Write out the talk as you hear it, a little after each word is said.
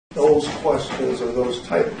those questions or those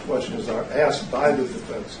type of questions are asked by the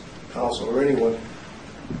defense counsel or anyone,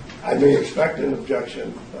 I may expect an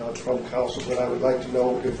objection from counsel, but I would like to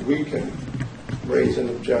know if we can raise an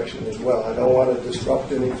objection as well. I don't want to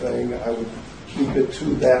disrupt anything. I would keep it to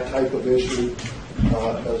that type of issue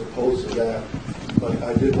as opposed to that. But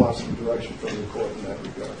I did want some direction from the court in that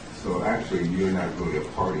regard. So actually, you're not really a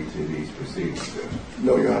party to these proceedings, then?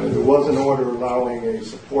 No, Your Honor. There was an order allowing a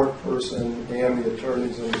support person and the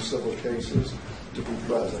attorneys in the civil cases to be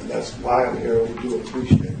present. That's why I'm here. We do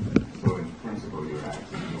appreciate it. So in principle, you're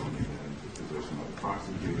actually doing it in the position of the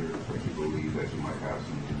prosecutor, but you believe that you might have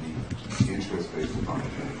some unique interest based upon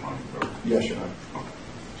attorney-client privilege? Yes, Your Honor. Okay.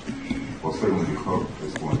 Well, certainly the court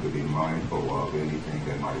is going to be mindful of anything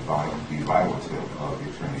that might be violative of the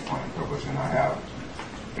attorney-client privilege, and I have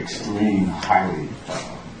extreme, highly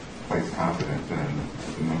placed confidence in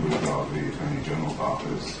the members of the Attorney General's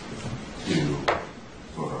office to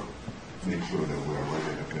sort of make sure that we're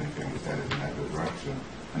aware if anything is headed in that direction.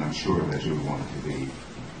 And I'm sure that you're going to be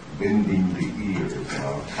bending the ears of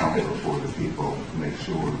counsel for the people to make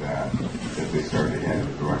sure that if they start to head in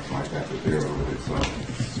a direction like that, that they're already so.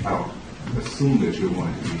 I don't assume that you're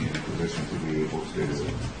going to be in a position to be able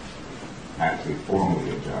to actually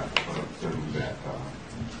formally object, but certainly that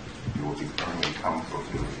you will be firmly counsel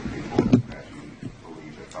to the people that you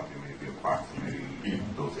believe that something may be approximating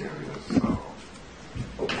those areas. So,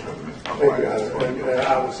 thank you, and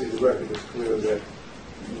obviously the record is clear that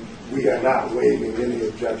we are not waiving any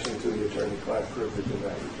objection to the attorney-client privilege in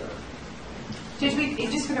that regard.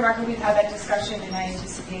 Judge, just for the record, we've had that discussion, and I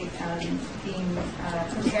anticipate being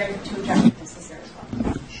prepared to object if necessary as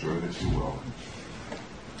well. I'm sure that you will.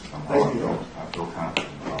 Thank you. I feel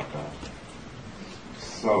confident about that.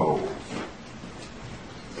 So,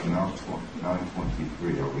 now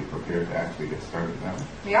 9:23. Are we prepared to actually get started now?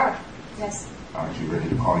 We are. Yes. Aren't you ready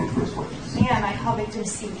to call your first witness? Ma'am, I call victim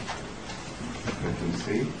C. Victim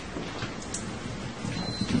C?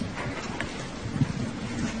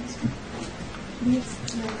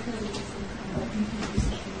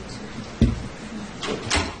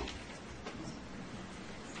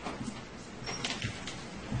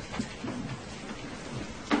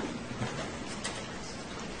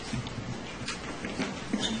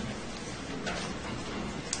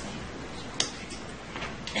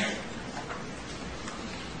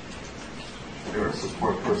 There a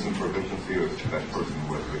support person for victim C, or is that person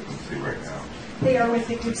with victim C right now? They are with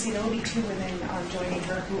victim C. There will be two women joining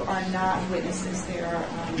her who are not witnesses. They are,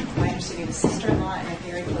 my understanding, a sister-in-law and a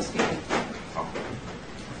very close family. Okay.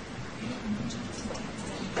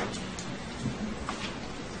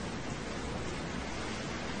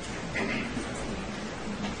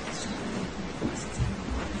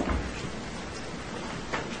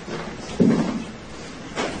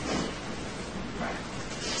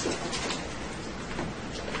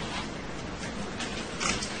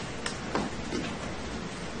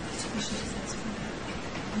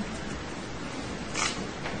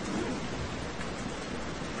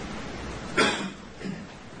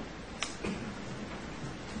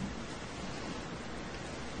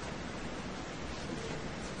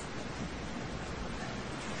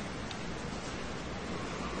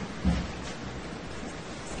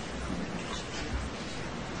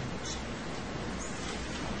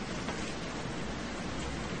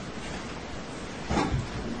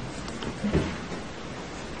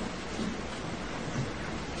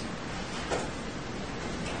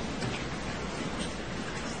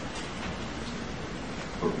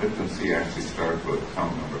 Victim C actually starts with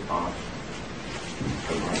count number 5. Is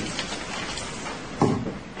that right?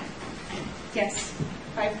 Yes,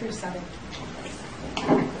 5 through 7.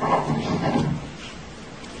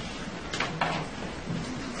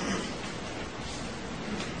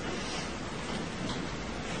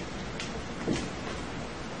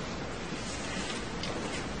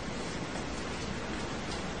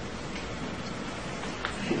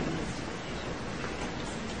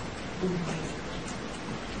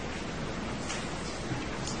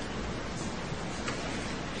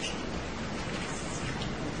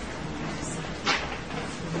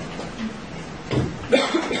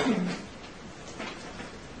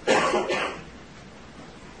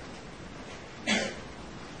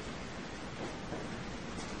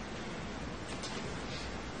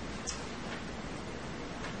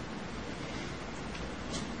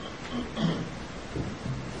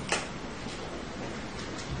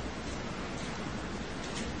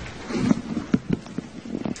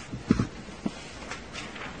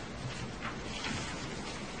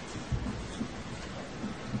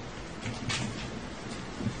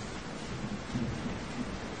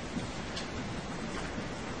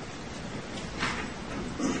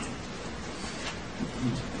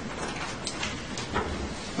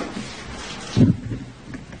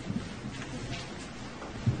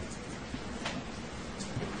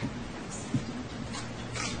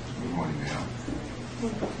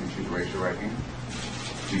 you to raise your right hand?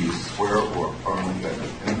 Do you swear or affirm that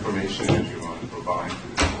the information that you're going to provide to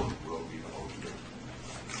the court will be the whole truth?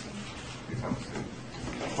 Please have a seat.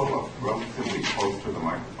 Pull up relatively close to the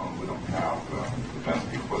microphone. We don't have the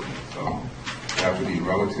best equipment, so you have to be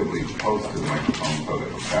relatively close to the microphone so that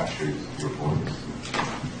it captures your voice.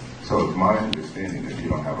 So it's my understanding that you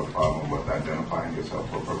don't have a problem with identifying yourself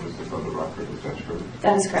for purposes of the record. Is that true?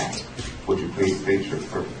 That is correct. Would you please state your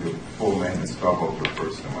full name and spell both your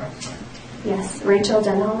first and last name? Yes, Rachael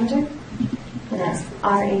Denhollander, and that's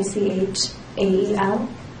Rachael,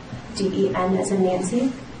 Den as in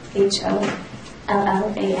Nancy, Hollander.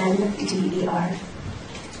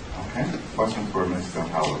 Okay. Questions for Ms.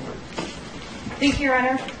 Denhollander? Thank you, Your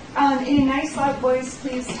Honor. In a nice, loud voice,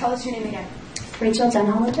 please tell us your name again. Rachael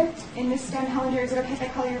Denhollander? And Ms. Denhollander, is it okay if I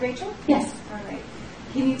call you Rachel? Yes. All right.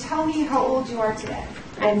 Can you tell me how old you are today?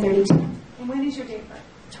 I'm 32. And when is your date of birth?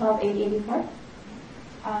 12/8/84?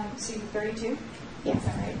 So you're 32? Yes. Is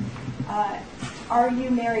that right? Are you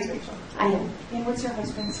married, Rachel? I am. And what's your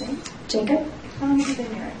husband's name? Jacob? How long have you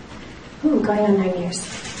been married? Ooh, going on 9 years.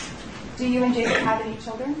 Do you and Jacob have any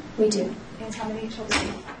children? We do. And how many children do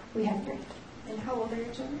you have? We have 3. And how old are your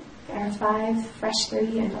children? There are 5, fresh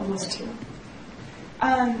 3, and almost 2.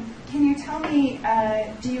 Can you tell me,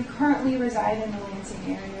 do you currently reside in the Lansing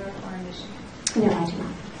area or in Michigan? No, I do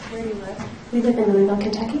not. Where do you live? We live in Louisville,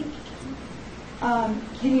 Kentucky.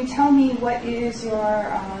 Can you tell me what is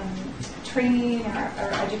your training or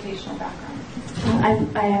educational background?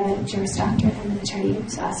 I am a Juris Doctor and an attorney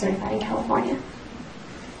certified in California.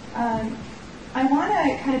 I want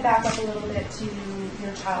to kind of back up a little bit to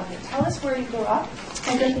your childhood. Tell us where you grew up.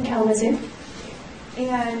 I grew up in Kalamazoo.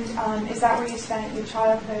 And is that where you spent your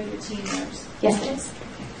childhood, your teen years? Yes, it is.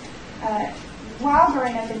 While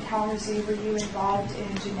growing up in Kalamazoo, were you involved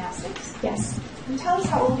in gymnastics? Yes. And tell us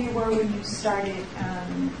how old you were when you started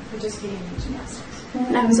participating in gymnastics.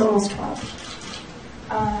 I was almost 12.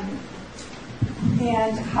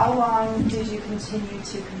 And how long did you continue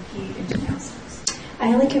to compete in gymnastics? I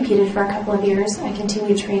only competed for a couple of years. I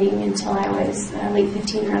continued training until I was late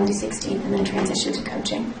 15, early 16, and then transitioned to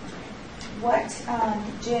coaching. What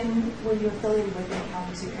gym were you affiliated with in the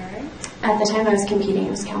Kalamazoo area? At the time I was competing, it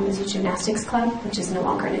was Kalamazoo Gymnastics Club, which is no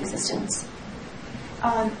longer in existence.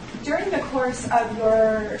 During the course of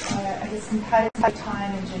your, competitive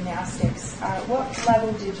time in gymnastics, what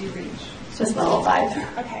level did you reach? Just level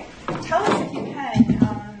 5. Okay. Tell us, if you can,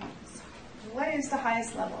 what is the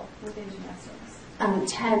highest level within gymnastics?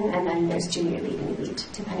 10, and then there's junior, elite, and elite,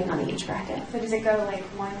 depending on the age bracket. So does it go like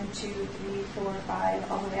 1, 2, 3, 4,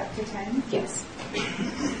 5, all the way up to 10? Yes.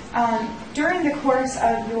 During the course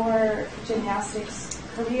of your gymnastics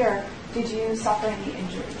career, did you suffer any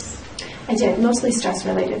injuries? I did, mostly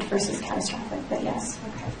stress-related versus catastrophic, but yes.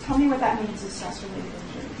 Okay. Tell me what that means, a stress-related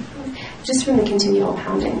injury. Just from the continual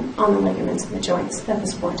pounding on the ligaments and the joints that the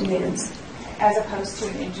sport demands. As opposed to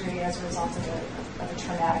an injury as a result of a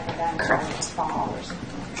traumatic event, correct, or a fall or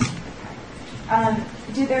something like that.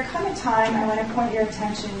 Okay. Did there come a time, I want to point your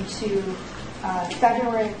attention to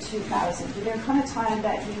February of 2000, did there come a time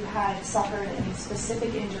that you had suffered any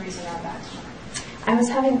specific injuries around that time? I was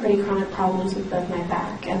having pretty chronic problems with both my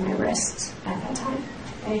back and my wrists at that time.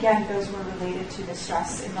 And again, those were related to the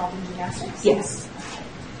stress involved in gymnastics? Yes.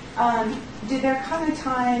 Okay. Did there come a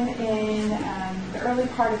time in the early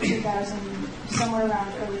part of 2000, somewhere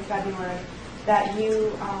around early February, that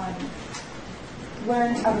you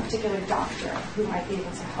learned of a particular doctor who might be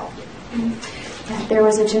able to help you? Yeah, there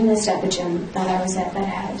was a gymnast at the gym that I was at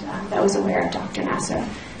that was aware of Dr. Nassar,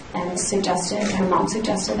 and her mom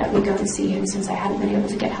suggested that we go and see him since I hadn't been able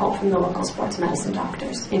to get help from the local sports medicine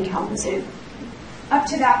doctors in Kalamazoo. Up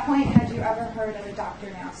to that point, had you ever heard of a Dr.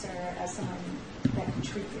 Nassar as someone that could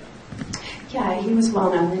treat you? Yeah, he was well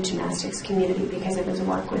known in the gymnastics community because of his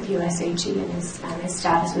work with USAG and his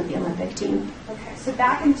status with the Olympic team. Okay, so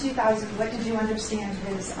back in 2000, what did you understand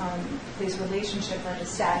his relationship or his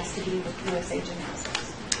status to be with USA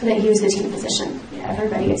Gymnastics? That he was the team physician. Yeah,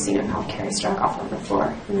 everybody had seen him help carry Stark off of the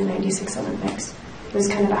floor in the '96 Olympics. It was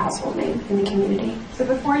kind of a household name in the community. So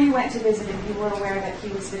before you went to visit him, you were aware that he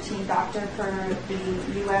was the team doctor for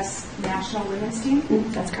the U.S. national women's team?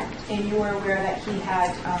 That's correct. And you were aware that he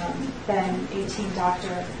had been a team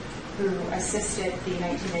doctor who assisted the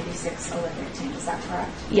 1996 Olympic team. Is that correct?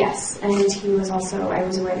 Yes, and he was also, I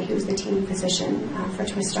was aware that he was the team physician for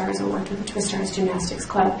Twist Stars and worked with the Twist Stars Gymnastics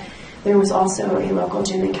Club. There was also a local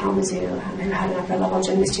gym in Kalamazoo who had an upper-level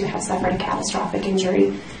gymnast who had suffered a catastrophic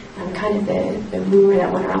injury. Kind of the rumor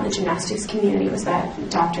that went around the gymnastics community was that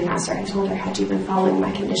Dr. Nassar had told her, had you been following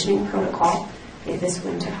my conditioning protocol, this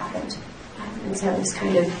wouldn't have happened. And so it was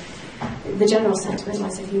kind of the general sentiment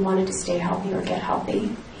was if you wanted to stay healthy or get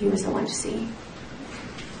healthy, he was the one to see.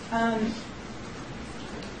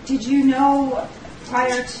 Did you know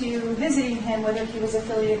prior to visiting him whether he was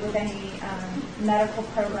affiliated with any medical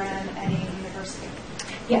program, any university?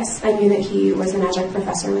 Yes, I knew that he was an adjunct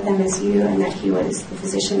professor with MSU and that he was the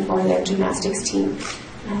physician for their gymnastics team,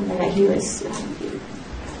 and that he was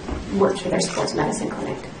worked for their sports medicine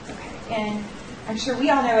clinic. Okay. And I'm sure we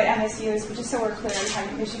all know what MSU is, but just so we're clear, you're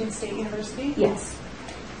talking Michigan State University? Yes.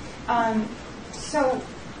 So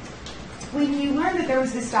when you learned that there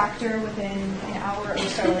was this doctor within an hour or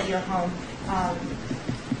so of your home,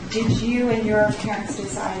 did you and your parents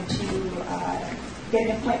decide to get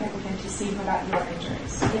an appointment with him to see him about your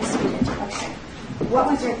injuries? Yes, we did. Okay. What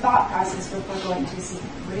was your thought process before going to see him?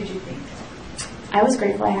 What did you think? I was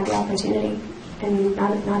grateful I had the opportunity. And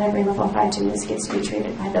not every level 5 gymnast gets to be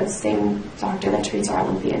treated by the same doctor that treats our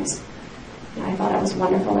Olympians. And I thought it was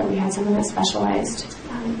wonderful that we had someone that specialized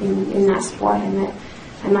in that sport,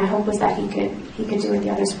 and my hope was that he could do what the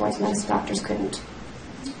other sports medicine doctors couldn't.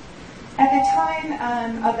 At the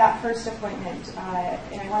time of that first appointment,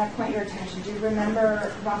 and I want to point your attention, do you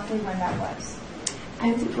remember roughly when that was?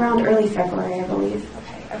 Around early February, I believe.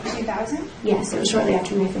 Okay, of 2000? Yes, it was shortly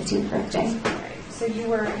after my 15th birthday. Right. So you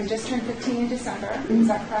just turned 15 in December, is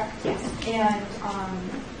that correct? Yes. And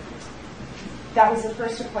that was the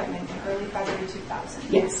first appointment in early February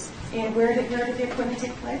 2000? Yes. And where did the appointment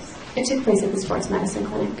take place? It took place at the sports medicine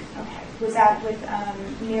clinic. Okay. Was that with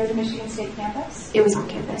near the Michigan State campus? It was on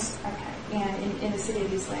campus. Okay. And in the city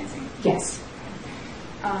of East Lansing? Yes.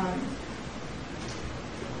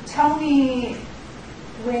 Tell me,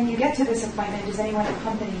 when you get to this appointment, does anyone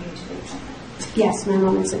accompany you to the appointment? Yes, my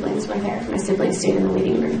mom and siblings were there. My siblings stayed in the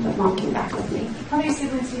waiting room, but mom came back with me. How many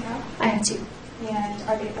siblings do you have? I have 2. And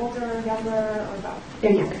are they older, younger, or both?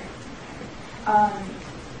 They're younger.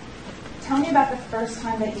 Tell me about the first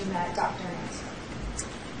time that you met Dr. Nassar.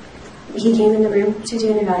 He came in the room to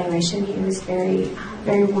do an evaluation. He was very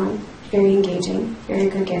warm, very engaging, very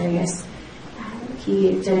gregarious.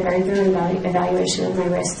 He did a very thorough evaluation of my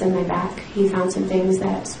wrists and my back. He found some things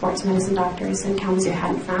that sports medicine doctors in Kalamazoo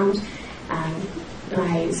hadn't found.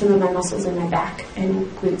 Some of my muscles in my back and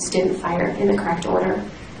glutes didn't fire in the correct order.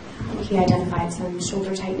 He identified some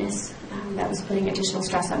shoulder tightness that was putting additional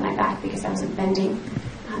stress on my back because I wasn't bending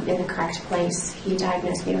in the correct place. He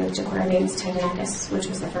diagnosed me with Jacora Veins tendinitis, which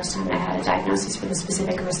was the first time I had a diagnosis for the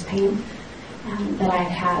specific wrist pain that I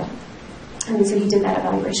had had. And so he did that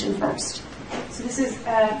evaluation first. So this is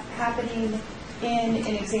happening in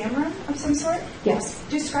an exam room of some sort? Yes.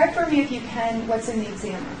 Describe for me, if you can, what's in the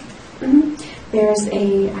exam room. Mm-hmm. There's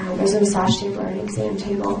a massage table or an exam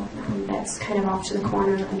table that's kind of off to the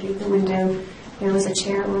corner underneath the window. There was a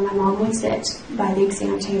chair where my mom would sit by the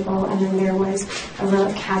exam table, and then there was a row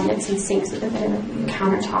of cabinets and sinks with a bit of a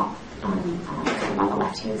countertop kind of on the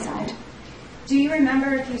left-hand side. Do you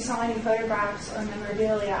remember if you saw any photographs or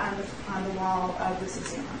memorabilia on the wall of this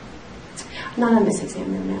exam room? Not on this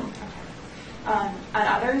exam room, no. Okay. On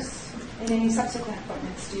others, in any subsequent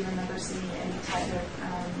appointments, do you remember seeing any type of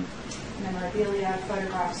memorabilia,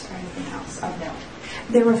 photographs, or anything else of note?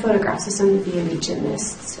 There were photographs of some of the elite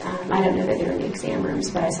gymnasts. I don't know that they were in the exam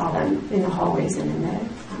rooms, but I saw them in the hallways and in the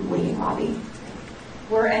waiting lobby.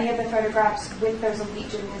 Were any of the photographs with those elite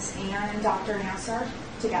gymnasts and Dr. Nassar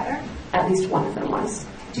together? At least one of them was.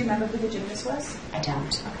 Do you remember who the gymnast was? I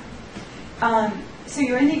don't. Okay. So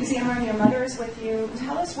you're in the exam room, your mother is with you.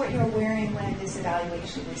 Tell us what you're wearing when this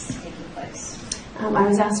evaluation is taking place. I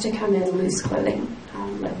was asked to come in loose clothing,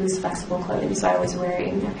 like loose flexible clothing, so I was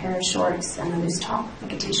wearing a pair of shorts and a loose top,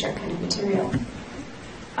 like a t-shirt kind of material.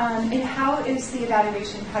 And how is the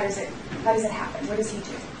evaluation, how does it happen? What does he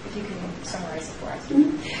do, if you can summarize it for us?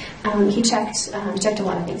 Mm-hmm. He checked a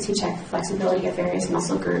lot of things. He checked the flexibility of various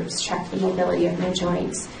muscle groups, checked the mobility of my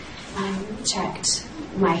joints, checked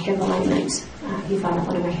my hip alignment. He thought that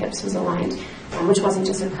one of my hips was aligned, which wasn't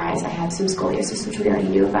a surprise. I had some scoliosis, which we already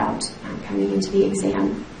knew about coming into the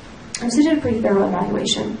exam. So he did a pretty thorough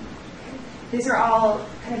evaluation. These are all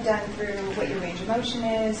kind of done through what your range of motion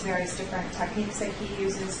is, various different techniques that he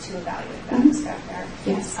uses to evaluate that. Is that fair?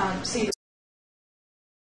 Yes. So you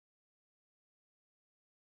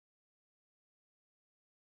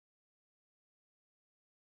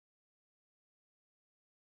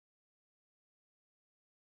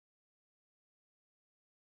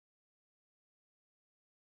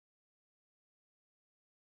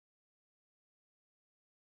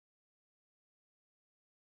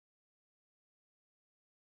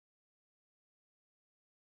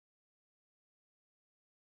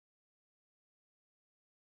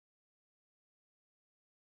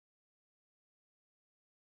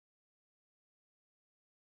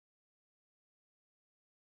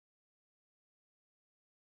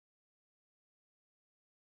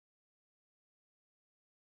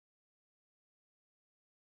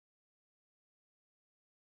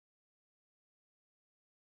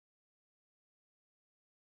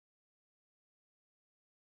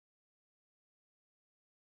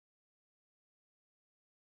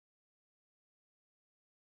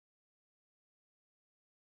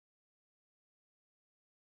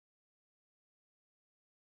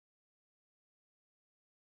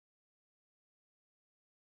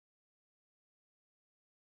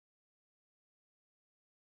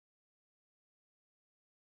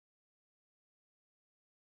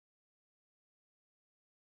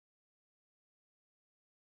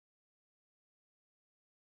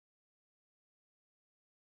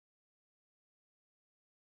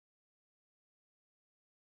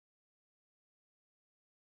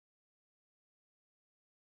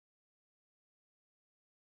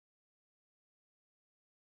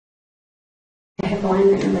hip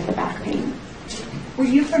alignment and with the back pain. Were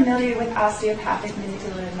you familiar with osteopathic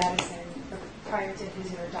manipulative medicine prior to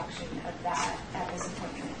his introduction of that at this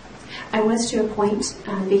appointment? I was to a point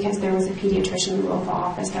because there was a pediatrician in the local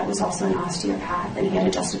office that was also an osteopath, and he had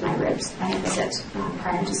adjusted my ribs by a visit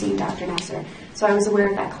prior to seeing Dr. Nassar. So I was aware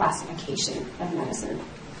of that classification of medicine.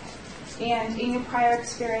 And in your prior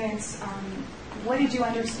experience, what did you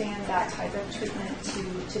understand that type of treatment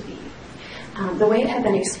to be? The way it had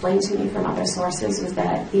been explained to me from other sources was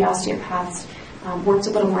that the osteopaths worked a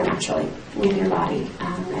little more naturally with your body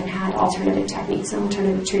and had alternative techniques and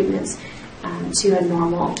alternative treatments to a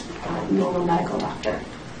normal medical doctor.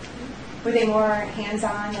 Were they more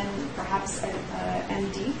hands-on than perhaps an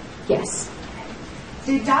MD? Yes.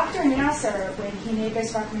 Did Dr. Nassar, when he made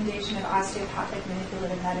this recommendation of osteopathic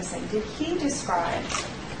manipulative medicine, did he describe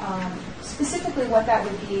specifically what that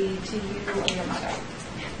would be to you or your mother?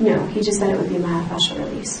 No, he just said it would be myofascial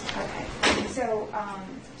release. Okay. So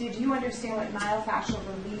did you understand what myofascial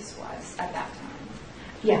release was at that time?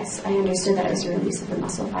 Yes, I understood that it was the release of the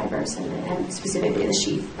muscle fibers and specifically the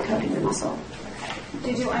sheath coating the muscle. Okay.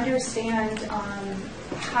 Did you understand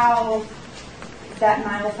how that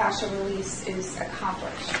myofascial release is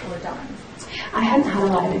accomplished or done? I hadn't had a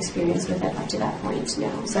lot of experience with it up to that point,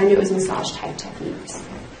 no. So I knew it was massage type techniques.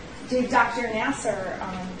 Did Dr. Nassar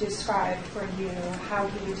describe for you how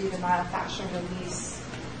he would do the myofascial release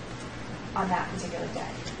on that particular day?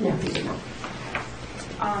 No, he did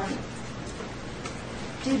not.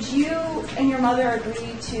 Did you and your mother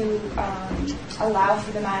agree to allow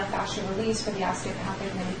for the myofascial release for the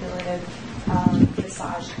osteopathic manipulative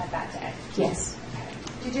massage at that day? Yes.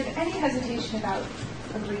 Did you have any hesitation about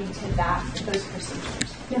agreeing to those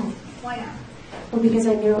procedures? No. Why not? Well, because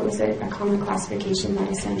I knew it was a common classification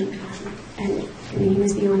medicine, and I mean, he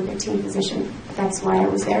was the only 15 physician. That's why I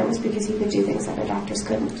was there, was because he could do things other doctors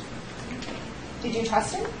couldn't. Did you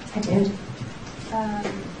trust him? I did.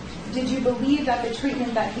 Did you believe that the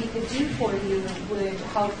treatment that he could do for you would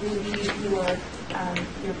help relieve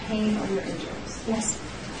your pain or your injuries? Yes.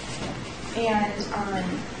 And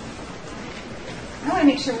I want to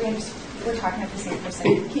make sure we're talking about the same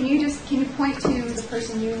person. Can you point to the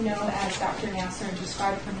person you know as Dr. Nassar and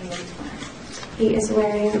describe for me what he's wearing? He is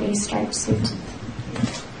wearing a striped suit.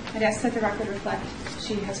 I'd ask that the record reflect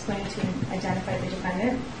she has planned to identify the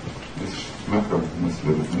defendant. Ms. Smith or Ms.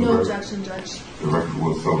 Livingston? No objection, Judge. The record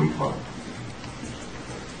will so reflect.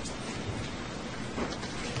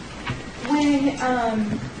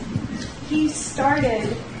 When he started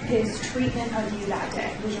his treatment of you that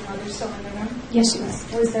day, was your mother still in the room? Yes, she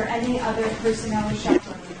was. Was there any other personnel or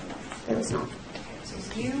chaperone in the room? There was not. Okay, so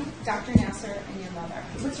it's you, Dr. Nassar, and your mother.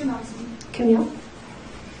 What's your mom's name? Camille?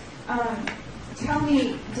 Tell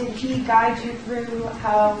me, did he guide you through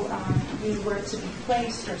how you were to be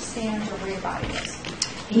placed or stand or where your body was?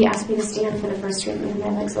 He asked me to stand for the first treatment, my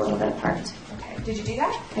legs a little bit apart. Okay, did you do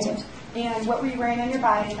that? I did. And what were you wearing on your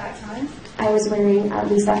body at that time? I was wearing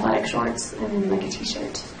loose athletic shorts and like a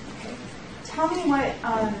t-shirt. Okay. Tell me what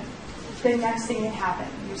the next thing that happened.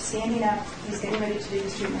 You're standing up, he's getting ready to do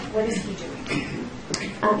his treatment. What is he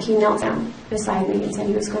doing? He knelt down beside me and said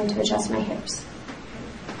he was going to adjust my hips.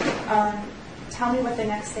 Tell me what the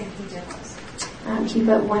next thing he did was. He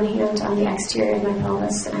put one hand on the exterior of my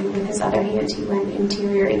pelvis, and with his other hand he went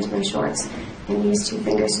interior into my shorts and used 2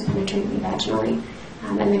 fingers to penetrate me vaginally.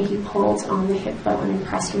 And then he pulled on the hip bone and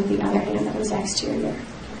pressed with the other hand that was exterior.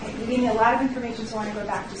 Okay, you gave me a lot of information, so I want to go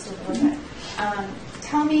back just a little bit.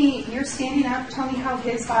 Tell me, you're standing up, tell me how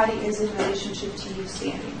his body is in relationship to you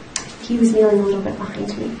standing. He was kneeling a little bit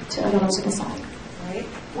behind me, a little to the side. Right?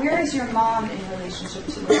 Where is your mom in relationship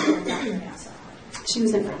to Dr. Nassar? She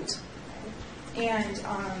was in front. And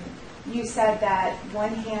you said that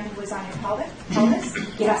one hand was on your pelvis?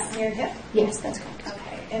 Yes. Near your hip? Yes, that's correct.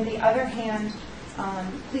 Okay. And the other hand,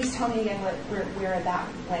 please tell me again where that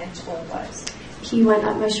went or was. He went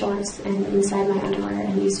up my shorts and inside my underwear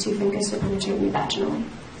and used 2 fingers to penetrate me vaginally.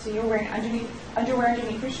 So you were wearing underwear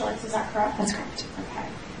underneath your shorts, is that correct? That's correct.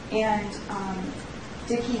 Okay. And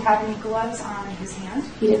did he have any gloves on his hand?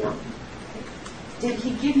 He did not. Did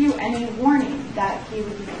he give you any warning that he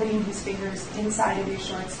would be putting his fingers inside of your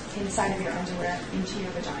shorts, inside of your underwear, into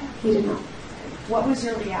your vagina? He did not. What was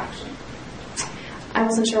your reaction? I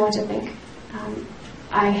wasn't sure what to think.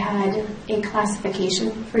 I had a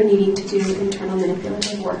classification for needing to do internal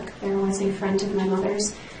manipulative work. There was a friend of my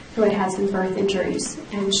mother's who had had some birth injuries,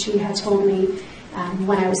 and she had told me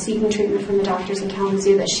when I was seeking treatment from the doctors in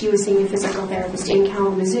Kalamazoo that she was seeing a physical therapist in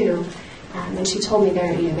Kalamazoo, and she told me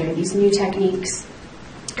there are these new techniques,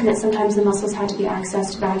 and that sometimes the muscles had to be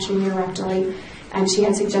accessed vaginally or rectally, And she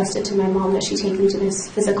had suggested to my mom that she take me to this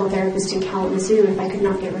physical therapist in Kalamazoo if I could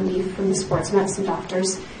not get relief from the sports medicine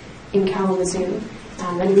doctors in Kalamazoo.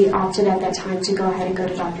 And we opted at that time to go ahead and go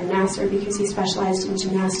to Dr. Nassar because he specialized in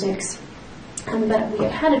gymnastics. But we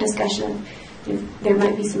had a discussion of there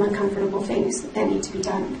might be some uncomfortable things that need to be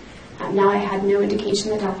done. Now I had no indication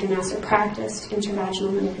that Dr. Nassar practiced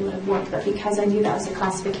intravaginal manipulative work, but because I knew that was a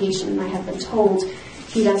classification and I had been told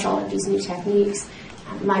he does all of these new techniques,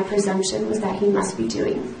 my presumption was that he must be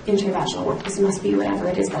doing intravaginal work. This must be whatever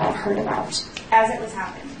it is that I've heard about. As it was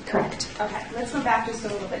happening? Correct. Okay, let's go back just a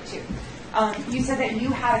little bit too. You said that you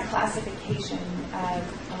had a classification of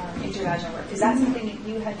intravaginal work. Is that something that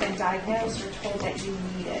you had been diagnosed or told that you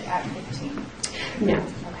needed at 15? No.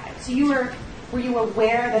 Okay, so were you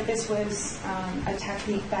aware that this was a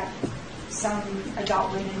technique that some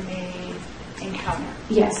adult women may encounter?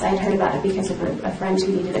 Yes, I had heard about it because of a friend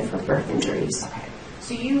who needed it for birth injuries. Okay.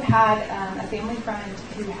 So you had a family friend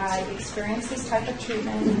who had experienced this type of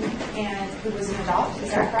treatment and who was an adult,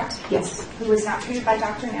 is that correct? Yes. Who was not treated by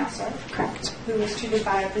Dr. Nassar? Correct. Who was treated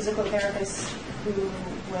by a physical therapist who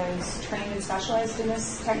was trained and specialized in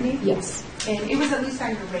this technique? Yes. And it was at least on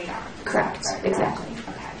your radar? Correct, Right? exactly.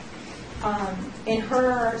 Okay. And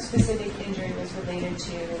her specific injury was related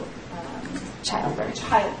to Childbirth.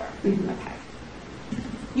 childbirth. Mhm. Okay.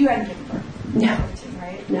 You hadn't given birth? No. At 15,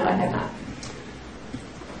 right? No, I had not.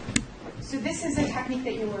 So this is a technique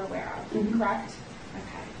that you were aware of, Mhm. correct?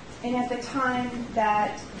 Okay. And at the time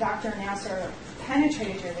that Dr. Nassar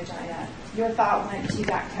penetrated your vagina, your thought went to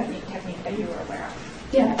that technique that you were aware of.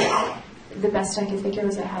 Yeah. The best I could figure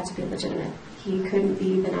was it had to be legitimate. He couldn't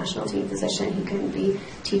be the national team physician. He couldn't be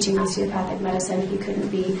teaching osteopathic medicine. He couldn't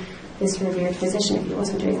be this revered physician if he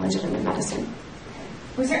wasn't doing legitimate medicine.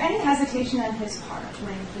 Was there any hesitation on his part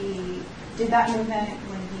when he did that movement,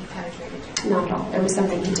 when he penetrated you? Not at all. It was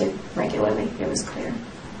something he did regularly. It was clear.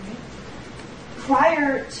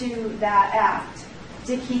 Prior to that act,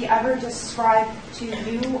 did he ever describe to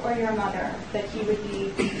you or your mother that he would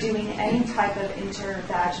be doing any type of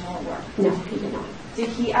intravaginal work? No, he did not. Did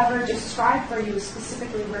he ever describe for you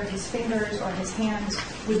specifically where his fingers or his hands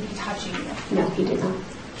would be touching you? No, he did not.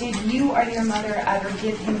 Did you or your mother ever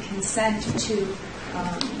give him consent to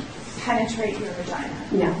penetrate your vagina?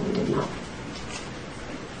 No, he did not.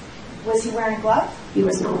 Was he wearing a glove? He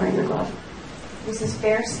was not wearing a glove. Was his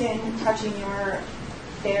bare skin touching your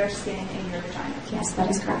bare skin in your vagina? Yes, that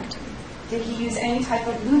is correct. Did he use any type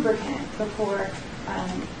of lubricant before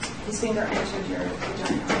his finger entered your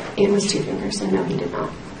vagina? It was 2 fingers, so no, he did not.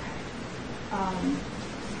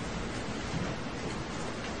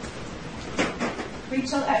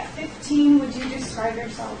 Rachel, at 15, would you describe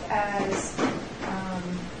yourself as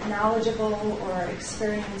knowledgeable or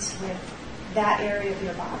experienced with that area of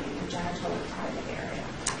your body, your genital or private area?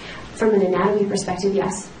 From an anatomy perspective,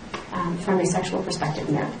 yes. From a sexual perspective,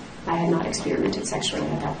 no. I had not experimented sexually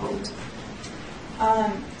at that point.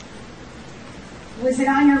 Was it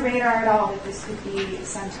on your radar at all that this could be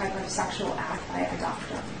some type of sexual act by a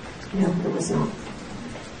doctor? No, it was not.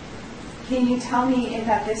 Can you tell me if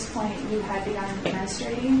at this point you had begun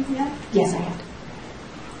menstruating yet? Yes, I had.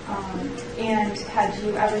 And had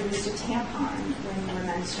you ever used a tampon when you were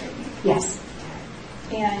menstruating? Yes.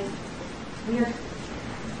 And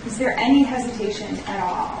is there any hesitation at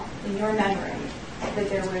all in your memory that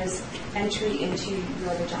there was entry into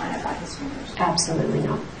your vagina by his fingers? Absolutely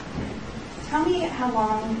not. Tell me how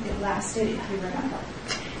long it lasted, if you remember.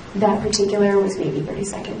 That particular was maybe 30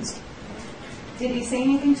 seconds. Did he say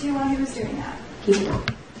anything to you while he was doing that? He did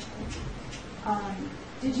not.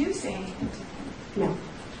 Did you say anything to him? No.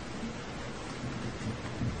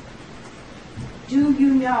 Do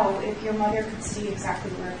you know if your mother could see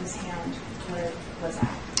exactly where his hand was at?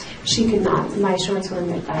 She could not. My shorts were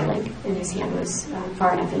mid thigh leg, and his hand was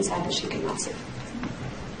far enough inside that she could not see.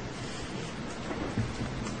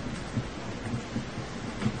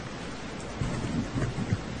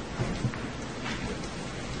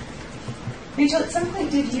 Rachel, at some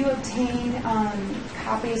point did you obtain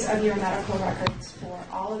copies of your medical records for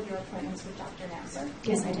all of your appointments with Dr. Nassar?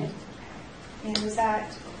 Yes, I did. And was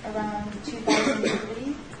that around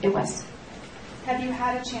 2003? It was. Have you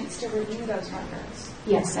had a chance to review those records?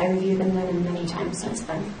 Yes, I reviewed them then and many times since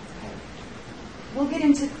then. Okay. We'll get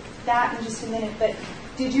into that in just a minute, but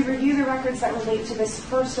did you review the records that relate to this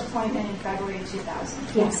first appointment in February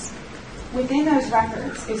 2000? Yes. Within those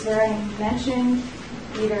records, is there any mention,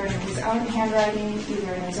 either in his own handwriting,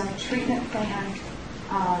 either in his own treatment plan,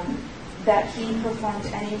 that he performed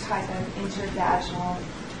any type of intravaginal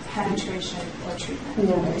penetration or treatment?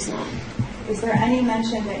 No, there is not. Is there any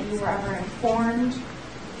mention that you were ever informed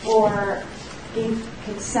or gave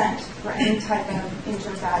consent for any type of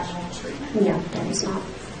intravaginal treatment? No, there is not.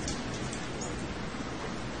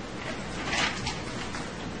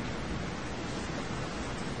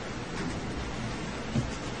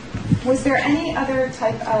 Was there any other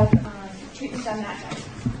type of treatment done that day?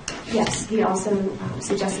 Yes, he also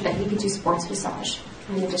suggested that he could do sports massage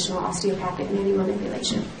and additional osteopathic manual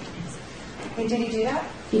manipulation. And did he do that?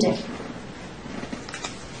 He did.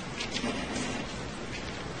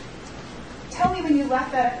 Tell me, when you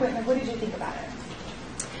left that equipment, what did you think about it?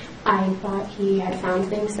 I thought he had found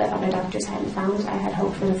things that other doctors hadn't found. I had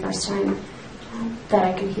hoped for the first time that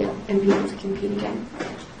I could heal and be able to compete again.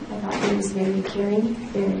 I thought he was very caring,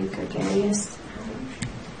 very gregarious.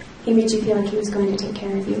 He made you feel like he was going to take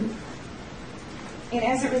care of you. And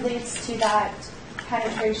as it relates to that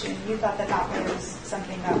penetration, you thought that that was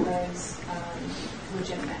something that was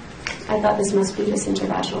legitimate? I thought this must be this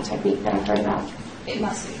intravaginal technique that I've heard about. It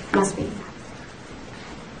must be. Must be.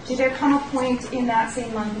 Did there come a point in that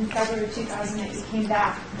same month, in February 2000, that you came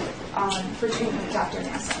back for treatment with Dr.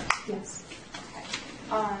 Nassar? Yes.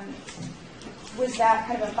 Okay. Was that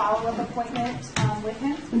kind of a follow-up appointment with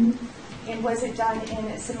him? Mm-hmm. And was it done in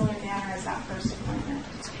a similar manner as that first appointment?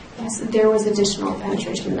 Yes, there was additional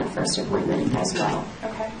penetration in that first appointment as well.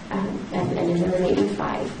 Okay. And in the remaining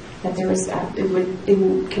 5. That there was,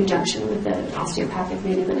 in conjunction with the osteopathic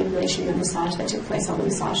manual manipulation and massage that took place on the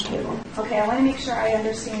massage table. Okay, I want to make sure I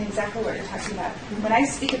understand exactly what you're talking about. When I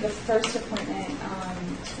speak of the first appointment,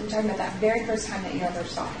 we're talking about that very first time that you ever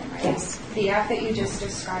saw him, right? Yes. The act that you just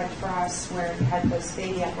described for us, where he had those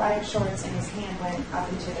baby athletic shorts and his hand went up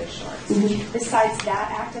into those shorts. Mm-hmm. Besides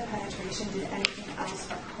that act of penetration, did anything else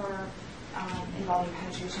occur involving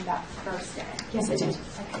penetration that first day? Yes, I did.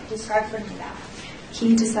 Okay, describe for me that.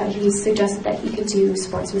 He suggested that he could do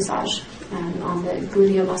sports massage on the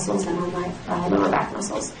gluteal muscles and on my lower back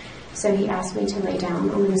muscles. So he asked me to lay down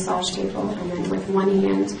on the massage table, and then with one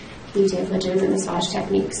hand, he did legitimate massage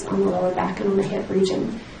techniques on the lower back and on the hip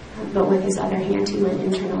region. But with his other hand, he went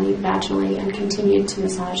internally, vaginally, and continued to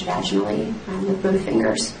massage vaginally with both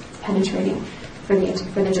fingers, penetrating for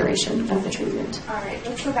the duration of the treatment. All right,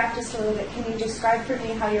 let's go back just a little bit. Can you describe for me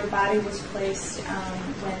how your body was placed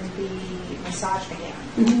when the massage began?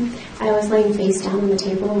 Mm-hmm. I was laying face down on the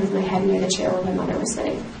table with my head near the chair where my mother was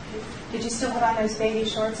sitting. Did you still have on those baby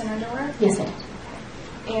shorts and underwear? Yes, I did.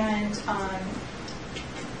 And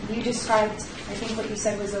you described, I think what you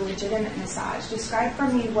said was a legitimate massage. Describe for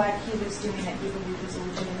me what he was doing that you believe was a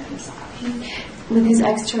legitimate massage. With his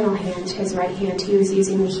external hand, his right hand, he was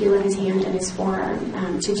using the heel of his hand and his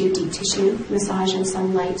forearm to do deep tissue massage and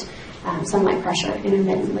some light pressure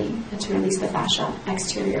intermittently to release the fascia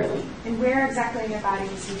exteriorly. And where exactly in your body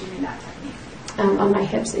was he doing that technique? On my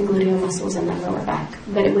hips and gluteal muscles and my lower back,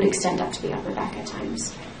 but it would extend up to the upper back at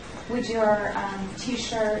times. Would your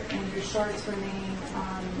T-shirt and your shorts remain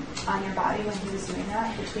on your body when he was doing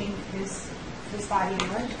that, between his body and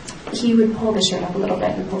yours? He would pull the shirt up a little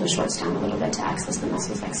bit and pull the shorts down a little bit to access the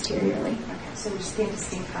muscles exteriorly. Okay, so we're just getting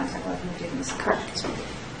distinct contact while he was doing this. Correct.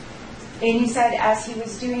 And you said as he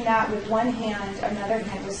was doing that with one hand, another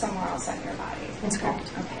hand was somewhere else on your body. That's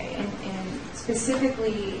correct. Okay, and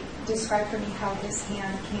specifically describe for me how his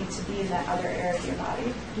hand came to be in that other area of your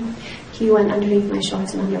body. He went underneath my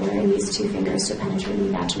shorts and underwear and used 2 fingers to penetrate me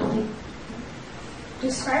vaginally.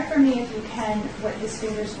 Describe for me, if you can, what his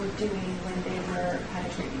fingers were doing when they were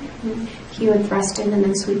penetrating you. He would thrust in and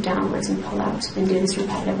then sweep downwards and pull out, and do this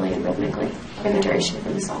repetitively and rhythmically for the duration of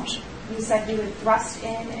the massage. You said he would thrust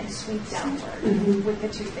in and sweep downward with the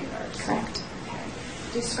 2 fingers. Correct. Okay.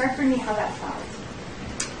 Describe for me how that felt.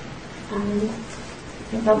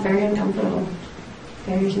 It felt very uncomfortable,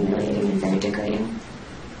 very humiliating, and very degrading.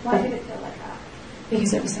 Why did it feel like that?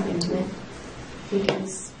 Because it was so intimate.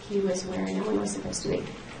 Because he was where no one was supposed to be.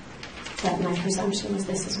 But my presumption was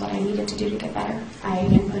this is what I needed to do to get better. I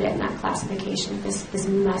again put it in that classification. This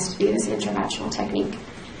must be this intravaginal technique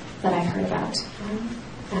that I've heard about.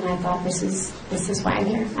 And I thought this is why I'm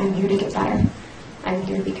here. I'm here to get better. I'm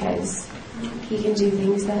here because he can do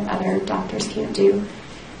things that other doctors can't do.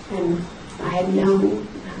 And I had known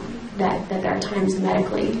that there are times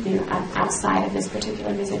medically, outside of this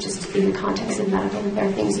particular visit, just in the context of medical, that there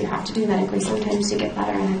are things you have to do medically sometimes to get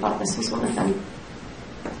better, and I thought this was one of them.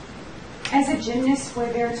 As a gymnast,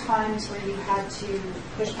 were there times where you had to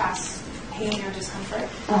push past pain or discomfort?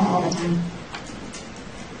 Oh, all the time.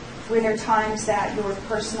 Were there times that your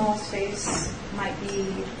personal space might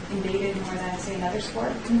be invaded more than, say, another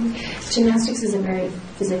sport? Gymnastics is a very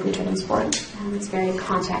physically driven sport. It's very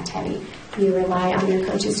contact heavy. You rely on your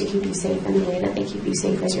coaches to keep you safe, and the way that they keep you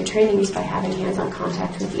safe as you're training is by having hands-on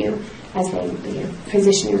contact with you as they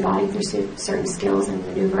position your body through certain skills and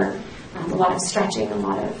maneuver. A lot of stretching, a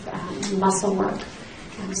lot of muscle work.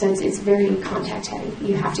 So it's very contact heavy.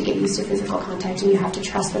 You have to get used to physical contact, and you have to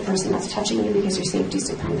trust the person that's touching you because your safety is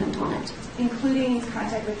dependent on it. Including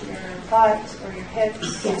contact with your butt or your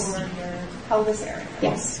hips Yes. or your pelvis area?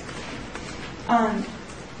 Yes.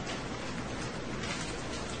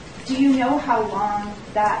 Do you know how long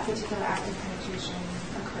that particular act of penetration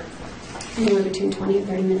occurred for? Anywhere between 20 and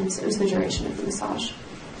 30 minutes. It was the duration of the massage.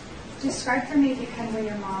 Describe for me, if you can, where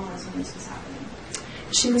your mom was when this was happening.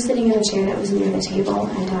 She was sitting in a chair that was near the table,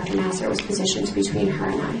 and Dr. Nassar was positioned between her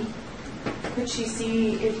and I. Could she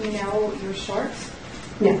see, if you know, your shorts?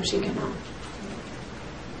 No, she could not.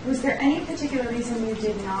 Was there any particular reason you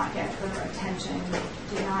did not get her attention,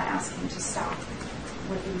 did not ask him to stop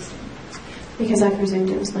what he was doing? Because I presumed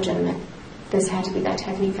it was legitimate. This had to be that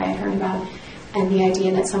technique I had heard about. And the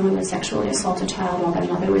idea that someone would sexually assault a child while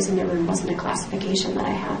their mother was in the room wasn't a classification that I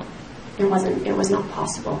had. It was not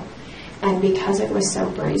possible. And because it was so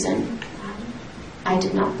brazen, I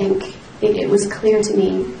did not think, it was clear to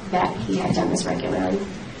me that he had done this regularly.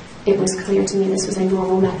 It was clear to me this was a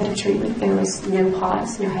normal method of treatment. There was no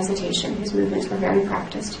pause, no hesitation. His movements were very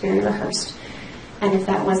practiced, very rehearsed. And if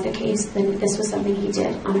that was the case, then this was something he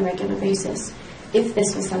did on a regular basis. If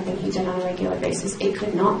this was something he did on a regular basis, it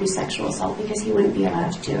could not be sexual assault because he wouldn't be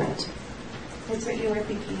allowed to do it. That's what you were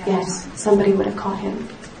thinking at Yes, the time. somebody would have caught him.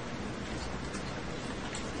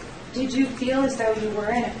 Did you feel as though you were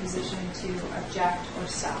in a position to object or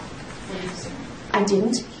stop what he was doing? I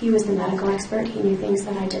didn't. He was the medical expert. He knew things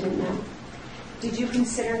that I didn't know. Did you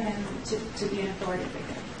consider him to be an authority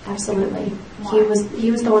figure? Absolutely. Why?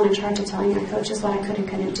 He was the one in charge of telling my coaches what I could and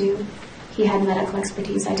couldn't do. He had medical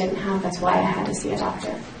expertise I didn't have. That's why I had to see a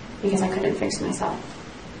doctor, because I couldn't fix myself.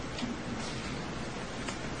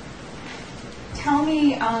 Tell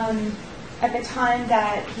me, at the time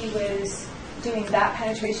that he was doing that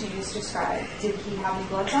penetration you just described, did he have any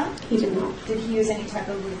gloves on? He did not. Did he use any type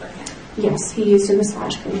of lubricant? Yes, he used a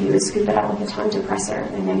massage cream. He would scoop it out with a tongue depressor,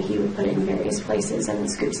 and then he would put it in various places and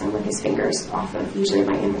would scoop some with his fingers off of usually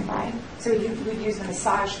my inner thigh. So you would use the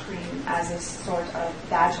massage cream as a sort of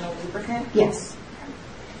vaginal lubricant? Yes.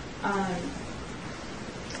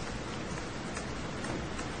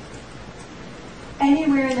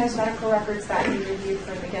 Anywhere in those medical records that you reviewed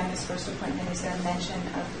for, again, this first appointment, is there mention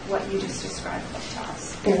of what you just described to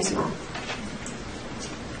us? There is not.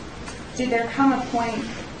 Did there come a point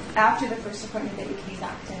after the first appointment that you came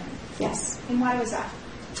back to him? Yes. And why was that?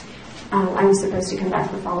 I was supposed to come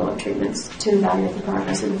back for follow-up treatments to evaluate the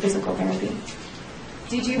progress of the physical therapy.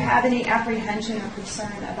 Did you have any apprehension or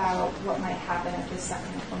concern about what might happen at this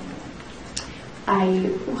second appointment?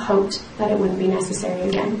 I hoped that it wouldn't be necessary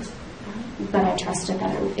again, but I trusted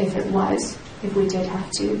that if we did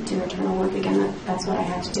have to do internal work again, that's what I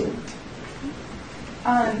had to do.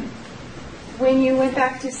 When you went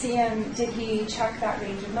back to see him, did he check that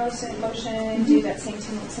range of motion and do that same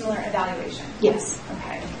similar evaluation? Yes.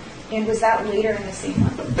 Okay. And was that later in the same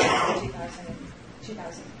month,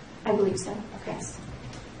 2000? I believe so. Yes.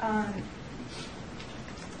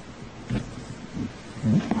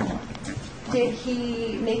 Did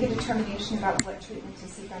he make a determination about what treatment to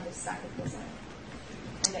seek on the second visit,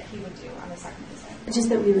 or that he would do on the second visit? Just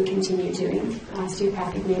that we would continue doing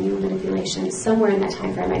osteopathic manual manipulation. Somewhere in that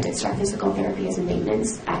time frame, I did start physical therapy as a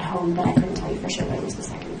maintenance at home, but I couldn't tell you for sure when it was the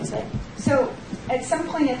second visit. So, at some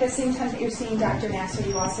point at the same time that you're seeing Dr. Nassar,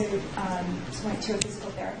 you also went to a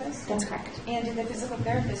physical therapist? That's correct. And did the physical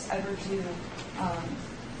therapist ever do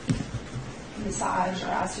massage or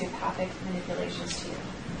osteopathic manipulations to you?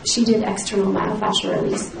 She did external myofascial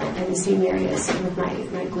release in the same areas with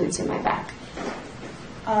my glutes and my back.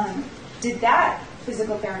 Did that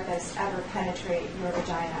physical therapist ever penetrate your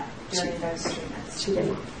vagina during those treatments? She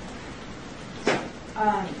did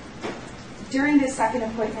not. During the second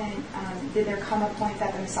appointment, did there come a point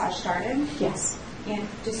that the massage started? Yes. And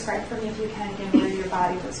describe for me, if you can, again, where your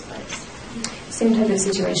body was placed. Same type of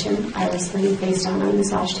situation. I was laying face down on a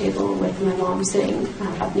massage table with my mom sitting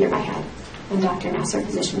up near my head, and Dr. Nassar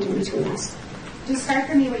positioned in between us. Describe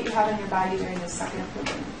for me what you have on your body during the second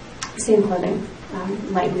appointment. Same clothing,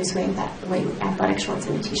 light blue suede, light athletic shorts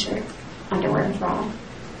and a t-shirt, underwear, bra.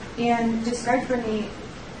 And describe for me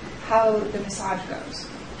how the massage goes.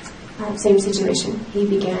 Same situation. He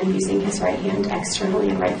began using his right hand externally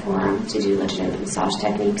and right forearm to do legitimate massage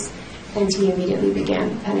techniques. and he immediately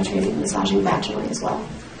began penetrating and massaging vaginally as well.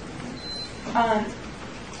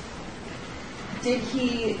 Did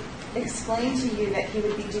he explain to you that he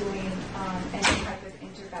would be doing any type of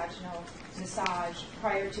intervaginal massage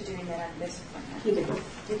prior to doing that at this appointment? He did not.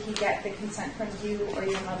 Did he get the consent from you or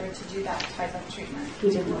your mother to do that type of treatment? He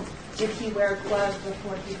did not. Did he wear gloves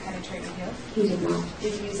before he penetrated you? He did not.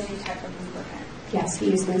 Did he use any type of lubricant? Yes, he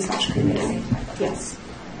used the massage cream again. Same type of Yes.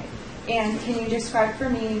 And can you describe for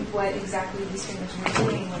me what exactly these fingers were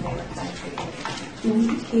doing when they were penetrating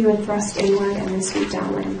you? He would thrust inward and then sweep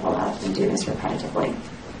downward and pull out and do this repetitively.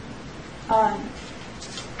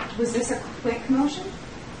 Was this a quick motion?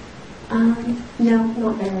 No,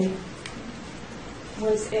 not very.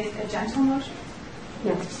 Was it a gentle motion?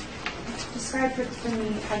 No. Describe for me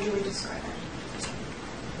how you would describe it.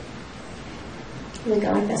 He would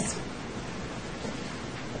go like this.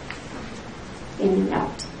 In and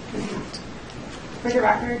out. In and out. For the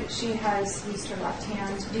record, she has used her left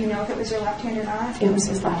hand. Do you know if it was your left hand or not? It was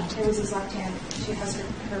his left. It was his left hand. She has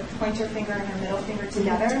her pointer finger and her middle finger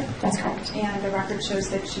together. That's correct. And the record shows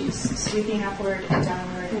that she's sweeping upward and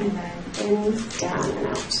downward and then In, down, and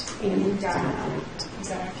out. In, down, and out. Is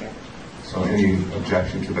that accurate? So any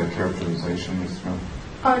objection to that characterization, Ms. Smith?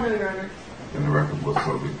 Oh, no, Your Honor. Then the record will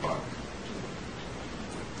so reflect.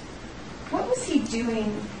 What was he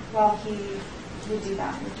doing while he would do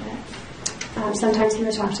that movement? Sometimes he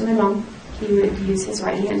would talk to my mom. He would use his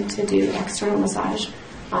right hand to do external massage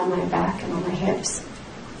on my back and on my hips.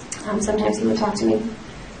 Sometimes he would talk to me.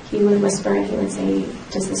 He would whisper and he would say,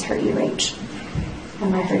 "Does this hurt you, Rach?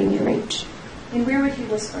 Am I hurting you, Rach?" And where would he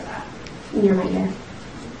whisper that? Near my ear.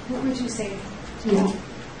 What would you say? No.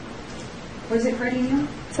 Was it hurting you?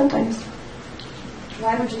 Sometimes.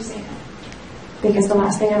 Why would you say that? Because the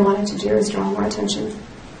last thing I wanted to do is draw more attention.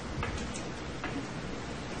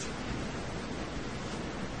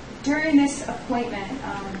 During this appointment,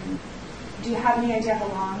 do you have any idea how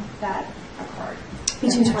long that occurred?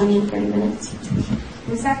 Between 20 and 30 minutes.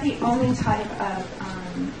 Was that the only type of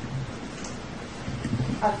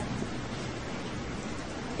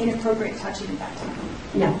inappropriate touching at that time?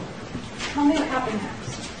 No. Tell me what happened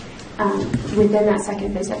next. Within that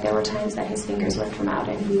second visit, there were times that his fingers would come out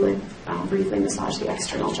and he would briefly massage the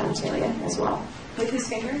external genitalia as well. With his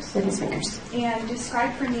fingers? With his fingers. And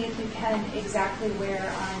describe for me, if you can, exactly where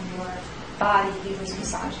on your body he was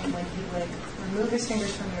massaging when he would remove his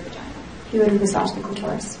fingers from your vagina. He would massage the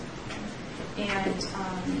clitoris. And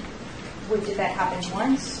did that happen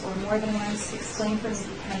once or more than once? Explain for me, if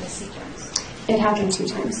you can, the sequence. It happened 2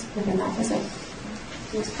 times within that visit.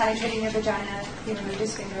 He was penetrating your vagina, he removed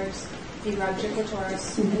his fingers, he rubbed your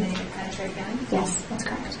clitoris, and then he would penetrate again? Yes, that's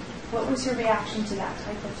correct. What was your reaction to that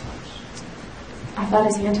type of touch? I thought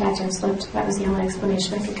his hand had to have slipped. That was the only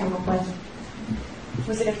explanation I could come up with.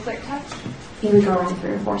 Was it a quick touch? He would go around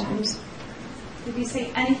 3 or 4 times. Did he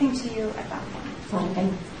say anything to you at that point? Not a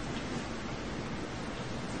thing.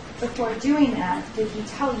 Before doing that, did he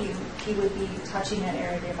tell you he would be touching that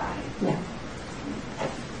area of your body? No.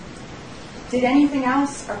 Did anything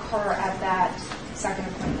else occur at that second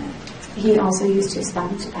appointment? He also used his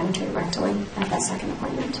thumb to penetrate rectally at that second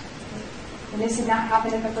appointment. And this did not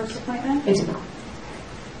happen at the first appointment? It did not.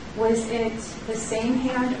 Was it the same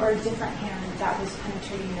hand or a different hand that was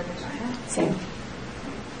penetrating your vagina? Same.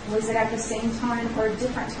 Was it at the same time or a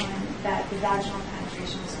different time that the vaginal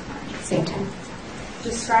penetration was occurring? Same time.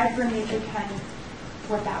 Describe for me, if you can,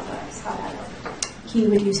 what that was, how that worked. He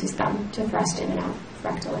would use his thumb to thrust in and out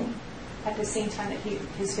rectally. At the same time that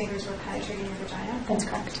his fingers were penetrating your vagina? That's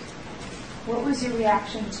correct. What was your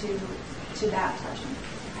reaction to that touching?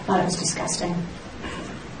 I thought it was disgusting.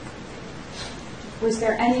 Was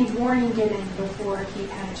there any warning given before he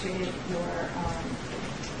penetrated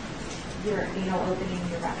your anal opening,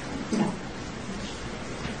 your rectum? No.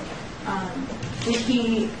 Did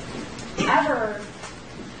he ever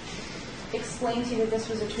explain to you that this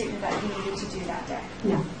was a treatment that he needed to do that day?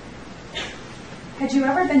 No. Had you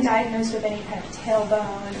ever been diagnosed with any kind of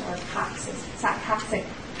tailbone or coccyx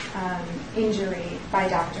injury by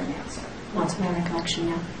Dr. Nassar? Not to my recollection,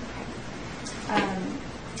 no.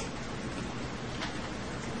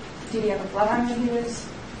 Did he have a bloodhound when he was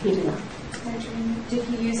He did not. penetrating? Did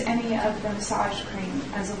he use any of the massage cream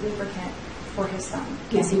as a lubricant for his thumb?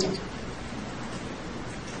 Yes, he did.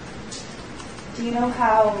 Do you know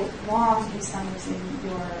how long his thumb was in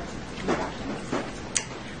your rectum?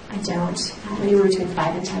 I don't. Anywhere between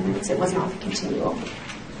 5 and 10 minutes. It was not continual.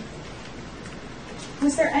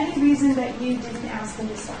 Was there any reason that you didn't ask him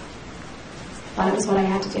to stop? Thought it was what I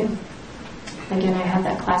had to do. Again, I had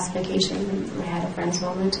that classification. I had a friend's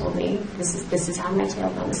mom who told me, this is how my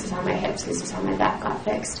tailbone, this is how my hips, this is how my back got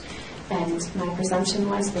fixed. And my presumption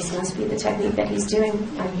was this must be the technique that he's doing.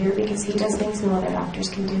 I'm here because he does things no other doctors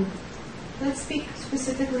can do. Let's speak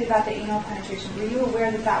specifically about the anal penetration. Were you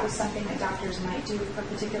aware that that was something that doctors might do for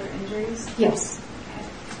particular injuries? Yes.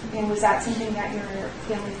 Okay. And was that something that your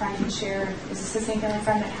family friend had shared? Is this the same family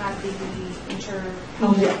friend that had the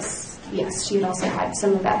inter-pelvic? Yes. Yes, she had also had,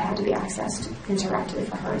 some of that had to be accessed interrectally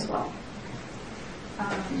for her as well.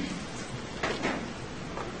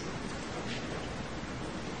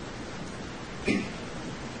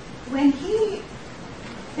 When he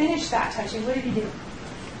finished that touching, what did he do?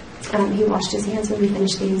 He washed his hands when we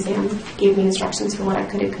finished the exam, gave me instructions for what I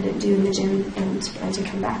could and couldn't do in the gym, and to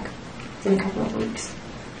come back in a couple of weeks.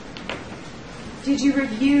 Did you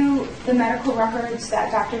review the medical records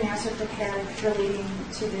that Dr. Nassar prepared relating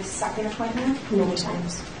to this second appointment? Many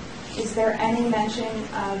times. Is there any mention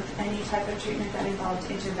of any type of treatment that involved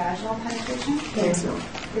intravaginal penetration? There is not.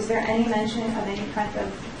 Is there any mention of any kind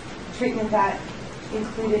of treatment that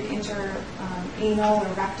included anal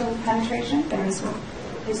or rectal penetration? There is not.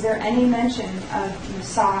 Is there any mention of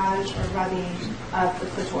massage or rubbing of the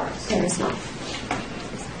clitoris? There is not.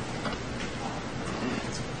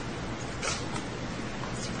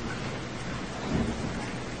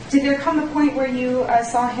 Did there come a point where you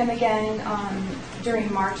saw him again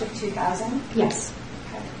during March of 2000? Yes.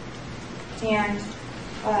 Okay. And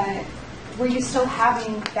were you still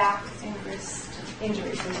having back and wrist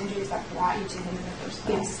injuries, those injuries that brought you to him in the first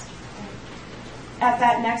place? Yes. Okay. At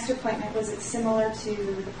that next appointment, was it similar to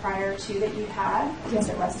the prior two that you had? Yes,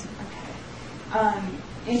 it was. Okay.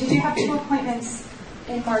 And did you have two appointments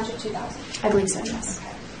in March of 2000? I believe so, yes.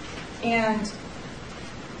 Okay. And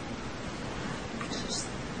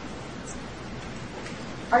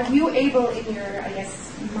are you able in your,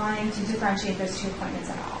 mind to differentiate those two appointments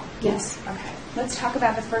at all? Yes. Okay. Let's talk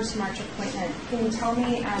about the first March appointment. Can you tell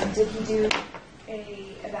me, did he do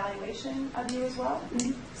a evaluation of you as well?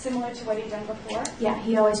 Mm-hmm. Similar to what he'd done before? Yeah,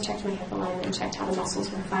 he always checked my hip alignment, checked how the muscles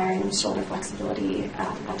were firing, shoulder flexibility,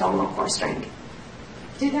 abdominal core strength.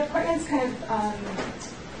 Did the appointments kind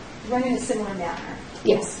of run in a similar manner?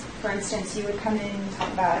 Yes. For instance, you would come in,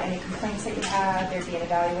 talk about any complaints that you had, there'd be an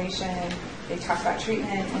evaluation, they'd talk about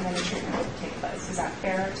treatment, and then the treatment would take place. Is that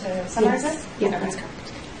fair to summarize Yes. it? Yeah, Okay. that's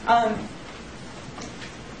correct.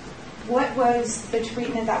 What was the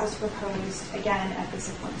treatment that was proposed again at this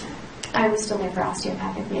appointment? I was still there for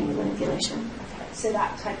osteopathic manual manipulation. Okay. So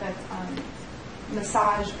that type of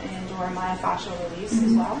massage and or myofascial release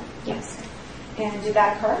as well? Yes. And did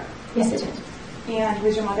that occur? Yes, it did. And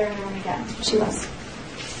was your mother in the room again? She was.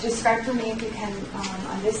 Describe for me, if you can,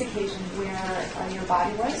 on this occasion, where your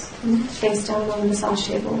body was. Face down on the massage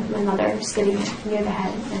table, my mother sitting near the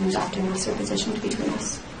head, and Dr. Nassar positioned between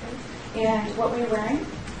us. And what were you wearing?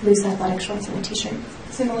 Loose athletic shorts and a t-shirt.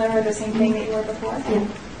 Similar or the same thing that you wore before? Yeah.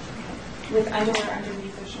 With underwear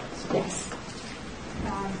underneath the shorts? Yes.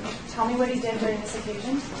 Tell me what he did during this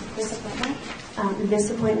occasion, this appointment. This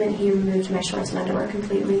appointment, he removed my shorts and underwear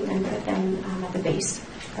completely and put them at the base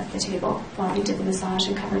of the table while he did the massage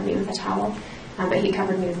and covered me with a towel. But he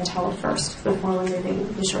covered me with a towel first before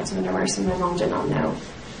removing the shorts and underwear, so my mom did not know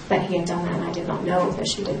that he had done that, and I did not know that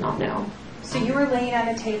she did not know. So you were laying on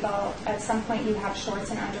a table. At some point, you have shorts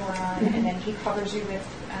and underwear on, and then he covers you with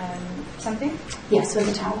something? Yes, with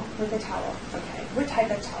a towel. With a towel. Okay. What type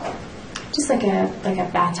of towel? Just like a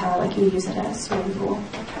bath towel, like you use at a swimming pool.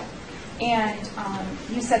 Okay. And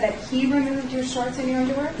you said that he removed your shorts and your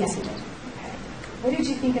underwear? Yes, he did. Okay. What did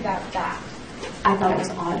you think about that? I thought it was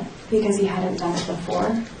odd because he hadn't done it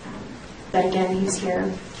before. But again, he's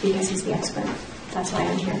here because he's the expert. That's why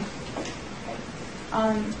I'm here.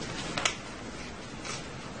 Okay.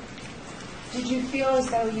 Did you feel as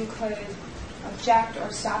though you could object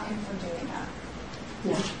or stop him from doing that?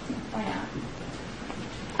 No. Why not?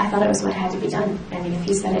 I thought it was what had to be done. I mean, if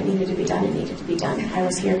he said it needed to be done, it needed to be done. I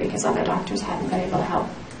was here because other doctors hadn't been able to help.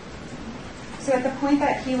 So at the point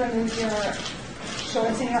that he removed your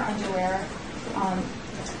shorts and your underwear,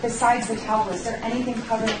 besides the towel, is there anything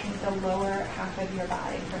covering the lower half of your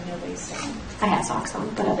body from your waist down? I had socks on,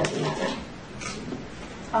 but other than that,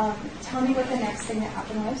 no. Tell me what the next thing that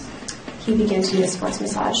happened was. He began to do a sports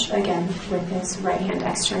massage, again, with his right hand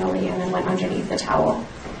externally, and then went underneath the towel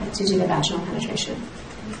to do the vaginal penetration.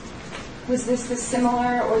 Was this the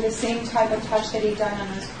similar or the same type of touch that he'd done on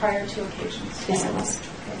those prior two occasions? Yes, it was.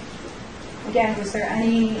 Okay. Again, was there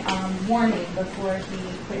any warning before he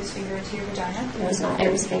put his finger into your vagina? It was not.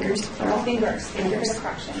 It was fingers. Plural. Fingers. Thank you for Fingers. the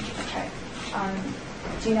correction. Okay.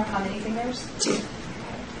 Do you know how many fingers? 2.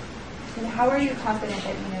 And how are you confident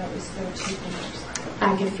that you know it was the 2 fingers?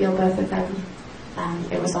 I could feel both of them.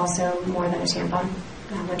 It was also more than a tampon,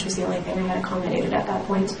 which was the only thing I had accommodated at that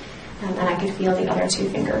point. And I could feel the other two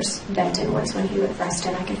fingers bent inwards when he would thrust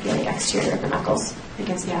in. I could feel the exterior of the knuckles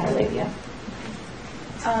against the outer labia.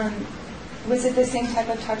 Was it the same type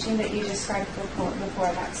of touching that you described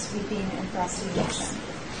before that sweeping and thrusting motion?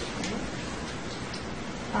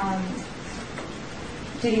 Yes.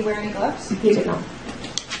 Did he wear any gloves? He did not.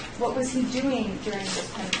 What was he doing during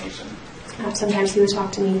this penetration? Sometimes he would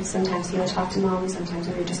talk to me, sometimes he would talk to Mom, sometimes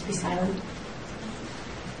he would just be silent.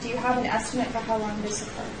 Do you have an estimate for how long this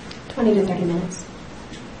occurred? 20 to 30 minutes.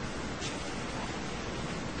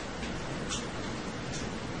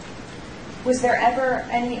 Was there ever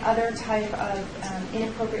any other type of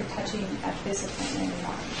inappropriate touching at this appointment in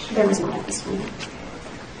March? There was not at this point.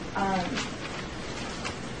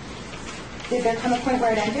 Did there come a point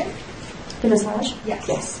where it ended? The massage? Yes.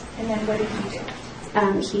 Yes. And then what did he do?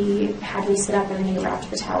 He had me sit up and then he wrapped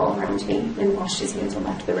the towel around me and washed his hands and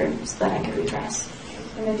left the room so that I could redress.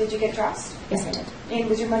 And then did you get dressed? Yes, I did. And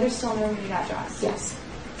was your mother still in the room when you got dressed? Yes.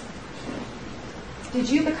 Did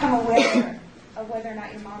you become aware of whether or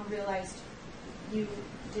not your mom realized you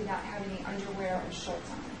did not have any underwear or shorts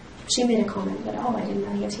on? She made a comment that, I didn't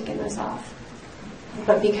know he had taken those off.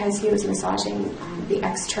 But because he was massaging the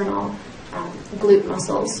external glute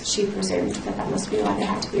muscles, she presumed that must be why they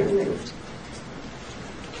had to be removed.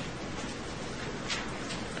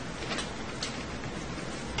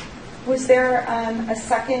 Was there a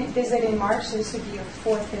second visit in March? So this would be your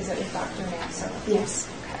fourth visit with Dr. Nassar. Yes.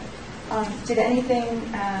 Okay. Did anything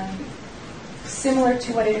similar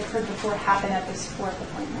to what had occurred before happen at this fourth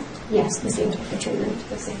appointment? Yes, the same type of treatment.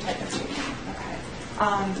 The same type of treatment.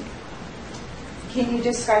 Okay. Can you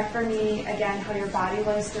describe for me again how your body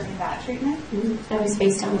was during that treatment? Mm-hmm. I was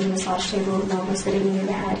face down on the massage table. Mom was sitting near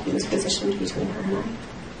the head. He was positioned between her and I.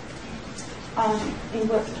 And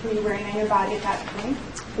what were you wearing on your body at that point?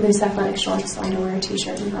 Loose athletic shorts, underwear,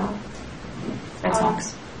 t-shirt, and bra. And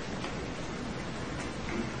socks.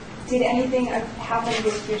 Did anything happen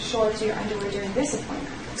with your shorts or your underwear during this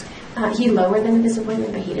appointment? He lowered them at this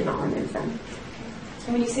appointment, but he did not remove them.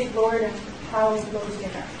 And when you say lowered, how low did you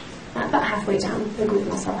get them? About halfway down the glute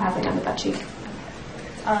muscle, halfway down the butt cheek.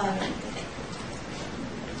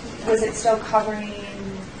 Was it still covering,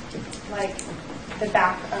 like, the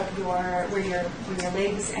back of where your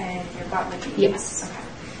legs and your butt would be? Yes.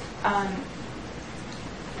 Okay.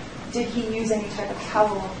 Did he use any type of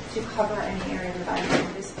towel to cover any area of the body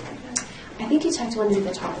during this appointment? I think he tucked one into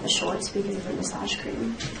the top of the shorts because of the massage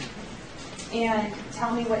cream. And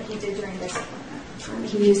tell me what he did during this appointment.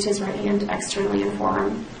 He used his right hand externally and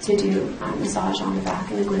forearm to do massage on the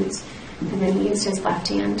back and the glutes. And then he used his left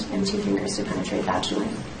hand and two fingers to penetrate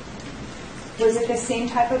vaginally. Was it the same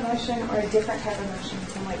type of motion or a different type of motion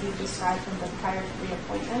from what you described from the prior 3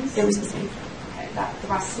 appointments? It was the same. Okay, that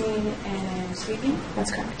thrusting and sweeping?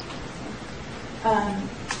 That's correct.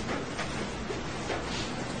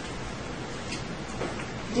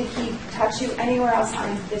 Did he touch you anywhere else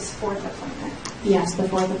on this 4th appointment? Yes, the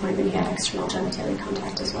 4th appointment he had external genitalia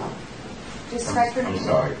contact as well. Describe for me. I'm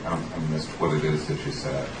sorry, I missed what it is that you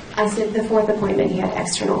said. I said the 4th appointment he had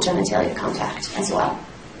external genitalia contact as well.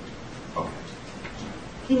 Okay.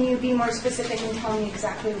 Can you be more specific and tell me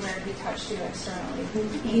exactly where he touched you externally?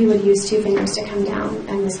 He would use 2 fingers to come down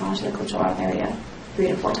and massage the clitoral area 3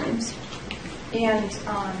 to 4 times. And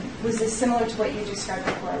was this similar to what you described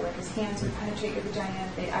before, where his hands would penetrate your vagina,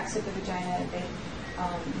 they'd exit the vagina, they'd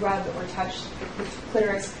rub or touch the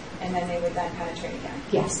clitoris, and then they would then penetrate again?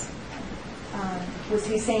 Yes. Was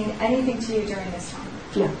he saying anything to you during this time?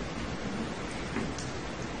 No.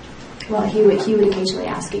 Well, he would occasionally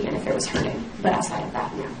ask again if it was hurting, but outside of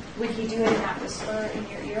that, no. Would he do it in that whisper in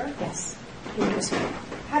your ear? Yes. He would whisper.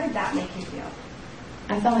 How did that make you feel?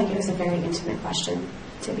 I felt like it was a very intimate question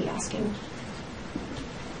to be asking.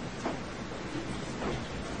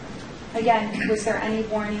 Again, was there any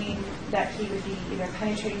warning that he would be either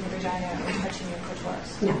penetrating your vagina or touching your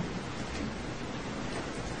clitoris? No.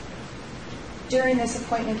 During this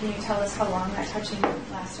appointment, can you tell us how long that touching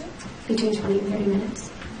lasted? Between 20 and 30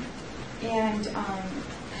 minutes. And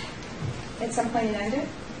at some point it ended?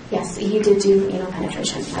 Yes, he did do anal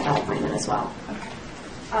penetration at that appointment as well. Okay.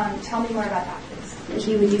 Tell me more about that, please.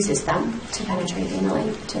 He would use his thumb to penetrate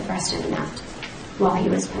anally, to thrust in and out, while he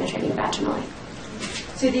was penetrating vaginally.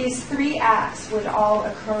 So these 3 acts would all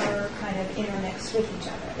occur kind of intermixed with each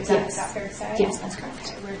other. Is that fair to say? Yes, that's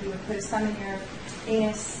correct. Okay, where he would put his thumb in your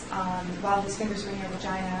anus while his fingers were in your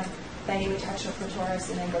vagina, then he would touch your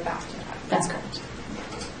clitoris and then go back to that. That's correct.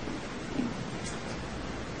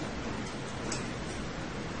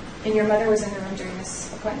 And your mother was in the room during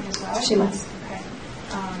this appointment as well? She was. Okay.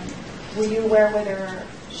 Were you aware whether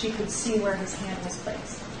she could see where his hand was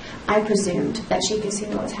placed? I presumed that she could see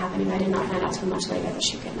what was happening. I did not find out till much later that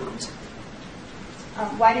she could not.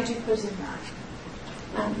 Why did you presume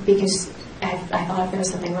that? Because I thought if there was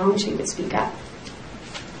something wrong, she would speak up.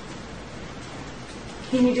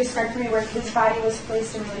 Can you describe for me where his body was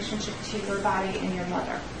placed in relationship to your body and your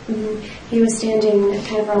mother? Mm-hmm. He was standing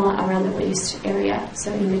kind of around the waist area,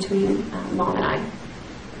 so in between Mom and I.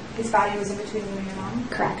 His body was in between you and your mom?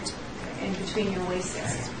 Correct. In between your waist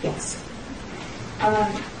area? Yes.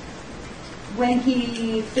 When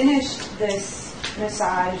he finished this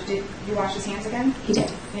massage, did you wash his hands again? He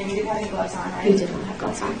did. And you didn't have any gloves on, right? He did not have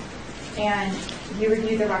gloves on. And you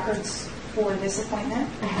reviewed the records for this appointment?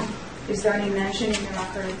 I have. Is there any mention in your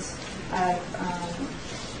records of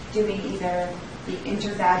doing either the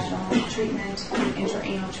intervaginal treatment, the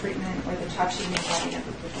interanal treatment, or the touching and rubbing of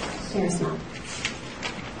the clitoris? There is not.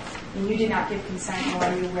 And you did not give consent, nor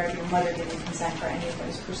are you aware of your mother giving consent for any of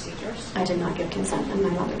those procedures? I did not give consent, and my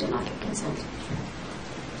mother did not give consent.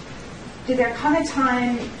 Did there come a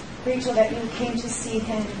time, Rachel, that you came to see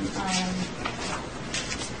him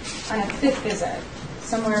on a fifth visit,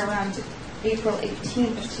 somewhere around April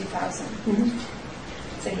 18th of 2000?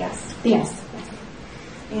 Mm-hmm. Say yes. Yes.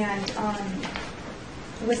 And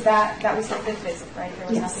was that was the fifth visit, right? There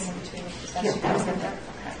was Yes. nothing in between. Yes, that was the fifth.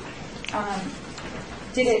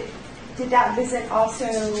 Okay. Did that visit also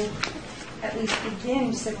at least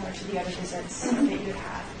begin similar to the other visits that you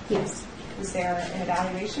had? Yes. Was there an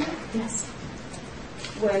evaluation? Yes.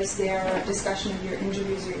 Was there a discussion of your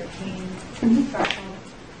injuries or your pain threshold?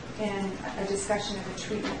 And a discussion of the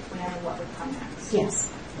treatment plan and what would come next?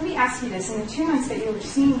 Yes. Let me ask you this. In the 2 months that you were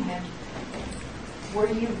seeing him, were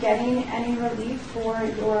you getting any relief for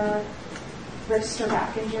your wrist or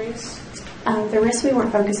back injuries? The wrist we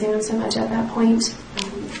weren't focusing on so much at that point.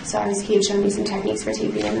 He had shown me some techniques for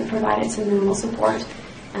TPM and provided some minimal support.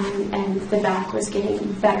 And the back was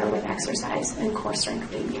getting better with exercise and core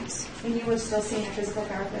strengthening, yes. And you were still seeing a physical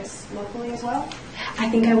therapist locally as well? I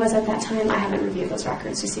think I was at that time. I haven't reviewed those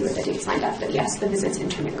records to see what the dates lined up, but yes, the visits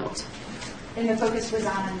intermingled. And the focus was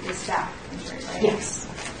on this back injury, right? Yes.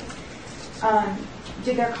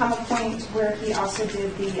 Did there come a point where he also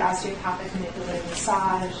did the osteopathic manipulative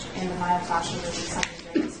massage and the myofascial release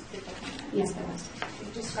something during this appointment? Yes, there was. Can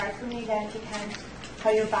you describe for me again, if you can, how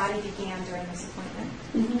your body began during this appointment?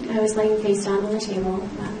 Mm-hmm. I was laying face down on the table,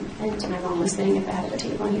 and my mom was sitting at the head of the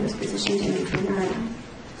table, and he was positioned in between her and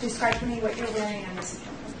I. Describe for me what you're wearing on this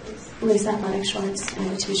appointment, please. Loose athletic shorts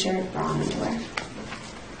and a t-shirt, bra, and underwear.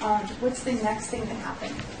 What's the next thing that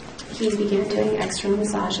happened? He began doing external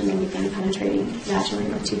massage and then began penetrating vaginally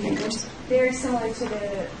with 2 fingers. Very similar to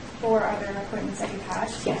the 4 other appointments that you had.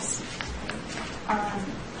 Yes.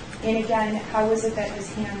 And again, how was it that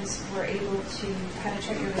his hands were able to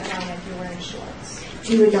penetrate your vagina if you were in shorts?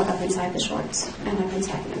 He would go up inside the shorts and up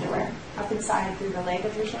inside the underwear. Up inside through the leg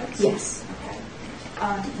of your shorts? Yes. Okay.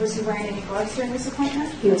 Was he wearing any gloves during this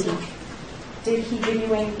appointment? He was not. Did he give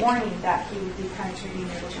you any warning that he would be penetrating your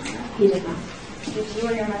vagina? He did not. Did you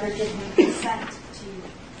or your mother give him consent to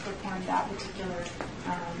perform that particular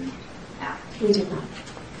act? We did not.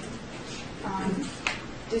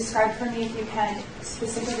 Describe for me, if you can,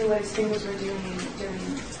 specifically what his fingers were doing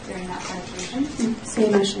during that penetration.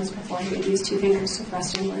 Same motion as before. He would use 2 fingers to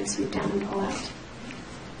thrust inward, sweep down, and pull out.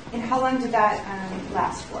 And how long did that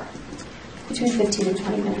last for? Between 15 and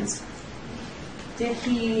 20 minutes. Did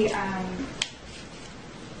he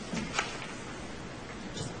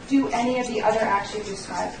do any of the other acts you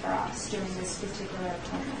described for us during this particular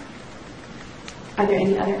appointment? Are there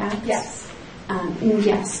any other acts? Yes.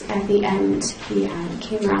 Yes. At the end, he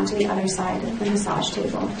came around to the other side of the massage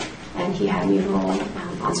table, and he had me roll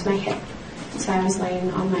onto my hip. So I was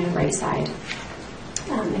laying on my right side.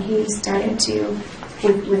 And he started to,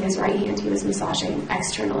 with his right hand, he was massaging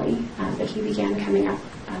externally, but he began coming up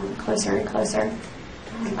closer and closer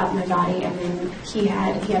up my body, and then he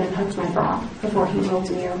had unhooked my bra before he rolled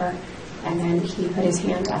me over, and then he put his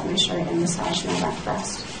hand up my shirt and massaged my left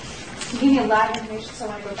breast. You gave me a lot of information, so I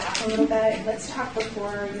want to go back a little bit. Let's talk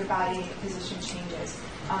before your body position changes.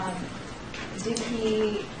 Did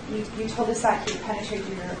he, you told us that he penetrated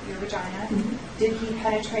your vagina. Mm-hmm. Did he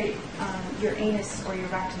penetrate your anus or your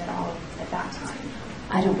rectum at all at that time?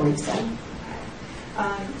 I don't believe so. Okay.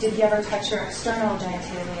 Did he ever touch your external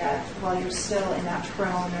genitalia while you're still in that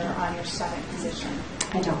prone or on your stomach position?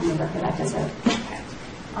 I don't remember for that visit. Okay.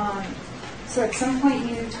 So at some point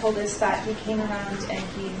you told us that he came around and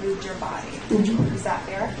he moved your body. Mm-hmm. Is that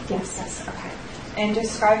fair? Yes. Yes. Okay. And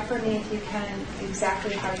describe for me, if you can,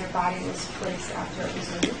 exactly how your body was placed after it was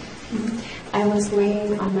moved. Mm-hmm. I was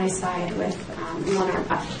laying on my side with one arm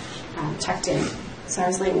up, tucked in, So I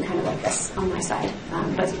was laying kind of like this on my side,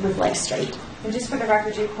 but with legs straight. And just for the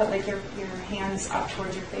record, you put like your hands up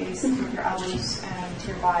towards your face, with your elbows to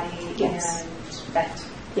your body, Yes. and bent.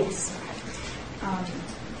 Yes.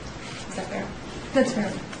 Is that fair? That's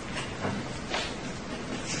fair.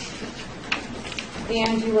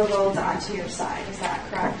 And you were rolled onto your side, is that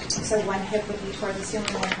correct? So one hip would be toward the ceiling,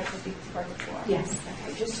 one hip would be toward the floor. Yes.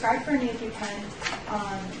 Okay. Describe for me, if you can,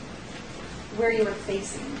 where you were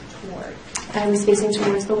facing toward. I was facing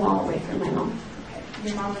towards the wall away from my mom. Okay.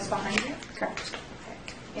 Your mom was behind you? Correct.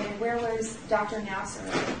 Okay. And where was Dr. Nassar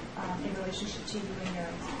in relationship to you and your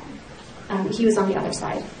mom? He was on the other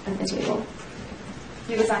side of the table.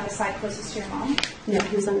 He was on the side closest to your mom? No,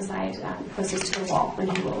 he was on the side closest to the wall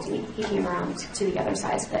when he rolled me. He came around to the other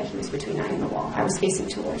side so that he was between I and the wall. I was facing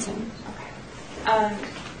towards him. Okay.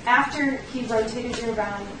 After he rotated you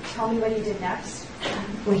around, tell me what he did next.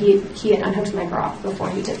 Well, he had unhooked my bra before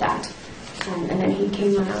he did that. And then he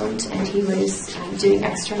came around and he was doing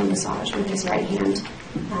external massage with his right hand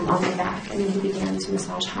on my back. And then he began to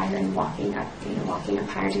massage higher and walking up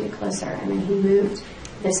higher to get closer. And then he moved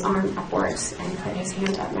this arm upwards and put his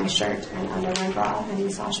hand up my shirt and under my bra and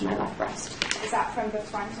massaged my left breast. Is that from the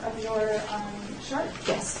front of your shirt?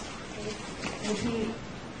 Yes. And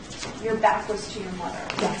your back was to your mother,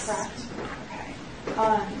 Yes. correct?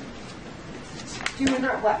 Okay. Do you remember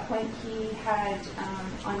at what point he had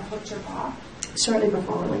unhooked your bra? Shortly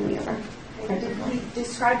before rolling me over. Did he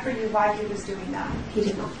describe for you why he was doing that? He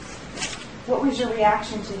did not. What was your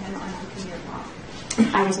reaction to him unhooking your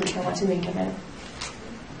bra? I wasn't sure what to make of it.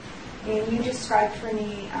 And you described for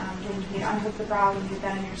me when he unhooked the bra, when you had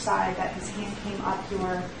been on your side, that his hand came up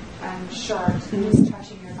your shirt and was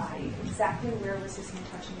touching your body. Exactly where was his hand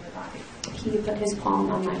touching your body? He put his palm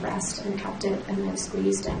on my breast and cupped it and then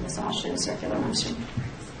squeezed and massaged in a circular motion.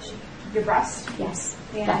 Your breast? Yes.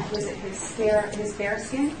 And Left. was it his bare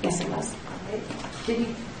skin? Yes, it was. All right. Did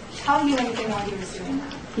he tell you anything while he was doing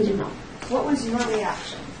that? He did not. What was your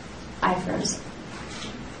reaction? I froze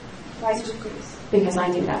Why did you freeze? because I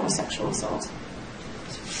knew that was sexual assault.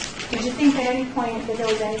 Did you think at any point that there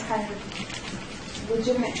was any kind of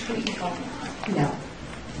legitimate treatment going on? No,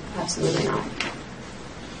 absolutely not.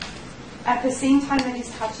 At the same time that he's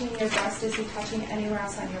touching your breast, is he touching anywhere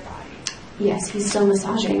else on your body? Yes, he's still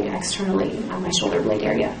massaging externally on my shoulder blade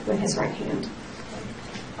area with his right hand.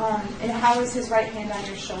 And how is his right hand on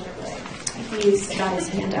your shoulder blade? He's got his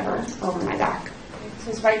hand over my back. So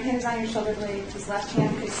his right hand is on your shoulder blade, his left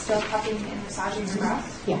hand is still cupping and massaging your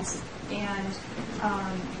breast? Yes. And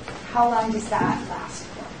how long does that last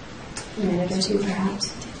for? A minute or two,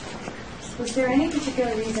 perhaps. Was there any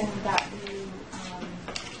particular reason that you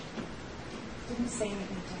didn't say anything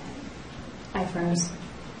to him? I froze.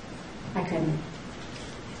 I couldn't.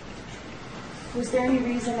 Was there any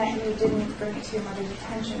reason that you didn't bring it to your mother's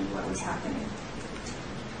attention what was happening?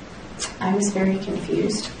 I was very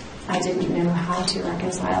confused. I didn't know how to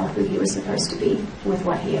reconcile who he was supposed to be with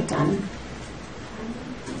what he had done.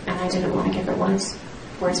 And I didn't want to give it words.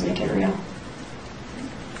 Words make it real.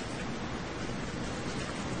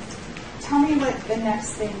 Tell me what the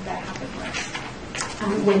next thing that happened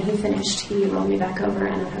was. When he finished, he rolled me back over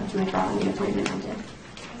and unhooked my bra and the appointment ended.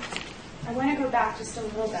 I want to go back just a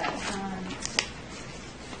little bit.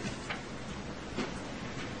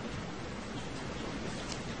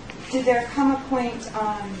 Did there come a point,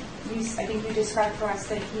 I think you described for us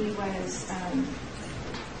that he was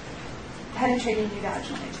penetrating you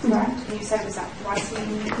vaginally, correct? Mm-hmm. And you said it was that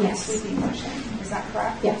thrusting, Yes. sweeping motion. Is that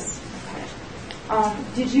correct? Yes. Okay.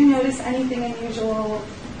 Did you notice anything unusual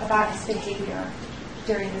about his behavior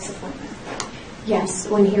during this appointment? Yes.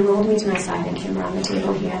 When he rolled me to my side and came around the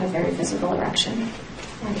table, he had a very visible erection.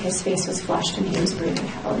 And his face was flushed and he was breathing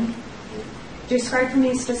heavily. Describe for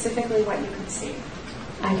me specifically what you could see.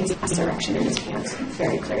 I could see his erection in his pants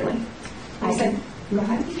very clearly. You said, go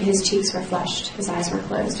ahead. His cheeks were flushed, his eyes were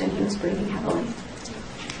closed, and he was breathing heavily.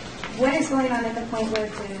 What is going on at the point where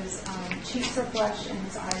his cheeks are flushed and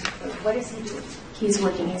his eyes are closed? What is he doing? He's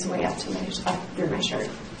working his way up through my shirt.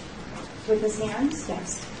 With his hands?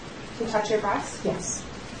 Yes. To touch your breast? Yes.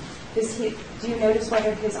 Do you notice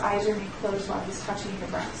whether his eyes remain closed while he's touching your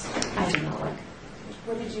breast? I did not look.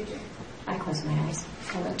 What did you do? I closed my eyes.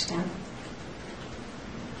 I looked down.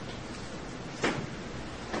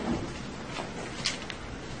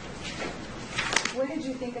 What did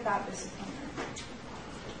you think about this appointment?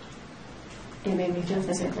 It made me feel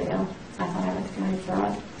physically ill. I thought I was going to throw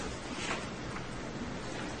up.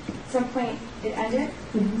 At some point, it ended.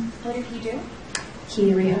 Mm-hmm. What did he do?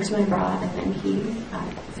 He rehooked my bra and then he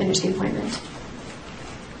finished the appointment.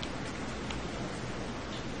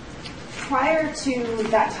 Prior to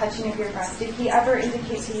that touching of your breast, did he ever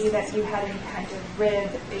indicate to you that you had any kind of rib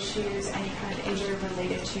issues, any kind of injury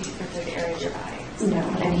related to the area of your body? No,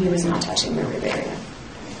 and he was not touching the rib area.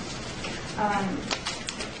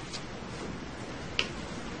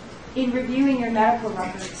 In reviewing your medical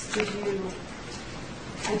records, did you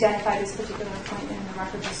identify this particular appointment in the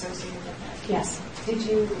records associated with it? Yes. Did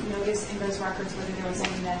you notice in those records whether there was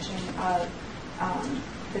any mention of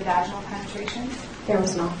the vaginal penetration? There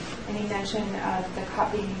was not. Any mention of the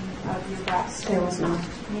cupping of your breast? There was not.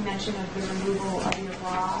 Any mention of the removal of your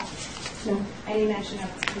bra? No. Any mention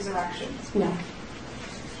of his erections? No.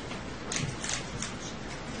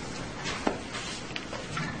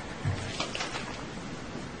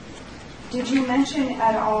 Did you mention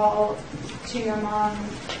at all to your mom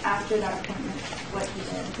after that appointment what he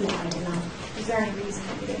did? No, I did not. Is there any reason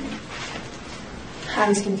that you didn't? I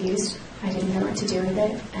was confused. I didn't know what to do with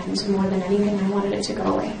it, and more than anything, I wanted it to go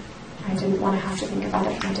away. I didn't want to have to think about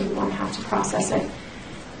it. I didn't want to have to process it,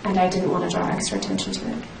 and I didn't want to draw extra attention to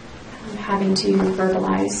it. Having to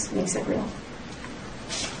verbalize makes it real.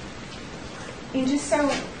 And just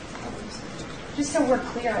so we're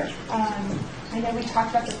clear, I know we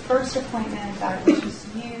talked about the first appointment that it was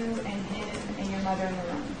just you and him and your mother in the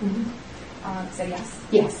room. Mm-hmm. So yes?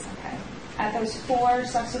 Yes. Okay. At those 4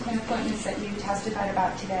 subsequent appointments that you testified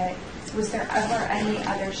about today, was there ever any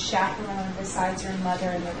other chaperone besides your mother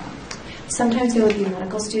in the room? Sometimes there would be a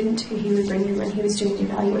medical student who he would bring in when he was doing the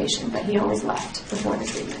evaluation, but he always left before the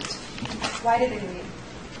treatment. Why did they leave?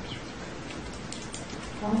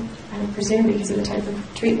 Well, I would presume because of the type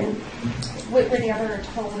of treatment. Were they ever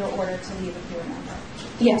told or ordered to leave, if you remember?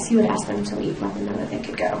 Yes, he would ask them to leave, let them know that they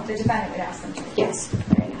could go. The defendant would ask them to leave? Yes,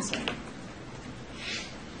 very nicely.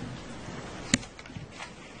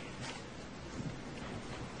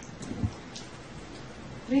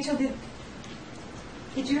 Rachel,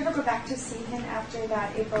 did you ever go back to see him after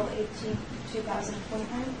that April 18, 2000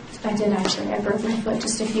 appointment? I did actually. I broke my foot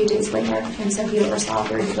just a few days later, and so he oversaw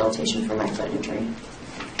the rehabilitation for my foot injury.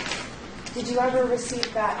 Did you ever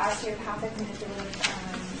receive that osteopathic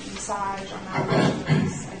manipulative massage or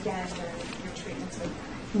malpractice again during your treatments with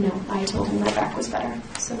him? No, I told him my back was better,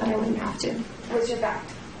 so that I wouldn't have to. Was your back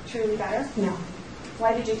truly better? No,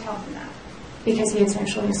 Why did you tell him that? because he had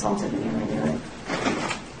sexually assaulted me and I knew it.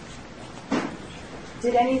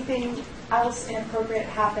 Did anything else inappropriate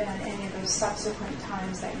happen at any of those subsequent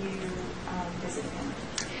times that you visited him?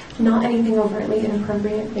 Not anything overtly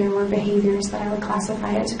inappropriate. There were behaviors that I would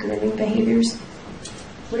classify as grooming behaviors.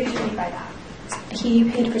 What did you mean by that? He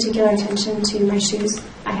paid particular attention to my shoes.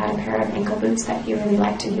 I had a pair of ankle boots that he really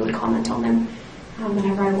liked, and he would comment on them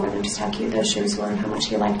whenever I wore them, just how cute those shoes were and how much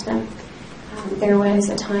he liked them. There was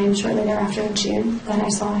a time shortly thereafter in June that I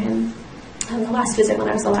saw him on the last visit when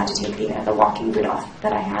I was allowed to take the walking boot off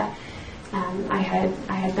that I had. I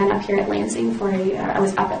had been up here at Lansing I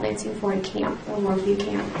was up at Lansing for a camp, a worldview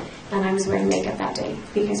camp, and I was wearing makeup that day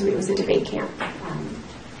because it was a debate camp.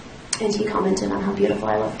 And he commented on how beautiful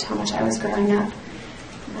I looked, how much I was growing up.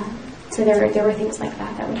 So there were things like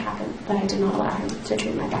that would happen, but I did not allow him to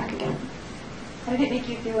treat my back again. How did it make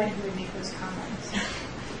you feel when he would make those comments?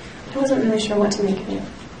 I wasn't really sure what to make of it,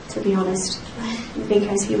 to be honest,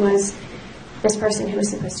 because he was this person who was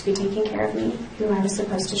supposed to be taking care of me, who I was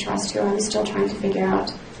supposed to trust, who I was still trying to figure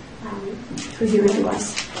out who he really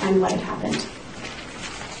was and what had happened.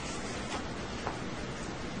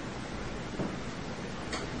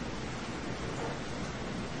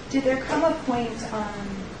 Did there come a point,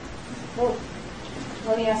 well,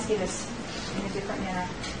 let me ask you this in a different manner.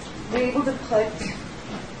 Were you able to put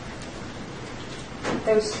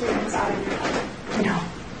those treatments out of your life? No,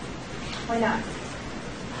 Why not?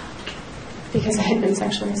 because I had been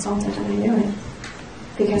sexually assaulted and I knew it.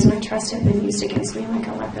 Because my trust had been used against me like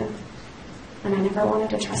a weapon. And I never wanted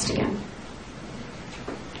to trust again.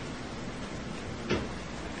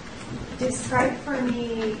 Describe for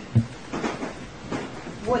me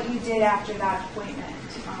what you did after that appointment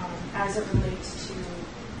as it relates to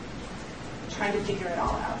trying to figure it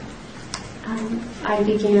all out.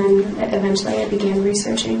 Eventually I began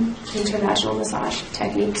researching intervaginal massage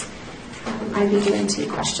techniques. I began to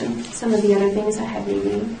question some of the other things that had made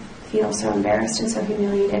me feel so embarrassed and so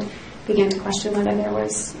humiliated. Began to question whether there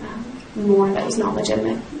was more that was not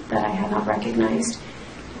legitimate that I had not recognized.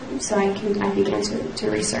 So I began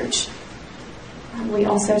to research. We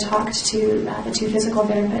also talked to the 2 physical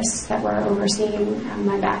therapists that were overseeing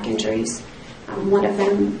my back injuries. One of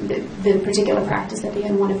them, the particular practice that they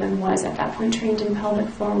had, one of them was at that point trained in pelvic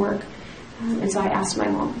floor work. And so I asked my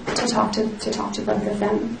mom to talk to both of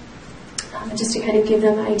them, just to kind of give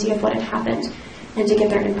them an idea of what had happened and to get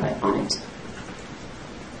their input on it.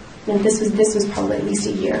 And this was probably at least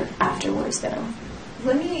a year afterwards, though.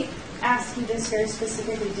 Let me ask you this very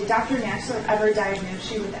specifically. Did Dr. Nassar ever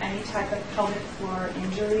diagnose you with any type of pelvic floor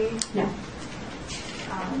injury? No.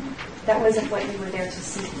 That wasn't what you were there to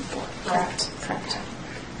see him for, correct? Correct.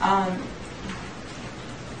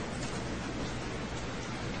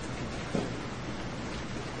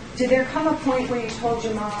 Did there come a point where you told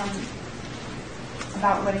your mom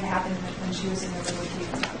about what had happened when she was in the room with you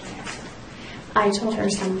and Dr. Nassar? I told her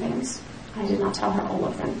some things. I did not tell her all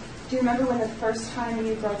of them. Do you remember when the first time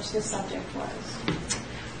you broached this subject was?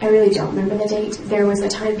 I really don't remember the date. There was a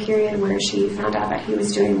time period where she found out that he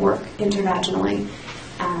was doing work intravaginally.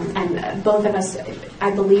 And both of us,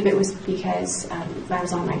 I believe it was because I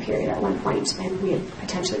was on my period at one point, and we had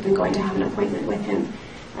potentially been going to have an appointment with him.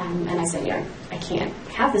 And I said, I can't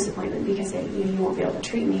have this appointment because you won't be able to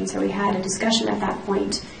treat me. So we had a discussion at that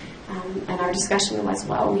point, and our discussion was,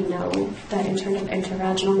 well, we know that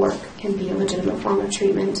intravaginal work can be a legitimate form of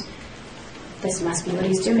treatment. This must be what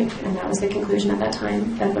he's doing. And that was the conclusion at that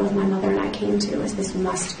time that both my mother and I came to, is this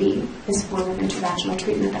must be this form of intravaginal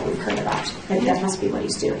treatment that we've heard about. That must be what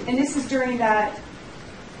he's doing. And this is during that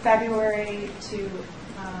February to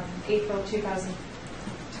April 2000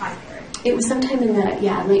 time period? It was sometime in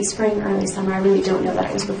the, late spring, early summer. I really don't know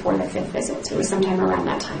that it was before the 5th visit. It was sometime around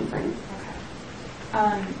that time frame.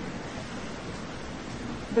 Okay.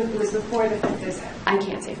 But it was before the 5th visit? I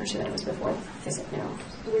can't say for sure that it was before the visit, no.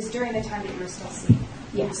 It was during the time that you were still seeing?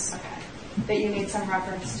 Yes. Okay. That you made some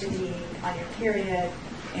reference to being on your period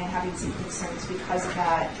and having some concerns because of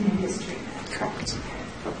that in his treatment? Correct.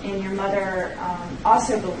 And your mother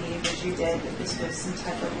also believed, as you did, that this was some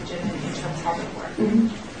type of legitimate interim pelvic work. Mm-hmm.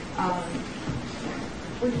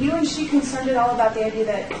 Were you and she concerned at all about the idea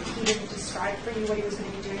that he didn't describe for you what he was going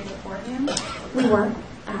to be doing beforehand? We were.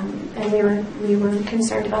 And we were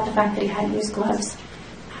concerned about the fact that he hadn't used gloves.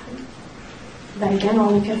 But again,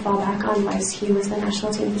 all we could fall back on was he was the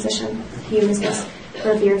national team physician. He was this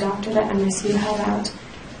revered doctor that MSU held out.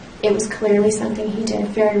 It was clearly something he did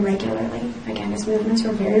very regularly. Again, his movements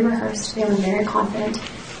were very rehearsed. They were very confident.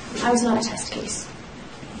 I was not a test case.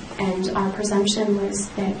 And our presumption was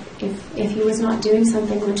that if he was not doing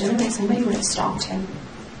something legitimate, somebody would have stopped him.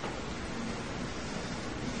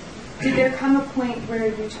 Did there come a point where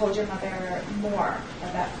you told your mother more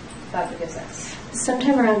about the visits?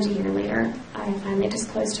 Sometime around a year later, I finally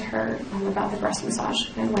disclosed to her about the breast massage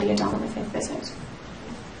and what he had done on the 5th visit.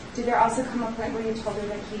 Did there also come a point where you told her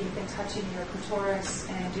that he had been touching your clitoris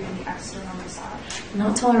and doing the external massage?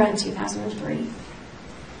 Not till around 2003.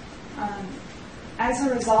 As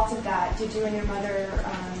a result of that, did you and your mother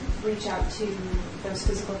reach out to those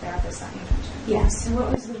physical therapists that you mentioned? Yes. And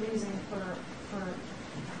what was the reason for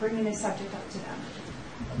bringing this subject up to them?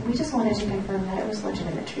 We just wanted to confirm that it was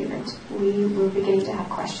legitimate treatment. We were beginning to have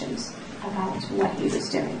questions about what he was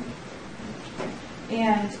doing.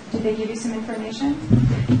 And did they give you some information?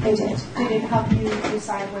 They did. Did it help you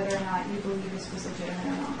decide whether or not you believe this was legitimate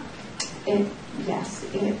or not? Yes,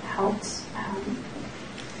 it helped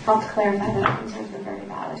clarify that our concerns were very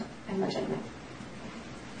valid and legitimate.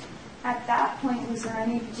 At that point, was there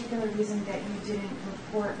any particular reason that you didn't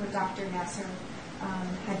report what Dr. Nassar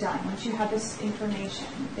had done? Once you had this information,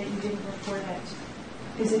 that you didn't report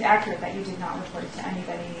it, is it accurate that you did not report it to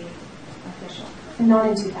anybody official? Not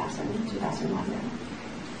in 2001, no.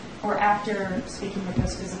 Or after speaking with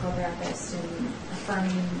those physical therapists and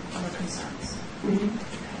affirming your concerns?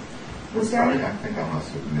 Mm-hmm. Was there any... I think I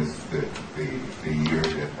must have missed the year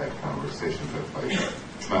that conversation took place.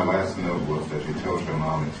 My last note was that you told your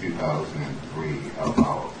mom in 2003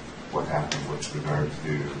 about what happened with regard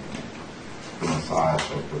to the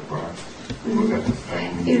massage of the breast. Mm-hmm. Was that the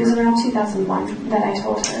same year? It was around 2001 that I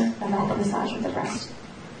told her about the massage of the breast.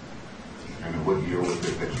 And what year was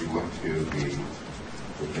it that you went to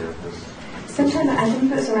the therapist? Sometime, I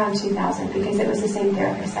believe it was around 2000, because it was the same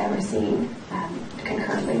therapist I was seeing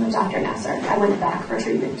concurrently with Dr. Nassar. I went back for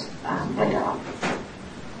treatment later on.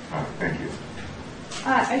 Thank you.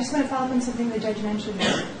 I just want to follow up on something the judge mentioned.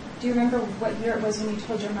 Do you remember what year it was when you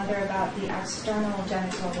told your mother about the external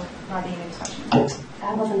genital rubbing and touching?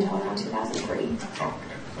 That wasn't until around 2003. Okay, so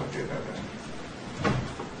I did that then.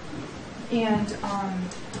 And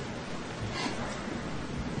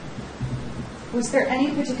was there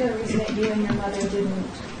any particular reason that you and your mother didn't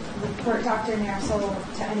report Dr. Nassar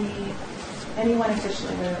to anyone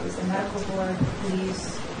officially, whether it was the medical board,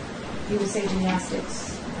 police, USA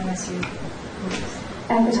Gymnastics, MSU police?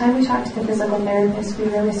 At the time we talked to the physical therapist, we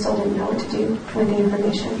really still didn't know what to do with the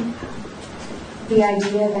information. The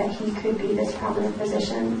idea that he could be this prominent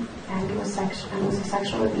physician and was a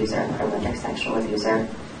sexual abuser, a prolific sexual abuser,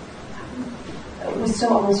 was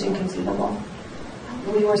still almost inconceivable.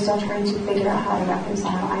 We were still trying to figure out how to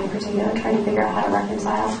reconcile, I in particular, trying to figure out how to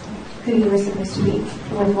reconcile who he was supposed to be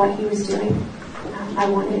with what he was doing.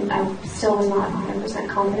 I still was not 100%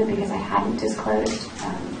 confident because I hadn't disclosed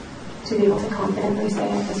to be able to confidently say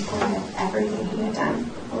at this point that everything he had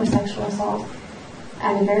done was sexual assault.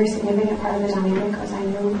 And a very significant part of the dynamic was I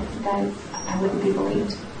knew that I wouldn't be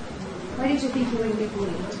believed. Why did you think you wouldn't be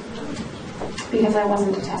believed? Because I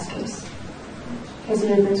wasn't a test case. His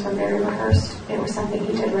movements were very rehearsed. It was something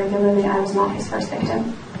he did regularly. I was not his first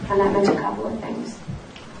victim, and that meant a couple of things.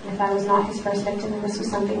 If I was not his first victim and this was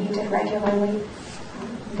something he did regularly,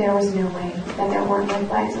 there was no way that there weren't red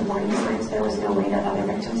flags and warning signs. There was no way that other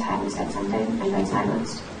victims hadn't said something and been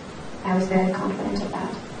silenced. I was very confident of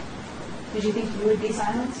that. Did you think you would be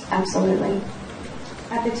silenced? Absolutely.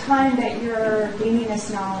 At the time that you're gaining this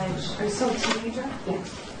knowledge, are you still a teenager? Yes.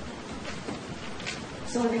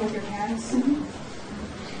 Still living with your parents? Mm-hmm.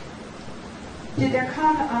 Did there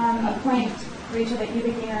come a point, Rachel, that you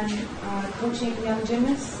began coaching young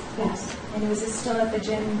gymnasts? Yes. And was this still at the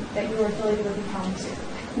gym that you were affiliated with in Kalamazoo?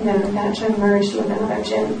 No, that gym merged with another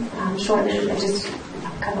gym shortly, just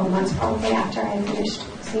a couple of months probably after I had finished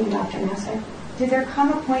seeing Dr. Nassar. Did there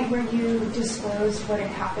come a point where you disclosed what had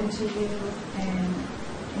happened to you and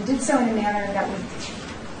did so in a manner that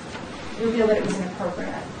would reveal that it was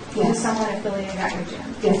inappropriate? Yes. To someone affiliated at your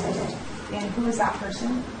gym? Yes, I did. And who was that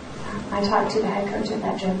person? I talked to the head coach at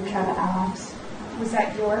that gym, Trevor Alex. Was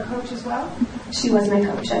that your coach as well? She was my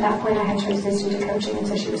coach. At that point, I had transitioned to coaching, and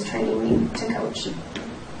so she was training me to coach.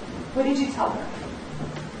 What did you tell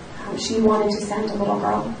her? She wanted to send a little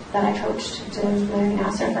girl that I coached to Larry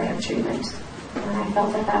Nassar for hip treatment. And I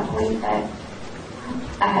felt at that point that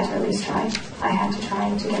I had to at least try. I had to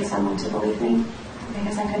try to get someone to believe me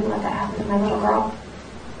because I couldn't let that happen to my little girl.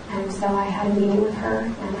 And so I had a meeting with her,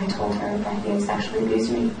 and I told her that he had sexually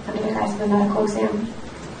abused me under the guise of a medical exam.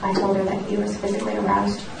 I told her that he was physically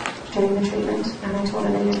aroused during the treatment, and I told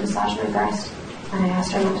her that he had massaged my breast, and I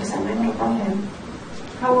asked her not to send my little girl to him.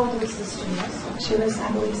 How old was this gymnast? She was,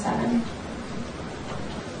 I believe, 7.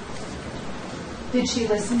 Did she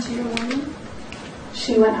listen to your warning?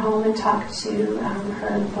 She went home and talked to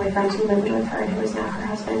her boyfriend who lived with her, who is now her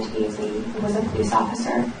husband. He was a police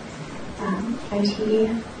officer, and he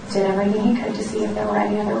did everything he could to see if there were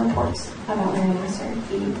any other reports about Larry Nassar.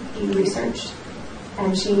 He researched,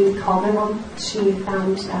 and she called my mom. She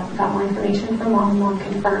got more information from mom. Mom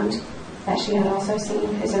confirmed that she had also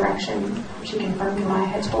seen his erection. She confirmed what I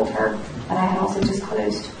had told her, that I had also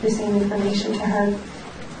disclosed the same information to her.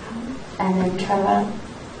 And then Trevor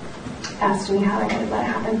asked me how I could let it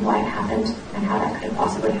happen, why it happened, and how that could have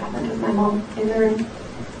possibly happened with my mom in the room.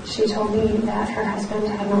 She told me that her husband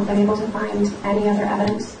had not been able to find any other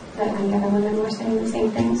evidence that any other women were saying the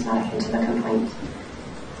same things, not akin to the complaint.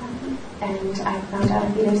 And I found out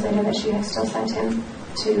a few days later that she had still sent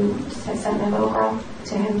my little girl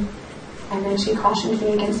to him. And then she cautioned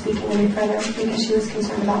me against speaking any further because she was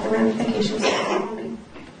concerned about the ramifications of the family.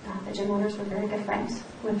 The gym owners were very good friends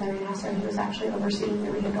with Larry Nassar. He was actually overseeing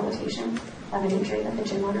the rehabilitation of an injury that the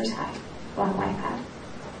gym owners had, while my wife had.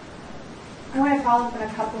 I want to follow up on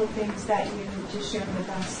a couple of things that you just shared with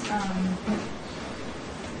us.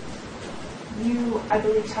 You, I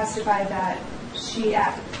believe, testified that she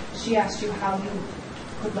asked you how you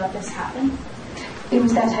could let this happen. It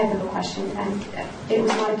was that type of a question, and it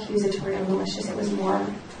was not accusatory or malicious. It was more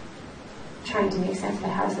trying to make sense of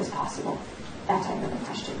how is this possible, that type of a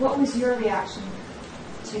question. What was your reaction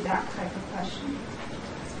to that type of question?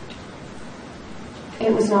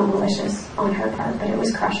 It was not malicious on her part, but it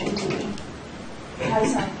was crushing to me. How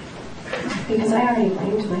so? Because I already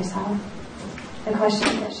blamed myself. The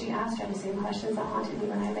questions that she asked are the same questions that haunted me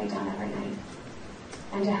when I lay down every night.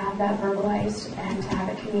 And to have that verbalized and to have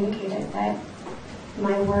it communicated that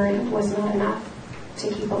my word was not enough to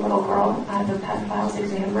keep a little girl out of a pedophile's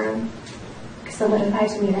exam room solidified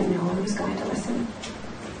to me that no one was going to listen.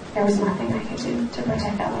 There was nothing I could do to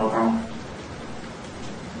protect that little girl.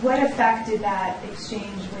 What effect did that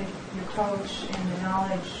exchange with your coach and the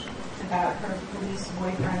knowledge about her police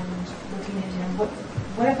boyfriend looking into him,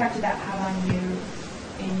 what effect did that have on you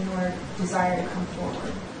in your desire to come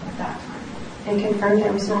forward at that time? And confirmed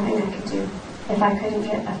there was nothing I could do. If I couldn't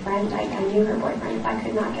get a friend, I knew her boyfriend. If I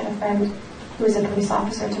could not get a friend who was a police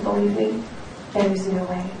officer to believe me, there was no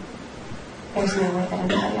way. There's no way that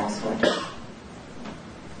anybody else would.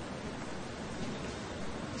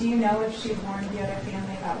 Do you know if she warned the other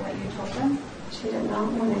family about what you told them? She did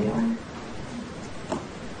not warn anyone.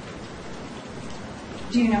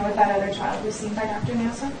 Do you know if that other child was seen by Dr.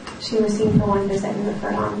 Nassar? She was seen for one visit and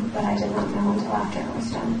referred on, but I did not know until after it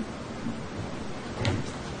was done.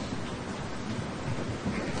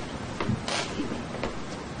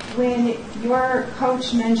 When your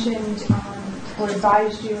coach mentioned or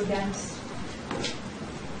advised you against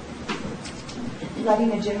letting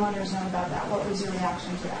the gym owners know about that, what was your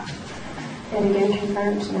reaction to that? And again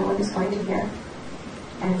confirmed no one is going to hear,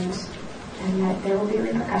 and that there will be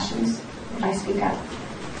repercussions if I speak up.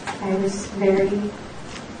 I was very,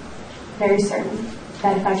 very certain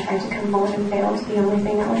that if I tried to come forward and failed, the only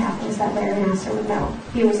thing that would happen is that Larry Nassar would know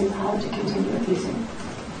he was empowered to continue abusing,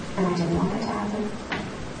 and I didn't want that to happen.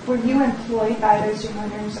 Were you employed by those gym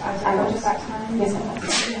owners as a coach at that time? Yes, I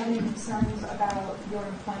was. Do you have any concerns about your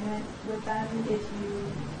employment with them if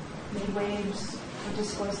you made waves or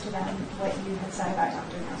disclosed to them what you had said about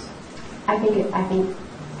Dr. Nassar? I think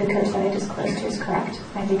the coach that I disclosed to is correct.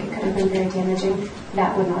 I think it could have been very damaging.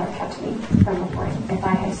 That would not have kept me from reporting. If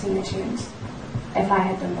I had seen a chance, if I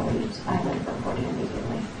had been believed, I would have reported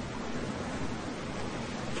immediately.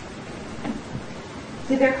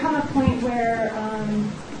 Did there come a point where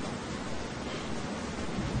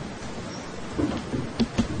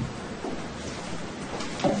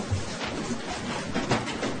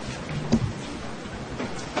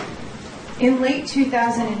in late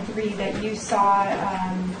 2003 that you saw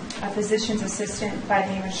a physician's assistant by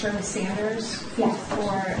the name of Shirley Sanders Yes.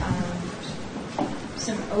 for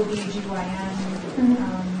some OB/GYN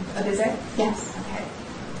a visit? Yes. Okay.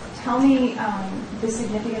 Tell me the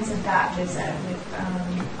significance of that visit with,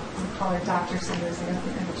 I'll call her Dr. Sanders. I don't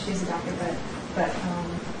think she's a doctor, but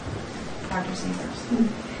Dr. Sanders.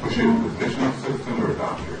 Was she a physician assistant or a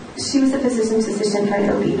doctor? She was a physician's assistant for an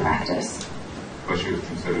OB practice. But she was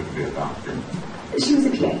considered to be a doctor. She was a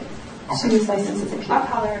PA. Okay. She was licensed as a I'll PA.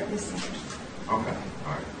 call her Miss Sanders. Okay,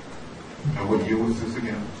 all right. And what year was this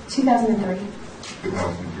again? 2003.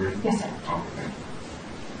 2003? Yes, sir. Okay.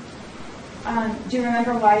 Do you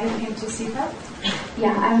remember why you came to see her?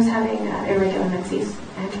 Yeah, I was having irregular menses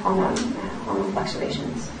and hormone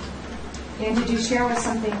fluctuations. And did you share with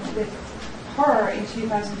something with her in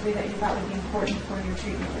 2003 that you thought would be important for your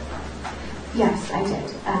treatment with her? Yes, I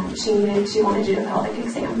did. She wanted to do a pelvic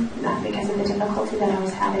exam because of the difficulty that I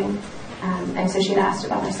was having. And so she'd asked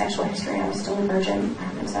about my sexual history. I was still a virgin.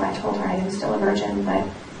 And so I told her I am still a virgin, but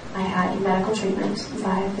I had medical treatment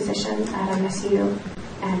by a physician at MSU.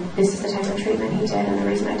 And this is the type of treatment he did. And the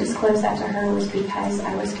reason I disclosed that to her was because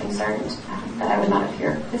I was concerned that I would not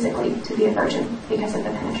appear physically to be a virgin because of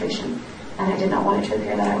the penetration. And I did not want it to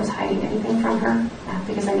appear that I was hiding anything from her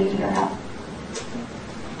because I needed her help.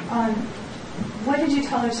 What did you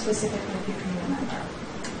tell her specifically, if you can remember?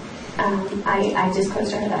 I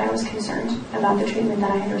disclosed to her that I was concerned about the treatment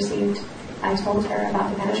that I had received. I told her about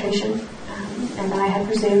the penetration and that I had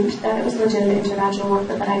presumed that it was legitimate intervaginal work,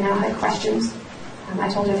 but that I now had questions. I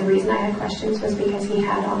told her the reason I had questions was because he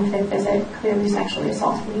had, on the 5th visit, clearly sexually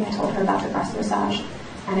assaulted me. I told her about the breast massage,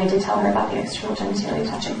 and I did tell her about the external genitalia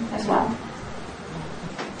touching as well.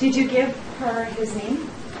 Did you give her his name?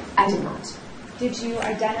 I did not. Did you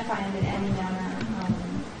identify him in any manner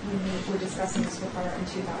when you were discussing this with her in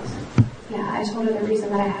 2000? Yeah, I told her the reason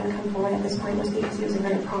that I hadn't come forward at this point was because he was a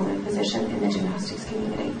very prominent physician in the gymnastics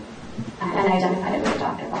community. And I identified it with a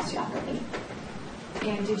doctor of osteopathy.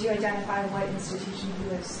 And did you identify what institution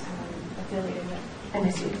he was affiliated with?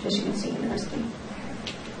 MSU, Michigan State University.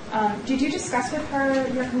 Did you discuss with her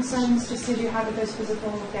your concerns, just as you have with those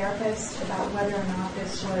physical therapists, about whether or not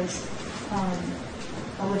this was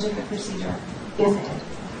a legitimate procedure? Yes, I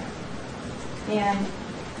did. And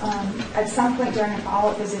at some point during a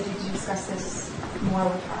follow-up visit, did you discuss this more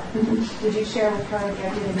with her? Mm-hmm. Did you share with her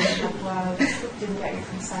that you didn't get blood, didn't get your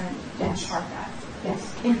consent, and Yes. chart that?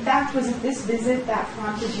 Yes. In fact, was it this visit that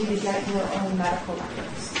prompted you to get your own medical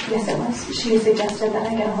records? Yes, it was. She suggested that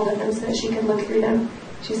I get a hold of them so that she could look through them.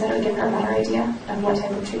 She said it would give her a better idea of what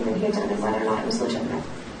type of treatment he had done and whether or not it was legitimate.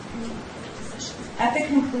 At the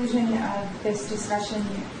conclusion of this discussion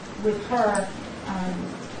with her,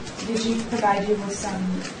 did she provide you with some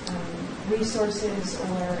resources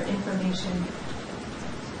or information?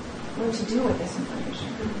 What to do with this information?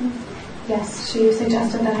 Mm-hmm. Yes, she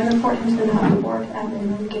suggested that I report him to the medical board and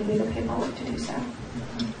then give me the paperwork to do so.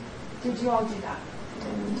 Did you all do that? I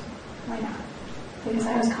didn't, Why not? because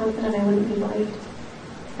I was confident I wouldn't be believed.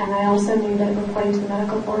 And I also knew that reporting to the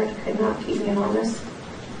medical board could not keep me anonymous.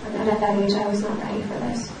 And that at that age I was not ready for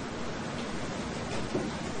this.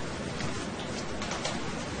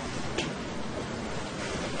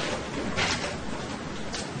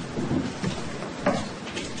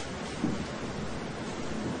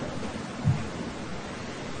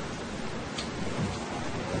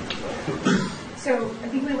 So I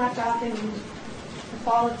think we left off in the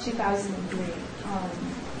fall of 2003.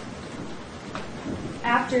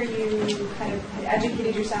 after you kind of had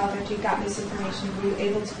educated yourself, after you got this information, were you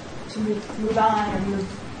able to move on or move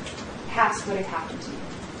past what had happened to you?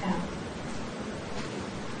 Yeah.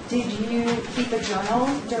 Did you keep a journal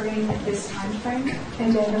during this time frame?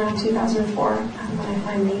 I did around 2004 when I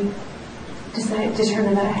finally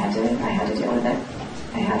determined that I had to deal with it.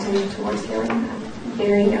 I had to move towards healing.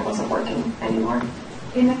 Burying it wasn't working anymore.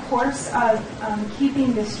 In the course of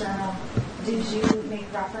keeping this journal, did you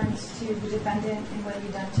make reference to the defendant and what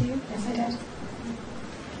he'd done to you? Yes, I did.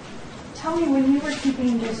 Tell me, when you were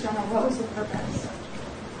keeping this journal, what was the purpose?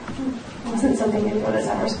 It wasn't something anyone was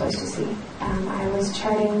ever supposed to see. I was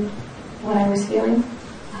charting what I was feeling,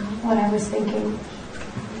 what I was thinking,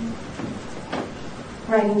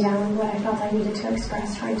 writing down what I felt I needed to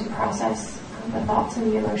express, trying to process the thoughts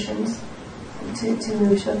and the emotions to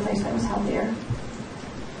move to a place that was healthier.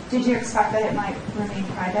 Did you expect that it might remain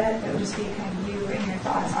private? It would just be kind of you and your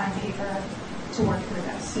thoughts on paper to work through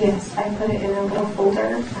this? Yes, I put it in a little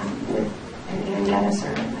folder with an Ann-Geddes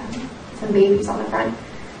or some babies on the front,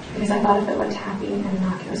 because I thought if it looked happy and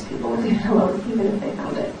innocuous, people would leave it alone, even if they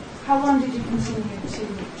found it. How long did you continue to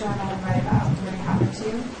journal and write about what had happened to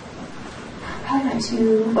you?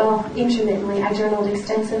 Probably not intermittently. I journaled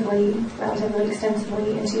relatively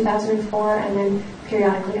extensively in 2004, and then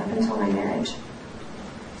periodically up until my marriage.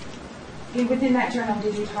 Within that journal,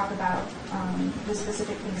 did you talk about the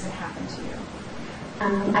specific things that happened to you?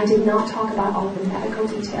 I did not talk about all of the medical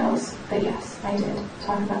details, but yes, I did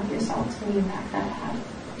talk about the assault and the impact that it had.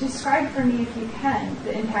 Describe for me, if you can,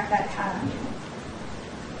 the impact that had on you.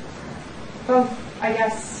 Both, I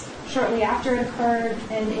guess, shortly after it occurred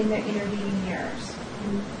and in the intervening years.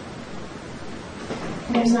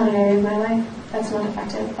 There's not an area of my life that's not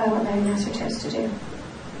affected by what Nassar chose to do.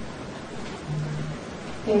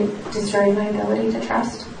 It destroyed my ability to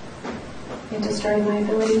trust. It destroyed my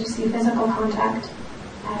ability to see physical contact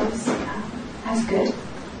as good,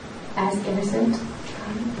 as innocent.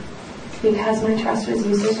 Because my trust was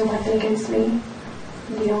used as a weapon against me,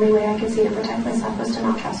 the only way I could see to protect myself was to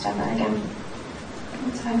not trust ever again.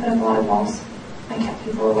 So I put up a lot of walls. I kept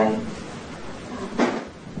people away.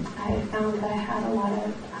 I found that I had a lot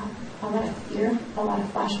of fear, a lot of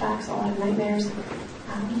flashbacks, a lot of nightmares,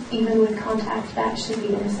 even with contact that should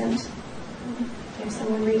be innocent. If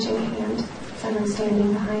someone reaching a hand, someone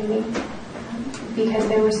standing behind me, because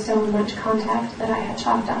there was so much contact that I had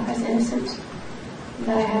chalked up as innocent,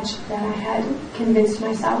 that I had convinced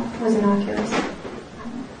myself was innocuous,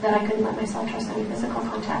 that I couldn't let myself trust any physical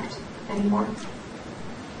contact anymore.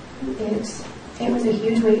 It was a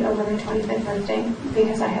huge weight over my 25th birthday,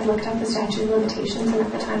 because I had looked up the statute of limitations, and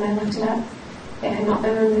at the time I looked it up, it had not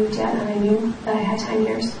been removed yet, and I knew that I had 10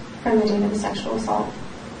 years from the date of the sexual assault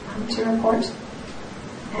to report.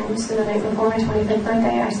 And so the night before my 25th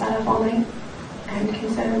birthday, I sat up all night and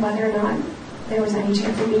considered whether or not there was any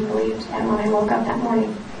chance of being believed. And when I woke up that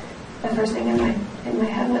morning, the first thing in my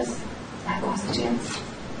head was, I've lost the chance.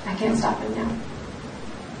 I can't stop him now.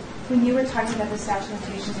 When you were talking about the statute of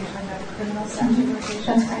limitations, you're talking about the criminal statute of limitations?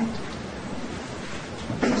 That's correct.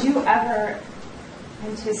 Did you ever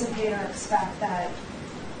anticipate or expect that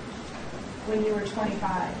when you were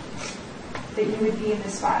 25, that you would be in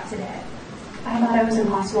this spot today? I thought it was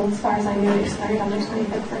impossible. As far as I knew, it expired on my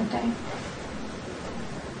 25th birthday.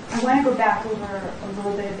 I want to go back over a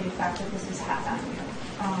little bit of the effect that this has had on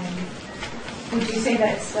you. Would you say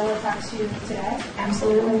that it still affects you today?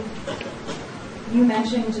 Absolutely. You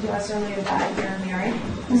mentioned to us earlier that you're married.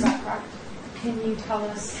 Is that correct? Can you tell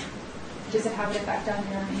us, does it have an effect on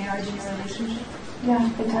your marriage and your relationship?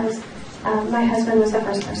 Yeah, it does. My husband was the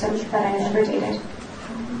first person that I had ever dated.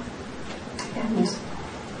 And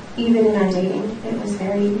even in our dating, it was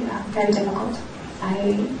very, very difficult.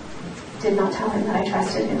 I did not tell him that I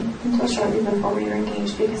trusted him until shortly before we were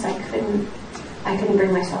engaged, because I couldn't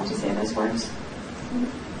bring myself to say those words.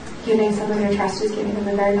 Giving someone your trust is giving them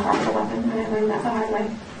a very powerful weapon, and I learned that the hard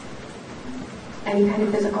way. Any kind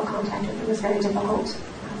of physical contact with him was very difficult.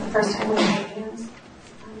 The first time we held hands,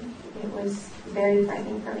 it was very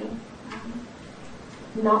frightening for me.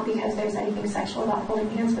 Not because there's anything sexual about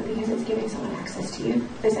holding hands, but because it's giving someone access to you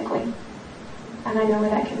physically. And I know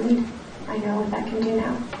where that can lead. I know what that can do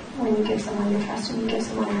now, when you give someone your trust and you give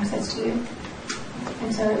someone access to you.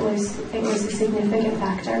 And so it was a significant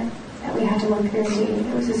factor that we had to work through in dating.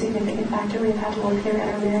 It was a significant factor we've had to work through in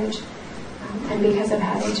our marriage. And because of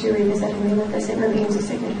having to revisit and relive this, it remains a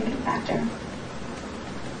significant factor.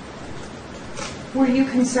 Were you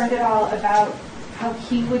concerned at all about how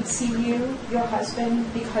he would see you, your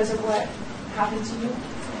husband, because of what happened to you?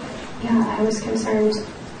 Yeah, I was concerned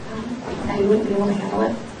that he wouldn't be able to handle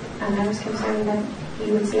it. And I was concerned that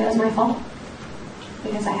he would see it as my fault.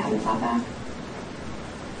 because I hadn't fought back.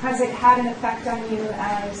 Has it had an effect on you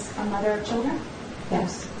as a mother of children?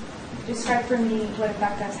 Yes. Describe for me what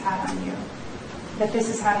effect that's had on you, that this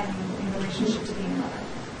has had on you in relationship to being a mother.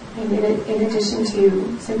 And in addition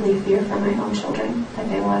to simply fear for my own children, that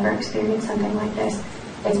they will ever experience something like this,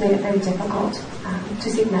 it's made it very difficult to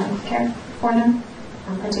seek medical care for them,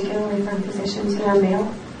 particularly from physicians who are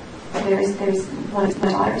male. There's one of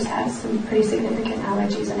my daughters has some pretty significant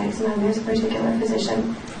allergies and eczema, and there's a particular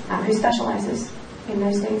physician who specializes in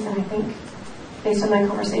those things, and I think, based on my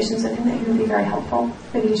conversations with him, that he would be very helpful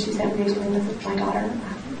for the issues that we're dealing with my daughter.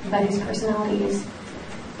 But his personality is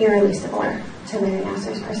eerily similar to Larry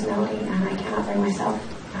Nassar's personality, and I cannot bring myself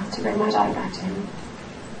to bring my daughter back to him.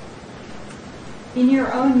 In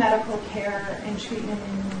your own medical care and treatment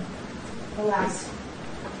in the last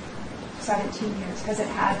 17 years,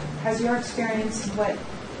 has your experience, what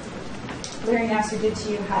Larry Nassar did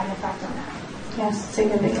to you, had an effect on that? Yes,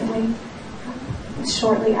 significantly.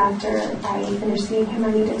 Shortly after I finished seeing him,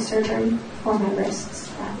 I needed surgery for my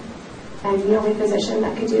wrists. And the only physician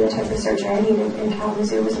that could do the type of surgery I needed in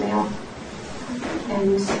Kalamazoo was male.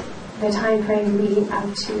 And the time frame leading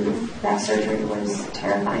up to that surgery was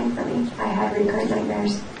terrifying for me. I had recurrent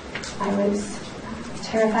nightmares. I was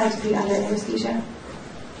terrified to be under anesthesia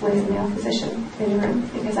with a male physician in the room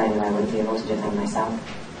because I knew I wouldn't be able to defend myself.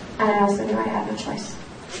 And I also knew I had no choice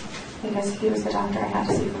because he was the doctor I had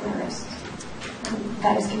to see for my wrists.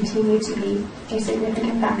 That has continued to be a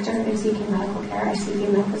significant factor in seeking medical care. I see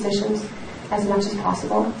female physicians as much as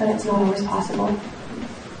possible, but it's not always possible.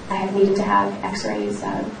 I have needed to have x-rays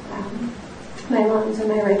of my lungs and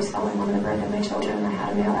my ribs following one of the birth of my children. I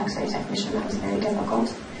had a male x-ray technician. That was very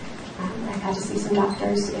difficult. I've had to see some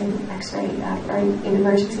doctors in x-ray or in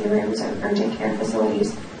emergency rooms or urgent care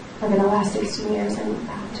facilities over the last 16 years, and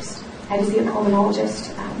I had to see a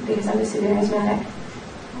pulmonologist because I'm a severe asthmatic.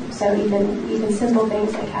 So even simple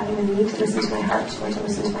things like having the need to listen to my heart or to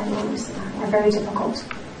listen to my lungs are very difficult.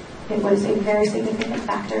 It was a very significant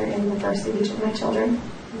factor in the birth of each of my children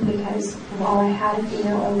because while I had a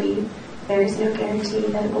female OB, there is no guarantee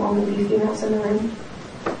that it will only be females in the room.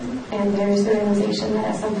 And there is the realization that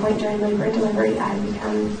at some point during labor and delivery, I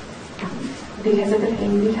become, because of the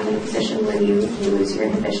pain, becoming a position where you lose your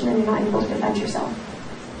inhibition and you're not able to defend yourself.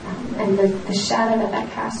 And the shadow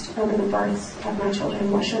that cast over the births of my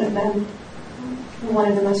children, what should have been one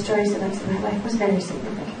of the most joyous events of my life, was very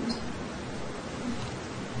significant.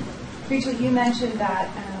 Rachel, you mentioned that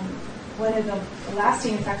one of the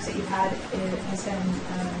lasting effects that you've had has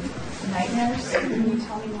been nightmares. Can you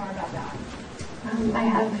tell me more about that? I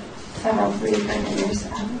have several recurrent nightmares.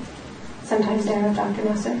 Sometimes they're of Dr.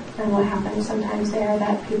 Nassar, and what happens sometimes they are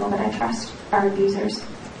that people that I trust are abusers.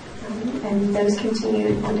 And those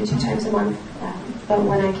continued 1 to 2 times a month. But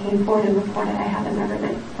when I came forward and reported, I had them every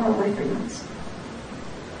night for over 3 months.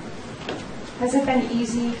 Has it been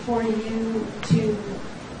easy for you to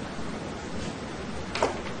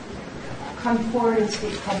come forward and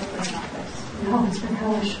speak publicly about this? No, it's been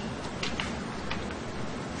hellish.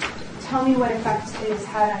 Tell me what effect it has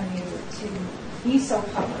had on you to be so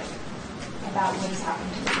public about what has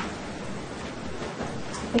happened to you.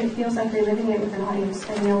 It feels like reliving it with an audience,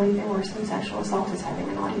 and the only thing worse than sexual assault is having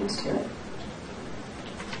an audience to it.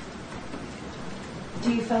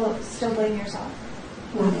 Do you still blame yourself?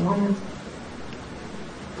 Not anymore.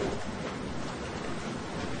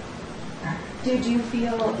 Did you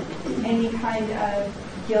feel any kind of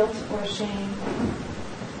guilt or shame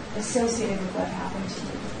associated with what happened to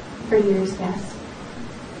you? For years, yes.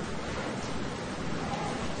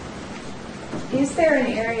 Is there an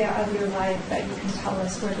area of your life that you can tell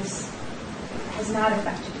us where this has not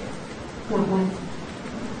affected you? Not one.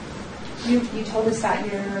 You told us that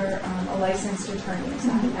you're a licensed attorney. Is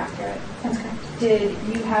that accurate? That's correct.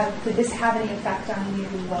 Did this have any effect on you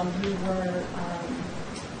while you were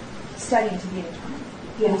studying to be an attorney?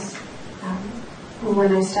 Yes.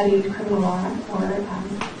 When I studied criminal law or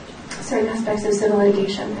certain aspects of civil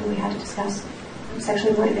litigation, and we had to discuss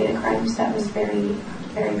sexually motivated crimes, that was very,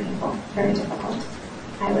 very painful, very difficult.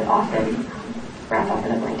 I would often wrap up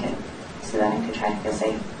in a blanket so that I could try to feel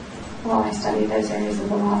safe while I studied those areas of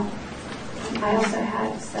the law. I also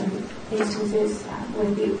had some instances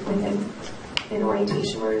in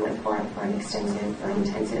orientation where we went for an extensive or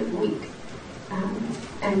intensive week.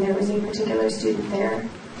 And there was a particular student there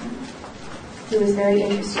who was very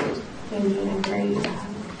interested in me and very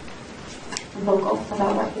vocal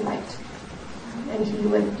about what he liked. And he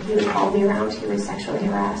would call me around, he would sexually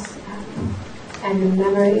harass, and the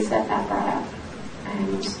memories that brought up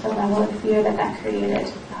and the level of fear that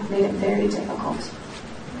created made it very difficult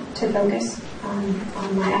to focus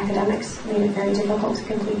on my academics, made it very difficult to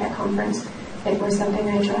complete that conference. It was something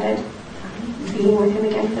I dreaded. Being with him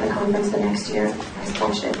again for the conference the next year, I was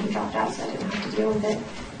fortunate he dropped out, so I didn't have to deal with it.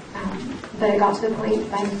 But it got to the point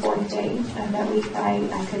by the fourth day of that week that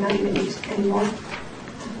I could not even eat anymore.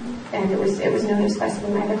 And it was noticed by some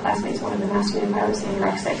of my other classmates. One of them asked me if I was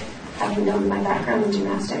anorexic, having known my background in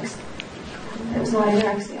gymnastics. It was not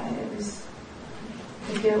anorexia.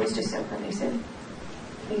 The fear was just so pervasive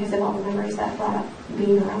because of all the memories that brought up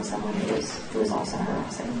being around someone who was also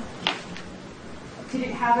harassing. Did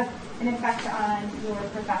it have an effect on your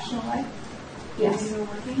professional life? Yes. When you were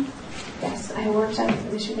working? Yes, I worked at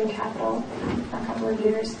the Michigan Capitol for a couple of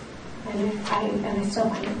years, and I still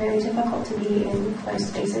find it very difficult to be in closed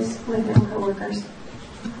spaces with no coworkers.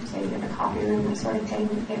 Say in the coffee room, that sort of thing.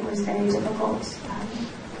 It was very difficult.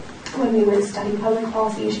 When we would study public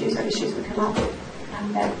policy issues or issues would come up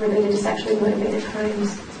that related to sexually motivated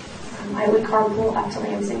crimes, I would carpool up to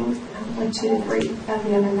Lansing with 2 to 3 of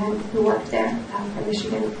the other men who worked there from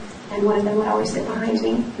Michigan, and one of them would always sit behind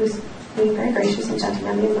me. He was being very gracious and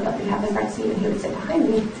gentlemanly and would let me have the front seat, and he would sit behind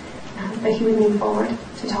me, but he would lean forward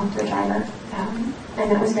to talk to the driver,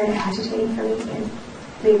 and that was very agitating for me and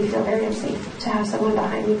made me feel very unsafe to have someone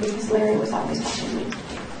behind me because Larry was always watching me.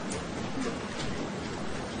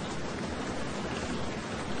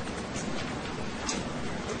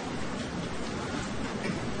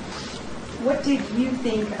 What did you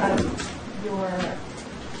think of your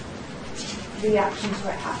reaction to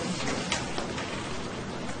what happened to you?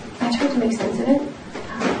 I tried to make sense of it.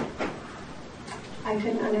 I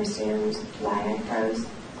couldn't understand why I froze.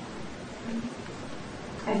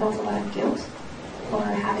 I felt a lot of guilt for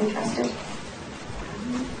having trusted,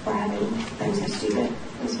 for having been so stupid,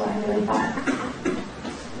 is what I really thought.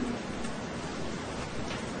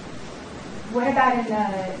 What about in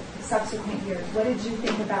the subsequent years? What did you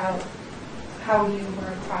think about how you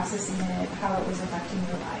were processing it, how it was affecting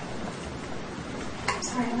your life?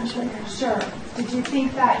 Sorry, I'm not sure. Sure. Did you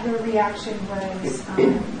think that your reaction was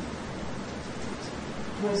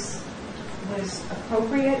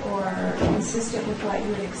appropriate or consistent with what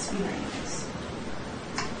you had experienced?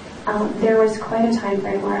 There was quite a time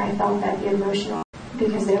frame where I felt that the emotional,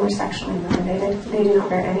 because they were sexually motivated, they do not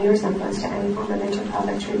bear any resemblance to any form of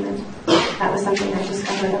interpelvic treatment. That was something I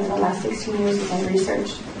discovered over the last 16 years as I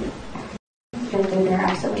researched. That they bear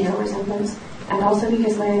absolutely no resemblance. And also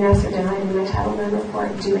because Larry Nassar denied in my Title IX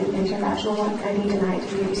report doing intervaginal work, and he denied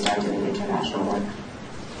to Beauty Star doing intervaginal work.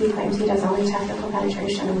 He claims he does only technical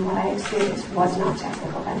penetration, and what I experienced was not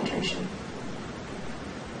technical penetration.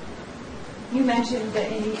 You mentioned the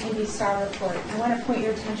Indy Star report. I want to point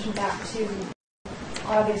your attention back to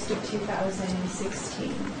August of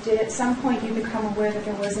 2016. Did at some point you become aware that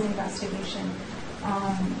there was an investigation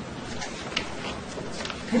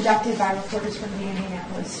conducted by reporters from the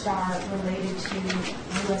Indianapolis Star related to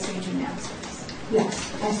USA Gymnastics?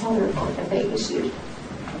 Yes, I saw the report that they issued.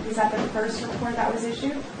 Was that the first report that was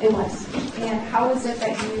issued? It was. And how was it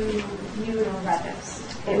that you viewed or read this?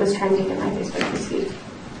 It was trending in my Facebook newsfeed.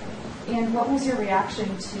 And what was your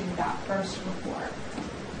reaction to that first report?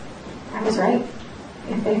 I was right.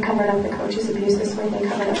 If they covered up the coach's abuse this way, they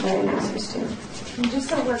covered up Larry Nassar's too. And just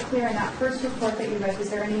so we're clear, in that first report that you read, was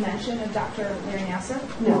there any mention of Dr. Larry Nassar?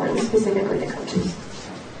 No, it was specifically the coaches.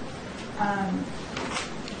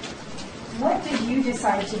 What did you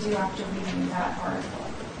decide to do after reading that article?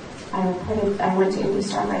 I went to Indy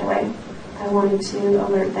Star right away. I wanted to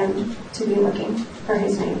alert them to be looking for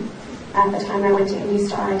his name. At the time I went to Indy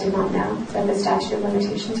Star, I did not know that the statute of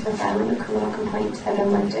limitations for filing a criminal complaint had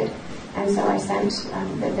been lifted. And so I sent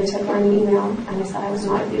the tip line email, and I said I was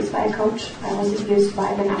not abused by a coach. I was abused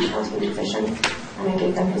by the national team physician. And I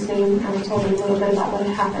gave them his name, and I told them a little bit about what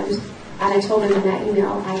had happened. And I told them in that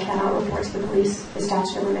email, I cannot report to the police. The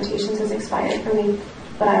statute of limitations has expired for me,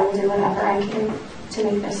 but I will do whatever I can to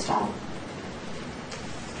make this stop.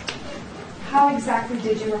 How exactly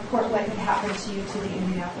did you report what had happened to you to the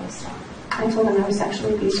Indianapolis Star? I told them I was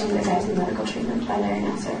sexually abused under the guise of medical treatment by Larry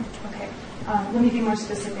Nassar. Okay. Let me be more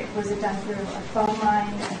specific. Was it done through a phone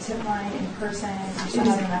line, a tip line, in person, or some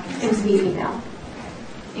other mechanism? It was via email.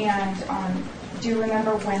 And do you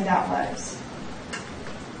remember when that was?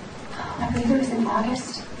 I believe it was in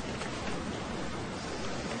August.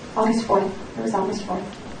 August 4th. It was August 4th.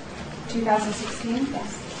 2016?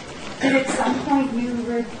 Yes. Did at some point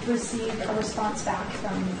you receive a response back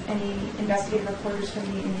from any investigative reporters from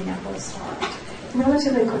the Indianapolis Star?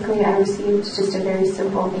 Relatively quickly, I received just a very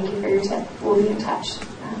simple "thank you for your tip, we'll be in touch,"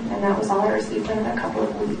 and that was all I received in a couple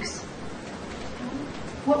of weeks.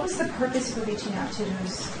 What was the purpose for reaching out to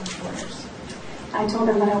those reporters? I told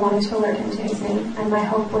them that I wanted to alert him to his name, and my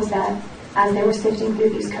hope was that as they were sifting through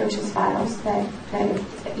these coaches' files, that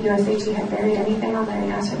if USAG had buried anything on Larry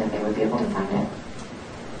Nassar, that they would be able to find it.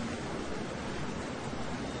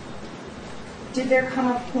 Did there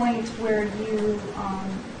come a point where you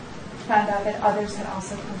found out that others had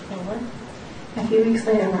also come forward? A few weeks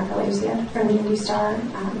later, Mark Alazia from the Indy Star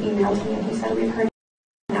emailed me, and he said, we've heard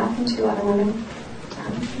now from 2 other women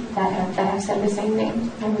that have said the same name,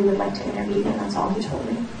 and we would like to interview, and that's all he told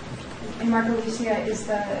me. And Mark Alicia is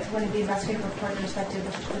one of the investigative reporters that did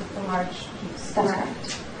the large piece. That's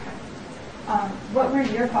correct. Okay. What were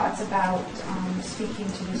your thoughts about speaking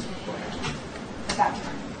to this reporter at that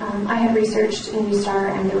time? I had researched Indy Star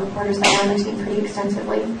and the reporters that were on the team pretty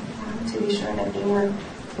extensively to be sure that they were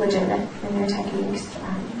legitimate in their techniques,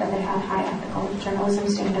 that they had high ethical journalism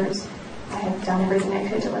standards. I had done everything I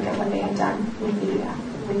could to look at what they had done with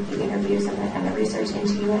the interviews and the research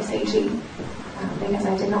into USAG. Because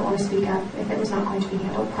I did not want to speak up if it was not going to be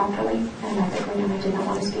handled properly and ethically, and I did not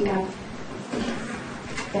want to speak up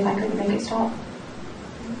if I couldn't make it stop.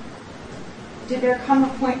 Did there come a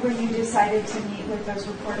point where you decided to meet with those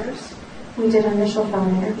reporters? We did an initial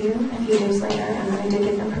phone interview a few days later, and then I did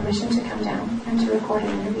give them permission to come down and to record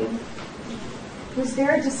an interview. Was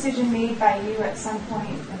there a decision made by you at some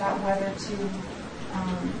point about whether to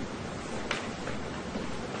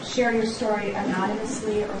share your story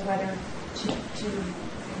anonymously or whether to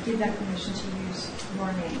give them permission to use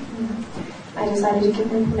your name? Mm-hmm. I decided to give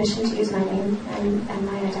them permission to use my name and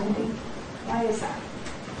my identity. Why is that?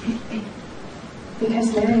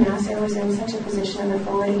 Because Larry Nassar was in such a position of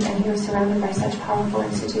authority and he was surrounded by such powerful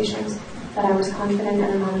institutions that I was confident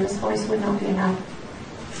an anonymous voice would not be enough.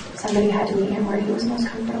 Somebody had to meet him where he was most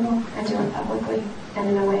comfortable and do it publicly and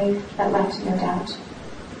in a way that left no doubt.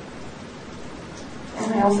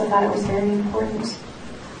 And I also thought it was very important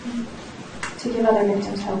to give other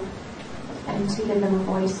victims hope and to give them a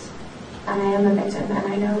voice. And I am a victim,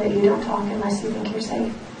 and I know that you don't talk unless you think you're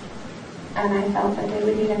safe. And I felt that they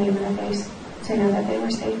would need a name and a face to know that they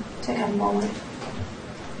were safe to come forward.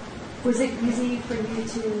 Was it easy for you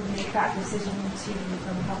to make that decision to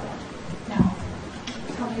go public? No.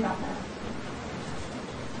 Tell me about that.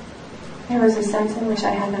 There was a sense in which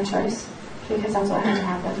I had no choice, because that's what had to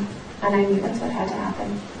happen. And I knew that's what had to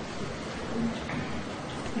happen.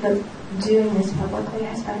 But doing this publicly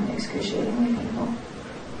has been excruciatingly painful.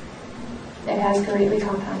 It has greatly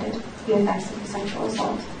compounded the effects of the sexual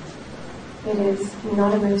assault. It is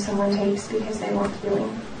not a move someone takes because they want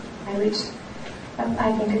healing. I reached,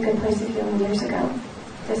 I think, a good place of healing years ago.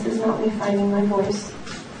 This is not me finding my voice.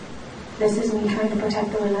 This is me trying to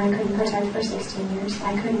protect the women I couldn't protect for 16 years.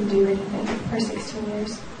 I couldn't do anything for 16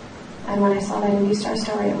 years. And when I saw that Indy Star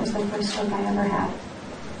story, it was the first hope I ever had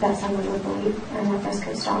that someone would believe and that this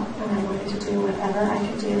could stop. And I wanted to do whatever I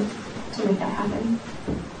could do to make that happen.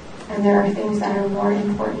 And there are things that are more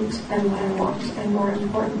important than what I want and more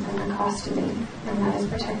important than the cost to me. And that is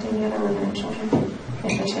protecting the other women and children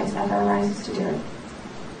if the chance ever arises to do it.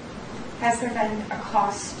 Has there been a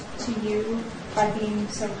cost to you by being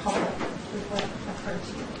so public with what occurred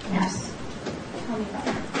to you? Yes. Tell me about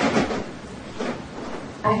that.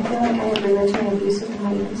 I feel like I have relived my abuse with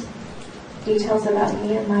my youth. Details about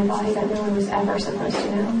me and my body that no one was ever supposed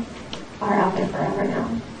to know are out there forever now.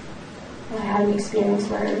 I had an experience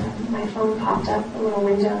where my phone popped up a little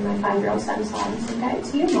window and my 5-year-old son saw it and said, "That,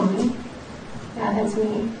 it's you, Mommy." Yeah, that's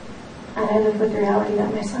me. And I live with the reality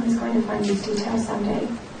that my son is going to find these details someday.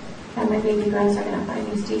 And my baby girls are going to find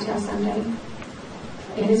these details someday.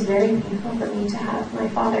 It is very painful for me to have my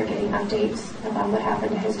father getting updates about what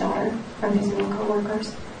happened to his daughter from his male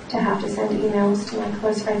co-workers, to have to send emails to my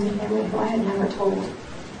close friends and family who I had never told,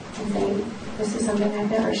 and saying, "This is something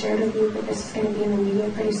I've never shared with you, but this is going to be in the media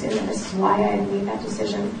pretty soon, and this is why I made that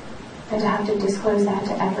decision." And to have to disclose that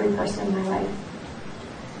to every person in my life.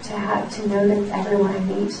 To know that everyone I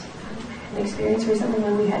meet. An experience recently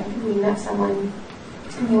when we met someone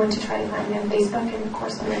and he went to try to find me on Facebook, and of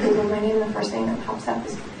course when I Google my name, the first thing that pops up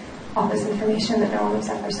is all this information that no one was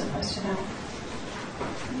ever supposed to know.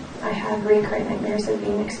 I have recurring nightmares of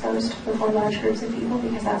being exposed before large groups of people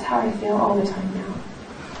because that's how I feel all the time now.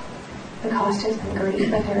 The cost has been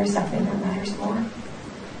great, but there is something that matters more.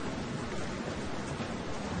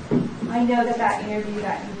 I know that interview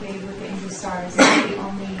that you gave with the Indy Star is not the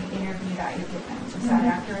only interview that you've given. Is that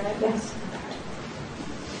accurate? Yes.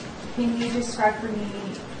 Can you describe for me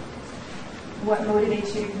what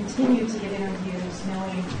motivates you to continue to give interviews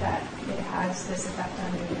knowing that it has this effect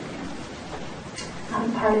on you?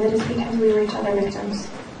 Part of it is because we reach other victims.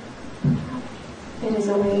 It is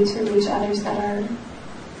a way to reach others that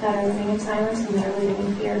are living in silence and that are living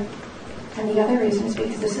in fear. And the other reason is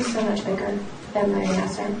because this is so much bigger than Larry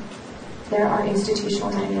Nassar. There are institutional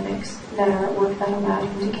dynamics that are at work that allowed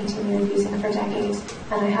him to continue abusing for decades,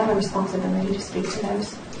 and I have a responsibility to speak to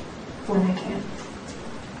those when I can.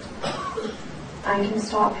 I can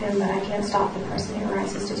stop him, but I can't stop the person who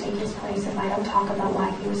rises to take his place if I don't talk about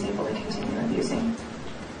why he was able to continue abusing.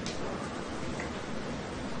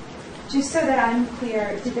 Just so that I'm clear,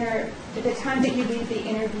 at the time that you did the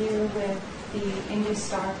interview with the Indy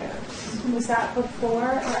Star folks, was that before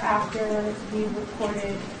or after you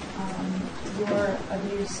reported your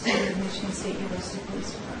abuse to the Michigan State University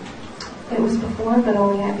Police Department? It was before, but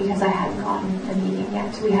only because I hadn't gotten a meeting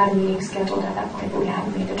yet. We had a meeting scheduled at that point, but we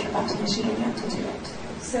hadn't made the trip up to Michigan yet to do it.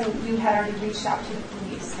 So you had already reached out to the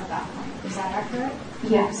police at that point. Is that accurate?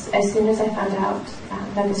 Yes. As soon as I found out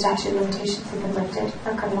that the statute of limitations had been lifted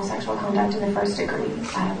for criminal sexual conduct in the first degree,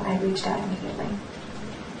 I reached out immediately.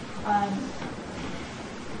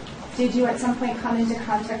 Did you at some point come into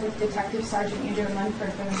contact with Detective Sergeant Andrew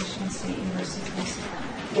Munford from the Michigan State University Police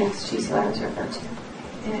Department? Yes, she's who I was referred to.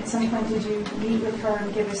 And at some point, did you meet with her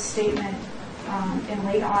and give a statement in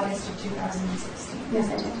late August of 2016? Yes,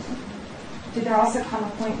 I did. Did there also come a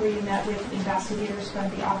point where you met with investigators from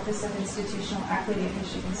the Office of Institutional Equity at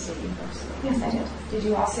Michigan State University? Yes, I did. Did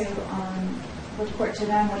you also report to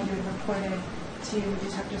them what you had reported to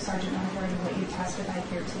Detective Sergeant Munford and what you testified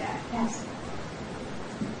here today? Yes.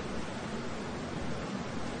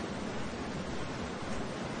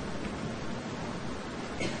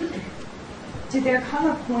 Did there come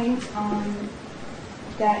a point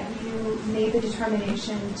that you made the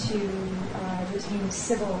determination to retain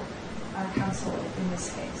civil counsel in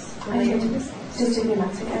this case, related to this case? Just a few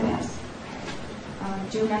months ago, yes.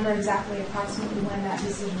 Do you remember exactly approximately when that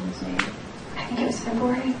decision was made? I think it was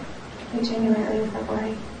February, late January, early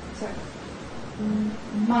February. So,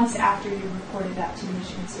 months after you reported that to the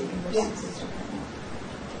Michigan State University Yes. Police Department.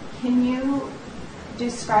 Can you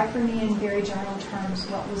describe for me in very general terms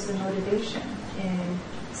what was the motivation in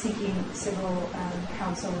seeking civil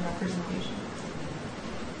counsel and representation?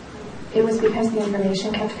 It was because the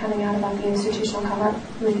information kept coming out about the institutional cover-up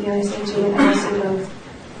with the USAG and NSC both.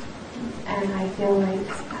 And I feel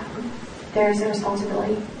like there's a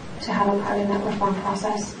responsibility to have a part in that reform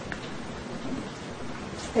process.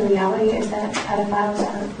 The reality is that pedophiles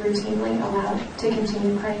are routinely allowed to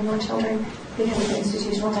continue preying on children because of the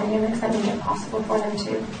institutional dynamics that make it possible for them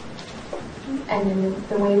to. And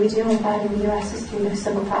the way we deal with that in the U.S. is through the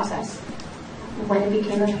civil process. When it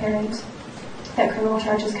became apparent that criminal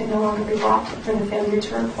charges could no longer be brought for the failure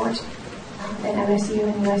to report at MSU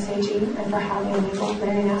and USAG and for how they enabled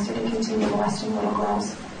Larry Nassar to continue molesting little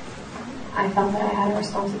girls, I felt that I had a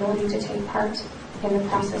responsibility to take part in the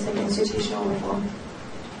process of institutional reform.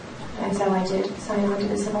 And so I did sign on to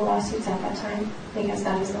the civil lawsuits at that time because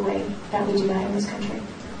that is the way that we do that in this country.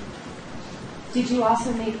 Did you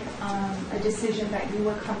also make a decision that you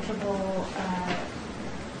were comfortable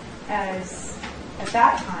as, at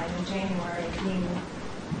that time in January, being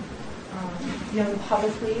known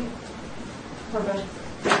publicly for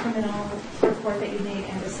both the criminal report that you made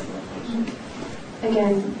and the civil litigation?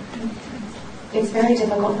 Again, it's very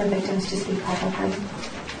difficult for victims to speak publicly.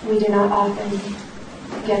 We do not often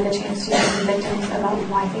get the chance to hear from victims about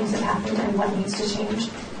why things have happened and what needs to change.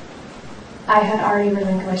 I had already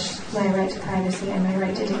relinquished my right to privacy and my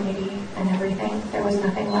right to dignity and everything. There was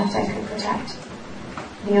nothing left I could protect.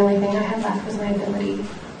 The only thing I had left was my ability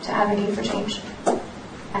to advocate for change.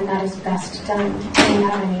 And that is best done when you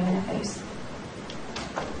have a name and a face.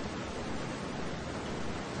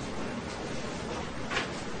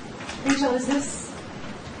 Rachel, is this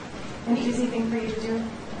an easy thing for you to do?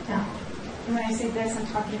 No. And when I say this, I'm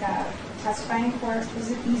talking about testifying in court. Is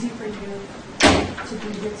it easy for you to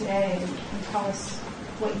be here today and tell us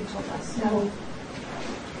what you told us? No.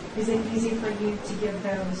 Is it easy for you to give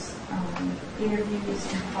those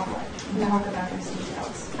interviews in public and talk about those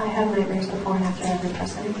details? I have nightmares before and after every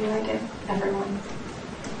press interview I give everyone.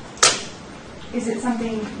 Is it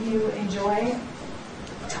something you enjoy?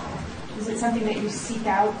 Is it something that you seek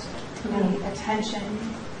out, the attention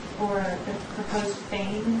or the proposed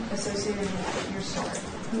fame associated with your story?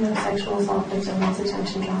 No sexual assault victim wants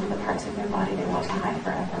attention drawn to the parts of their body they want to hide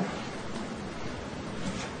forever.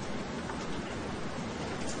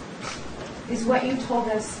 Is what you told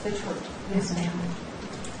us the truth? Yes, ma'am.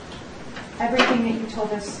 Everything that you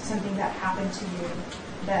told us something that happened to you,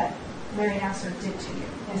 that Larry Nassar did to you?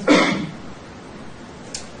 Yes, ma'am.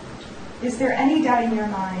 Is there any doubt in your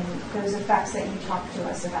mind those effects that you talked to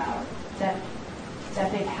us about, that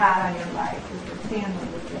they've had on your life, with your family,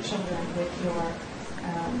 with your children, with your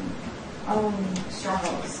own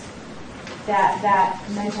struggles? that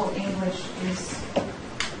mental anguish is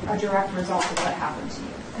a direct result of what happened to you?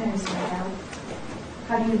 There's no doubt.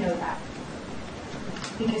 How do you know that?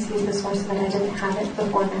 Because he's the source of it. I didn't have it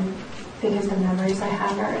before then. Because the memories I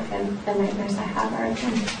have are of him, the nightmares I have are of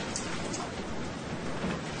him.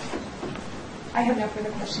 I have no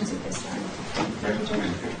further questions at this time. Thank you,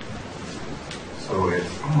 Judge. So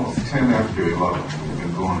it's almost 10 after 11. We've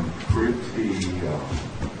been going pretty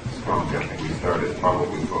strong. I think we started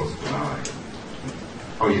probably close to 9.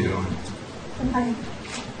 How are you doing? I'm fine.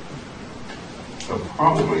 So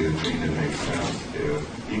probably the thing that makes sense is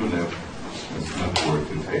even if Ms. Smith were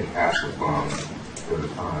to take half as long at a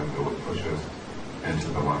time, it would push us into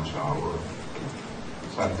the lunch hour.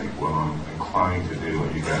 So I think what I'm inclined to do,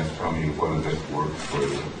 and you guys tell me whether this works for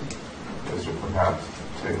you, is to perhaps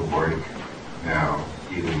take a break now.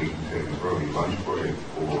 Either we can take an early lunch break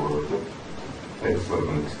or take sort of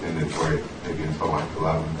an extended break, maybe until like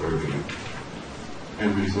 11:30,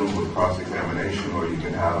 and resume with cross-examination, or you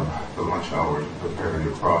can have the lunch hour to prepare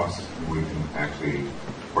your cross, and we can actually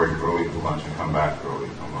break early for lunch and come back early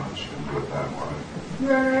for lunch and do it that way.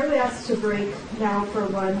 Your Honor, I would ask to break now for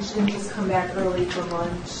lunch and just come back early for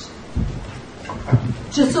lunch. Okay.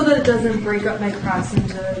 Just so that it doesn't break up my cross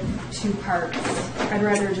into 2 parts. I'd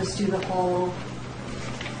rather just do the whole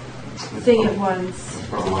thing at once.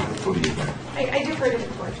 What do you think? I defer to the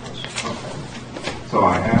court, Judge. Okay. So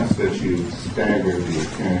I ask that you stagger the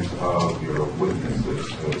appearance of your witnesses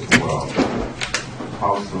as well.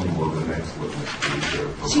 How soon will the next witness be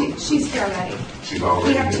here? She's here already. She's already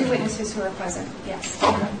We have here? 2 witnesses who are present, yes.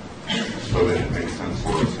 Okay. So then it makes sense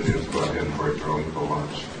for us to just go ahead and break early for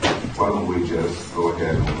lunch. Why don't we just go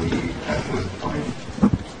ahead and leave at this point?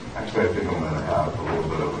 Actually, I think I'm going to have a little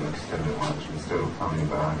bit of an extended lunch. Instead of coming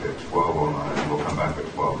back at 12:09, we'll come back at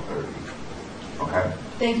 12:30. Okay?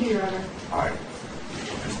 Thank you, Your Honor. All right.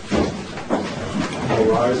 All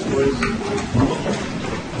rise, please.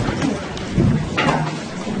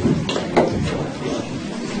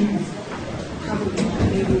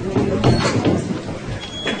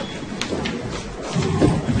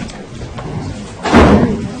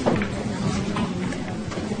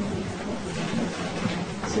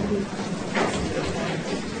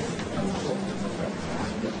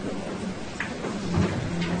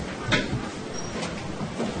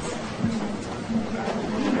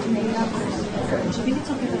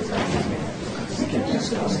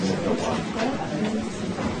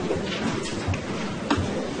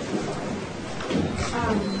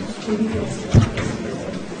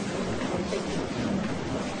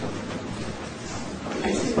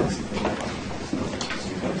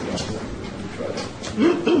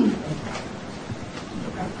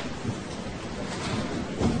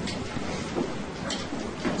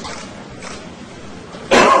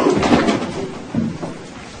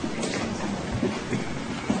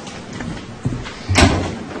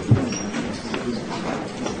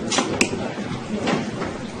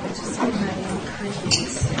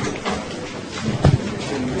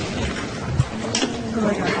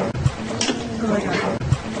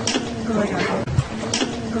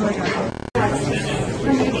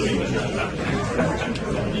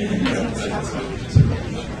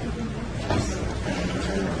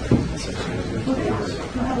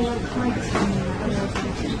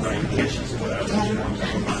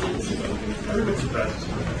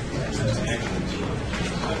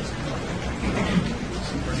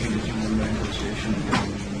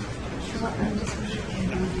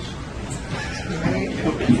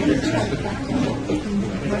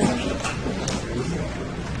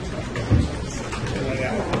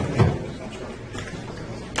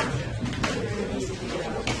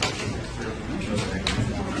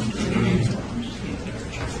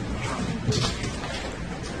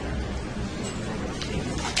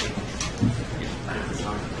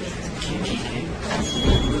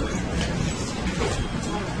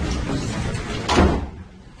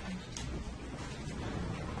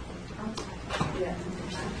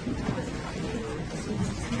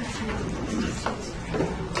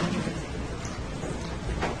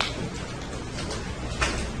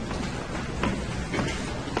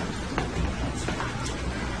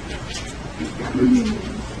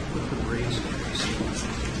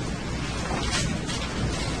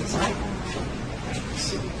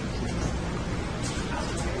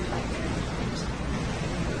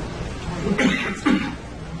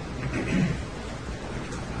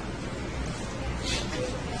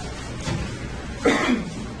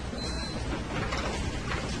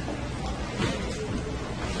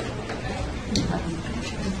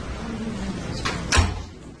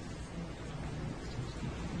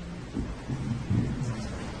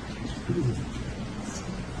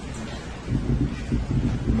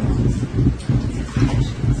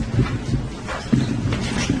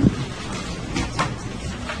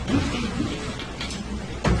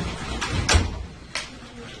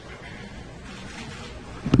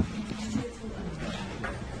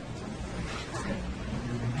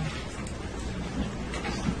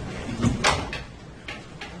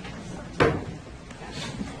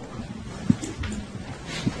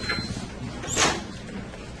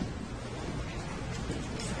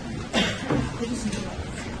 Sorry.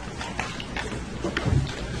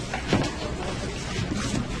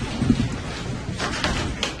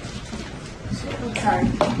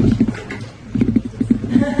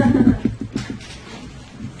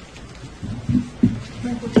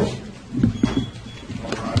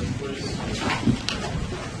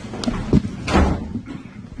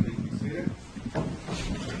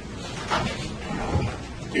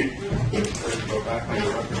 Go back on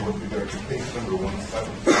your record with regard to case number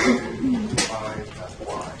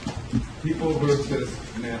 1755FY. People versus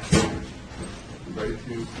Nassar. You ready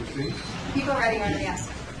to proceed? People ready, yes.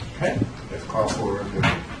 Okay. Let's call for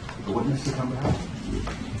the witness to come back.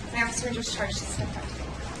 The officer just charged to step up.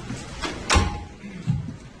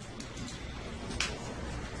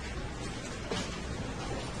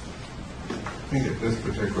 I think at this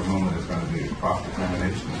particular moment it's going to be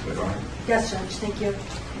cross-examination. Is that right? Yes, Judge. Thank you.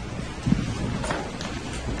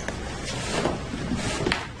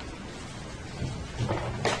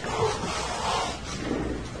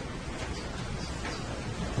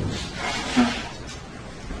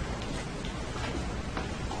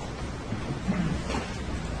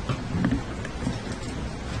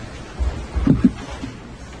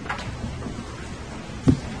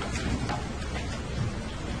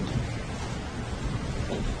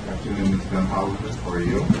 Afternoon, Ms. Denhollander. How are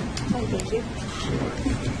you? Thank you.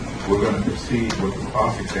 We're going to proceed with the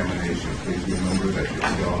cross-examination. Please remember that you're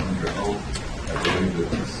still under oath. I believe that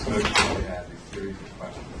Ms. Smith probably has a series of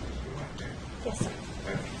questions that she might take. Yes, sir.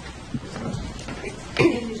 Okay. Ms. Smith?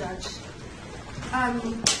 Thank you, Judge.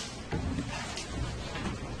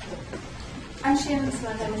 I'm Shannon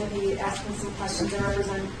Smith. I'm going to be asking some questions. I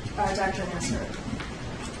represent Dr. Nassar.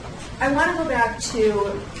 I want to go back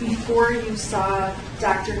to before you saw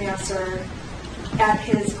Dr. Nassar at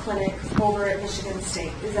his clinic over at Michigan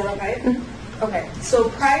State. Is that okay? Mm-hmm. Okay. So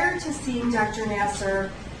prior to seeing Dr. Nassar,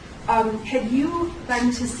 had you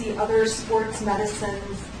been to see other sports medicine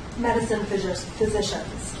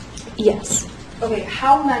physicians? Yes. Okay.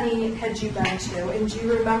 How many had you been to, and do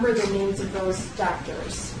you remember the names of those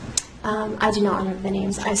doctors? I do not remember the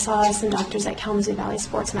names. I saw some doctors at Kalamazoo Valley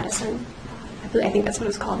Sports Medicine. I think that's what it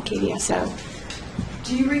was called, KVSO.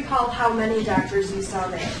 Do you recall how many doctors you saw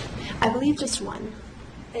there? I believe just one.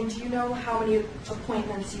 And do you know how many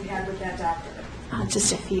appointments you had with that doctor?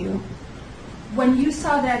 Just a few. When you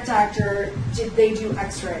saw that doctor, did they do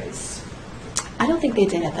x-rays? I don't think they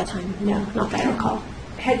did at that time. No, not that I recall.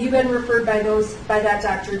 Had you been referred by that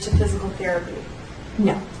doctor to physical therapy?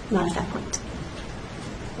 No, not at that point.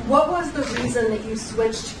 What was the reason that you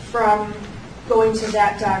switched from going to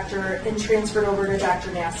that doctor and transferred over to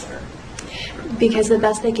Dr. Nassar? Because the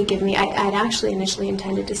best they could give me, I'd actually initially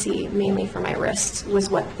intended to see mainly for my wrists, was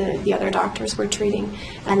what the other doctors were treating,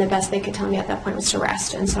 and the best they could tell me at that point was to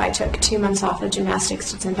rest. And so I took 2 months off of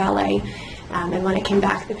gymnastics, did some ballet, and when I came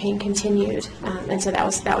back, the pain continued. And so that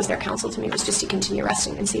was their counsel to me, was just to continue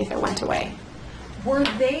resting and see if it went away. Were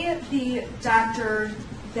they the doctor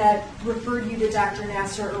that referred you to Dr.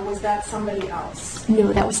 Nassar, or was that somebody else?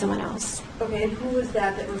 No, that was someone else. Okay, and who was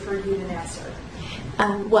that referred you to Nassar?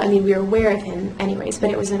 Well, I mean, we were aware of him anyways, but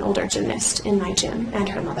it was an older gymnast in my gym and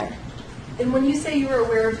her mother. And when you say you were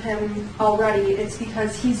aware of him already, it's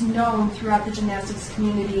because he's known throughout the gymnastics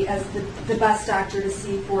community as the best doctor to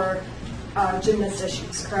see for gymnast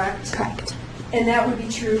issues, correct? Correct. And that would be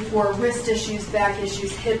true for wrist issues, back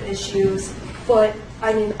issues, hip issues, foot,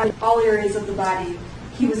 all areas of the body.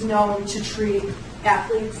 He was known to treat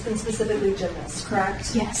athletes and specifically gymnasts,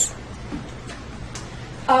 correct? Yes.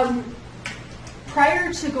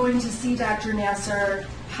 Prior to going to see Dr. Nassar,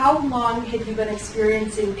 how long had you been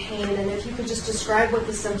experiencing pain? And if you could just describe what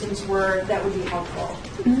the symptoms were, that would be helpful.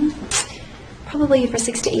 Mm-hmm. Probably for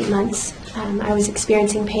 6 to 8 months. I was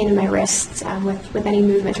experiencing pain in my wrists with any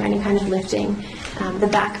movement or any kind of lifting. The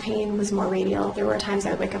back pain was more radial. There were times I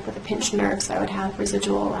would wake up with a pinched nerve, so I would have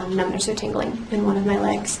residual numbness or tingling in one of my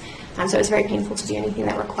legs. So it was very painful to do anything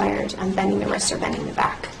that required bending the wrist or bending the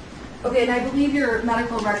back. Okay, and I believe your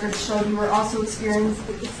medical records showed you were also experiencing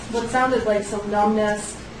what sounded like some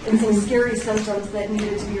numbness and some scary symptoms that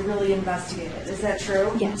needed to be really investigated. Is that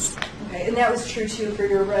true? Yes. Okay, and that was true too for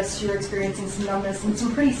your wrist. You were experiencing some numbness and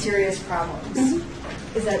some pretty serious problems.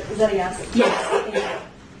 Mm-hmm. Is that a yes? Yes.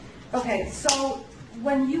 Okay, so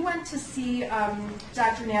when you went to see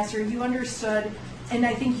Dr. Nassar, you understood, and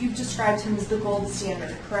I think you've described him as the gold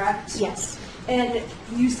standard, correct? Yes. And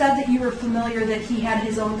you said that you were familiar that he had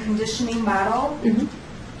his own conditioning model. Mm-hmm.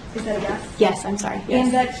 Is that a yes? Yes, I'm sorry. Yes.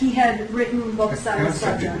 And that he had written books on the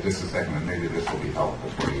subject. For just a second, and maybe this will be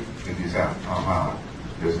helpful for you. If you said,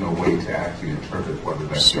 there's no way to actually interpret whether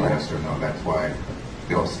that's sure. yes or no. That's why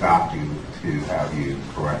they'll stop you to have you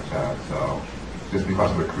correct that. So just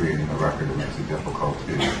because we're creating a record, it makes it difficult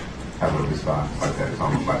to have a response like that. It's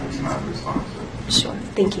almost like it's not responsive. Sure.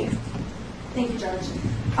 Thank you. Thank you, Judge.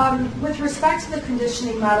 With respect to the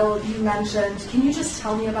conditioning model you mentioned, can you just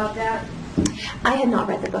tell me about that? I had not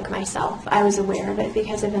read the book myself. I was aware of it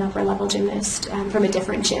because of an upper-level gymnast from a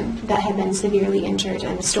different gym that had been severely injured,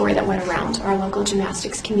 and the story that went around our local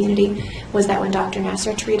gymnastics community was that when Dr.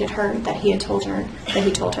 Nassar treated her, that he told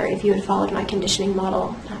her if you had followed my conditioning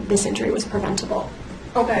model, this injury was preventable.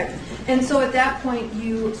 Okay. And so at that point,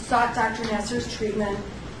 you sought Dr. Nassar's treatment,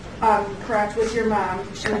 correct, with your mom.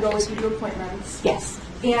 She would go with you to appointments. Yes.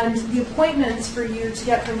 And the appointments for you to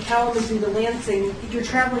get from Kalamazoo to Lansing, you're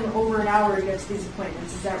traveling over an hour to get to these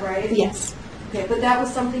appointments. Is that right? Yes. Okay, but that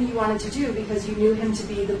was something you wanted to do because you knew him to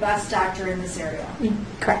be the best doctor in this area.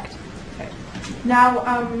 Correct. Okay. Now,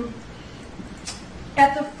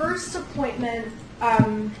 at the first appointment,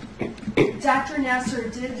 Dr.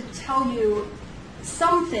 Nassar did tell you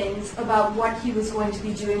some things about what he was going to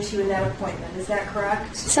be doing to you in that appointment. Is that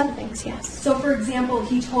correct? Some things, yes. So, for example,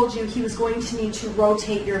 he told you he was going to need to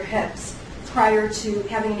rotate your hips prior to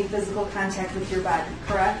having any physical contact with your body,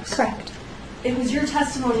 correct? Correct. It was your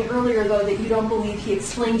testimony earlier, though, that you don't believe he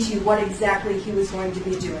explained to you what exactly he was going to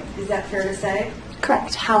be doing. Is that fair to say?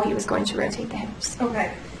 Correct. How he was going to rotate the hips.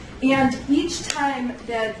 Okay. And each time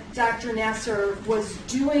that Dr. Nassar was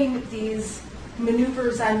doing these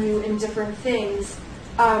maneuvers on you in different things,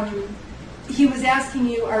 he was asking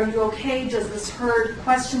you, are you okay? Does this hurt?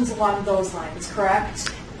 Questions along those lines, correct?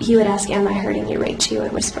 He would ask, am I hurting you, Rach? You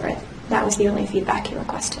would whisper it. That was the only feedback he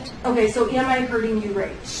requested. Okay, so am I hurting you,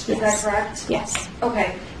 Rach? Is that correct? Yes.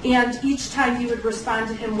 Okay, and each time you would respond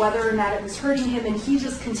to him whether or not it was hurting him, and he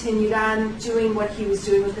just continued on doing what he was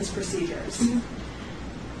doing with his procedures. Mm-hmm.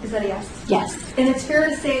 Is that a yes? Yes. And it's fair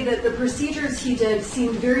to say that the procedures he did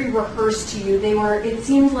seemed very rehearsed to you. It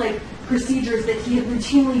seemed like procedures that he had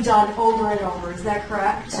routinely done over and over. Is that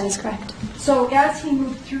correct? That is correct. So as he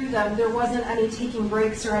moved through them, there wasn't any taking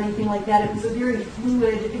breaks or anything like that. It was a very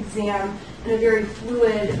fluid exam and a very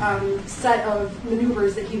fluid set of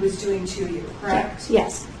maneuvers that he was doing to you, correct?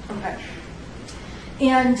 Yes. Okay.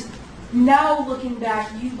 And now looking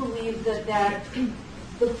back, you believe that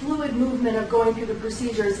the fluid movement of going through the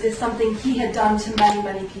procedures is something he had done to many,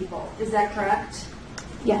 many people. Is that correct?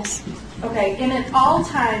 Yes. Okay, and at all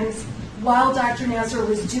times, while Dr. Nassar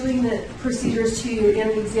was doing the procedures to you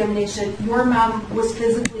and the examination, your mom was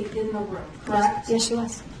physically in the room, correct? Yes, she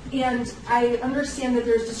was. And I understand that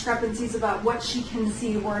there's discrepancies about what she can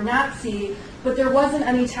see or not see, but there wasn't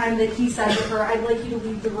any time that he said to her, I'd like you to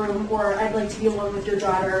leave the room, or I'd like to be alone with your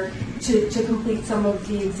daughter to complete some of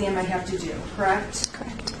the exam I have to do, correct?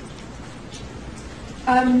 Correct.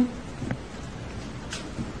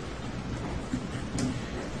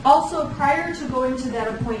 Also, prior to going to that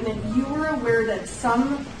appointment, you were aware that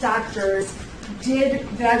some doctors did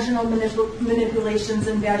vaginal manipulations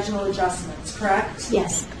and vaginal adjustments, correct?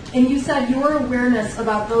 Yes. And you said your awareness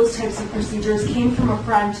about those types of procedures came from a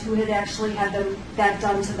friend who had actually had that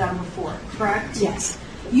done to them before, correct? Yes.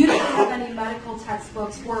 You didn't have any medical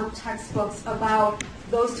textbooks or textbooks about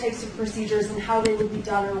those types of procedures and how they would be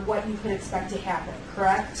done or what you could expect to happen,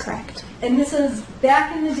 correct? Correct. And this is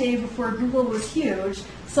back in the day before Google was huge,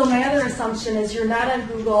 so my other assumption is you're not on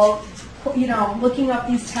Google, looking up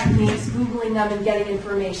these techniques, Googling them, and getting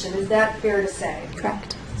information. Is that fair to say?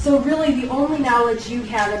 Correct. So really the only knowledge you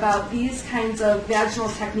had about these kinds of vaginal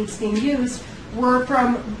techniques being used were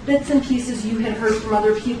from bits and pieces you had heard from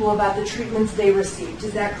other people about the treatments they received.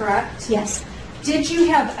 Is that correct? Yes. Did you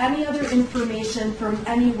have any other information from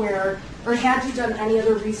anywhere, or had you done any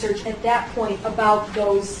other research at that point about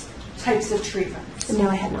those types of treatments? No,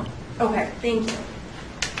 I had not. Okay, thank you.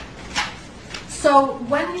 So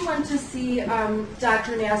when you went to see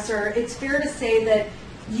Dr. Nassar, it's fair to say that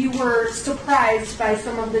you were surprised by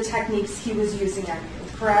some of the techniques he was using on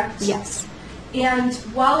you, correct? Yes. And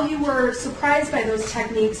while you were surprised by those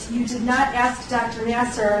techniques, you did not ask Dr.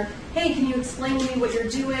 Nassar, hey, can you explain to me what you're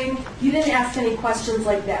doing? You didn't ask any questions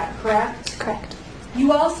like that, correct? Correct.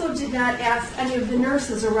 You also did not ask any of the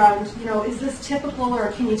nurses around, is this typical,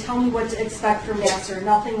 or can you tell me what to expect from Nassar?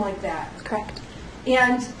 Nothing like that. Correct.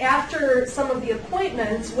 And after some of the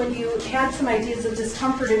appointments, when you had some ideas of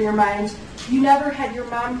discomfort in your mind, you never had your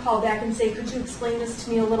mom call back and say, could you explain this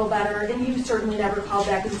to me a little better? And you certainly never called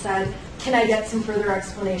back and said, can I get some further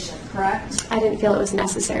explanation, correct? I didn't feel it was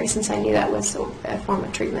necessary since I knew that was a form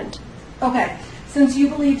of treatment. Okay. Since you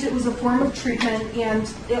believed it was a form of treatment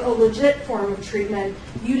and a legit form of treatment,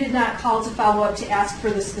 you did not call to follow up to ask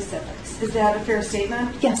for the specifics. Is that a fair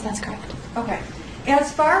statement? Yes, that's correct. Okay.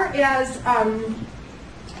 As far as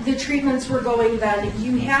the treatments were going then,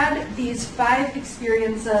 you had these 5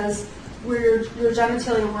 experiences where your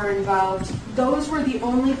genitalia were involved. Those were the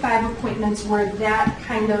only 5 appointments where that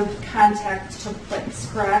kind of contact took place,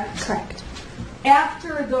 correct? Correct.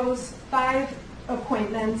 After those 5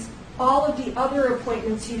 appointments, all of the other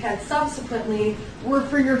appointments you had subsequently were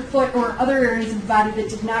for your foot or other areas of the body that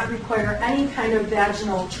did not require any kind of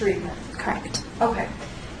vaginal treatment. Correct. Okay.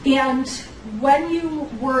 And when you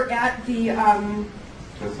were at the...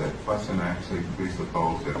 Does that question actually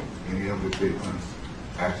presuppose that any of the treatments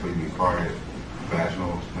actually required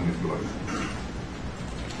vaginal manipulation?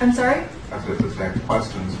 I'm sorry? I said, does that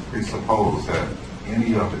question presuppose that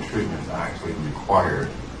any of the treatments actually required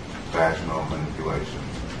vaginal manipulation?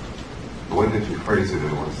 The way that you phrased it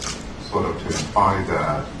was sort of to imply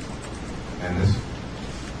that,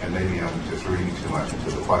 and maybe I'm just reading too much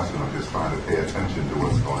into the question, I'm just trying to pay attention to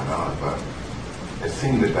what's going on, but it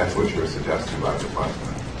seemed that that's what you're suggesting about the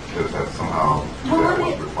question, because that somehow that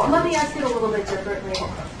was required. Let me ask it a little bit differently. Okay.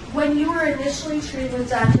 When you were initially treated with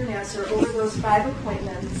Dr. Nassar over those 5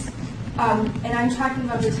 appointments, and I'm talking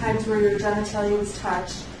about the times where your genitalia was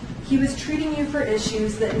touched, he was treating you for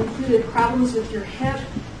issues that included problems with your hip,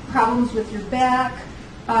 problems with your back,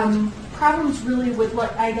 problems really with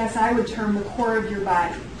what I guess I would term the core of your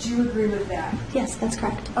body. Do you agree with that? Yes, that's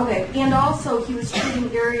correct. Okay, and also he was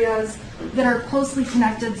treating areas that are closely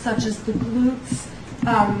connected, such as the glutes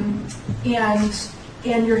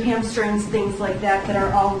and your hamstrings, things like that, that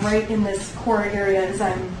are all right in this core area as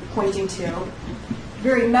I'm pointing to.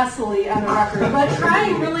 Very messily on the record, but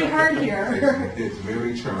trying really hard here. It's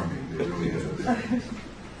very charming. It really is.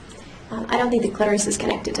 I don't think the clitoris is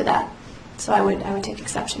connected to that, so I would take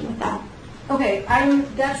exception with that. Okay,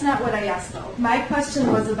 that's not what I asked though. My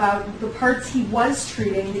question was about the parts he was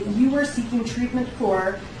treating that you were seeking treatment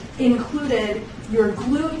for included your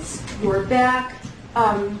glutes, your back,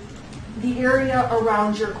 the area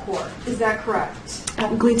around your core. Is that correct?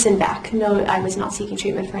 Glutes and back. No, I was not seeking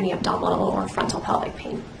treatment for any abdominal or frontal pelvic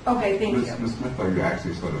pain. Okay, thank you. Ms. Smith, are you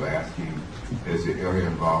actually sort of asking, is the area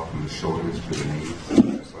involved from the shoulders to the knees?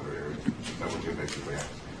 That sort of area? Is that what you're basically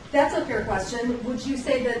asking? That's a fair question. Would you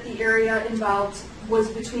say that the area involved was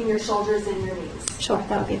between your shoulders and your knees? Sure,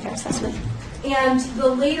 that would be a fair assessment. And the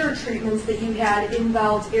later treatments that you had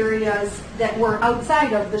involved areas that were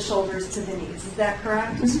outside of the shoulders to the knees. Is that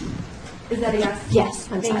correct? Mm-hmm. Is that a yes?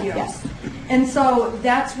 Yes, I'm Thank sorry, you. yes. And so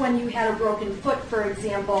that's when you had a broken foot, for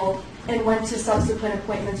example, and went to subsequent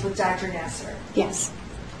appointments with Dr. Nassar. Yes.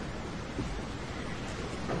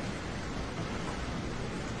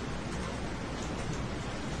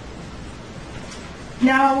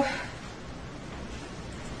 Now,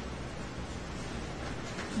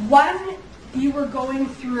 when you were going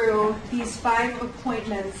through these 5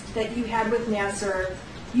 appointments that you had with Nassar,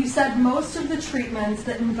 you said most of the treatments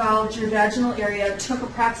that involved your vaginal area took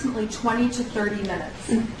approximately 20 to 30 minutes.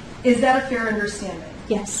 Mm-hmm. Is that a fair understanding?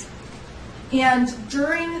 Yes. And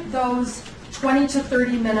during those 20 to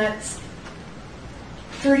 30 minutes,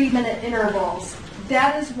 30-minute intervals,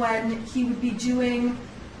 that is when he would be doing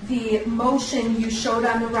the motion you showed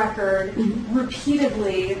on the record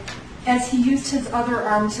repeatedly as he used his other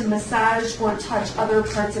arm to massage or touch other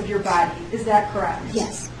parts of your body. Is that correct?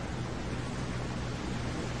 Yes.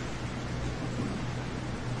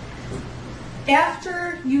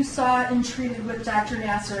 After you saw and treated with Dr.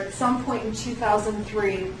 Nassar at some point in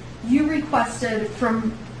 2003, you requested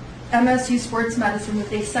from MSU Sports Medicine that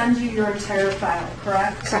they send you your entire file,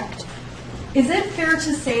 correct? Correct. Is it fair to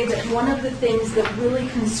say that one of the things that really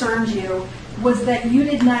concerned you was that you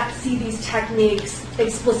did not see these techniques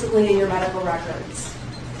explicitly in your medical records?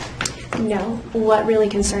 No. What really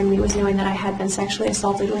concerned me was knowing that I had been sexually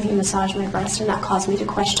assaulted when he massaged my breast, and that caused me to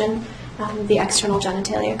question the external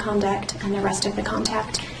genitalia conduct and the rest of the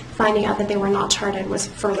contact. Finding out that they were not charted was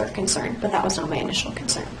further concern, but that was not my initial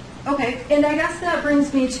concern. Okay, and I guess that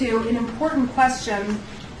brings me to an important question.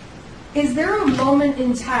 Is there a moment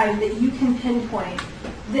in time that you can pinpoint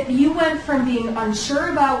that you went from being unsure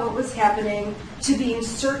about what was happening to being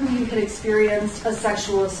certain you had experienced a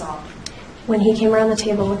sexual assault? When he came around the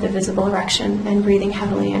table with a visible erection and breathing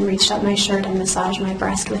heavily and reached up my shirt and massaged my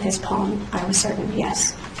breast with his palm, I was certain,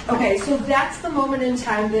 yes. Okay, so that's the moment in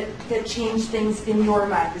time that changed things in your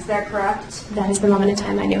mind. Is that correct? That is the moment in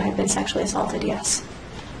time I knew I had been sexually assaulted, yes.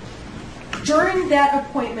 During that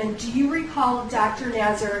appointment, do you recall Dr.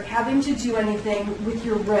 Nassar having to do anything with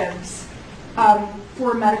your ribs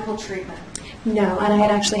for medical treatment? No, and I had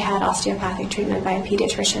actually had osteopathic treatment by a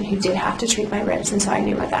pediatrician who did have to treat my ribs, and so I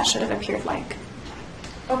knew what that should have appeared like.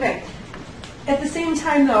 Okay. At the same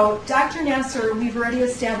time, though, Dr. Nassar, we've already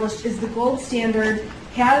established, is the gold standard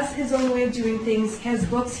has his own way of doing things, has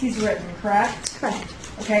books he's written, correct? Correct.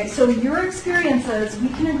 Okay, so your experiences, we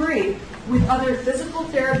can agree, with other physical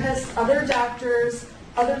therapists, other doctors,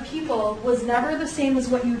 other people, was never the same as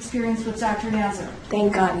what you experienced with Dr. Nassar.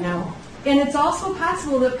 Thank God, no. And it's also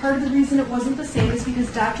possible that part of the reason it wasn't the same is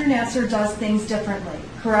because Dr. Nassar does things differently,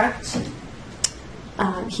 correct?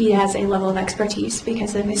 He has a level of expertise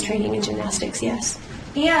because of his training in gymnastics, yes.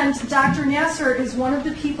 And Dr. Nassar is one of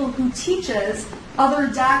the people who teaches other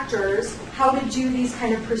doctors how to do these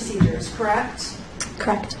kind of procedures, correct?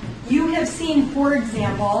 Correct. You have seen, for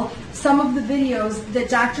example, some of the videos that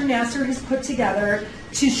Dr. Nassar has put together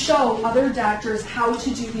to show other doctors how to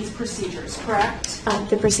do these procedures, correct?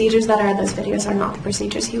 The procedures that are in those videos are not the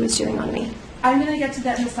procedures he was doing on me. I'm going to get to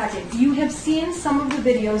that in a second. You have seen some of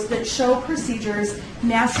the videos that show procedures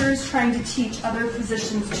Nassar is trying to teach other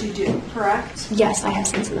physicians to do, correct? Yes, I have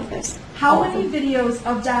seen some of those. How many videos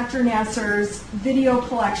of Dr. Nassar's video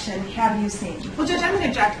collection have you seen? Well, Judge, I'm going to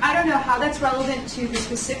object. I don't know how that's relevant to the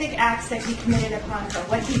specific acts that he committed upon her.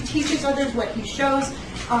 What he teaches others, what he shows,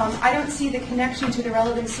 I don't see the connection to the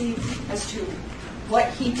relevancy as to what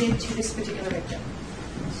he did to this particular victim.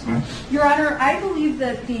 Your Honor, I believe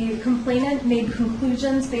that the complainant made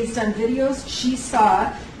conclusions based on videos she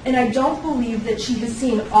saw, and I don't believe that she has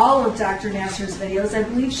seen all of Dr. Nassar's videos. I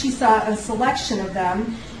believe she saw a selection of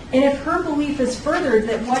them. And if her belief is furthered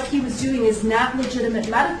that what he was doing is not legitimate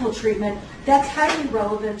medical treatment, that's highly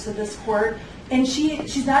relevant to this court. And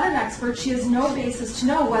she's not an expert. She has no basis to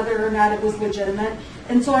know whether or not it was legitimate.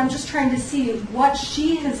 And so I'm just trying to see what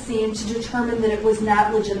she has seen to determine that it was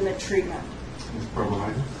not legitimate treatment.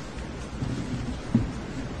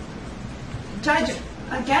 Judge,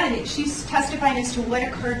 again, she's testifying as to what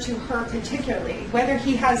occurred to her particularly. Whether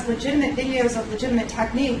he has legitimate videos of legitimate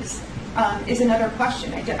techniques is another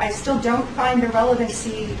question. I still don't find the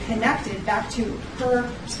relevancy connected back to her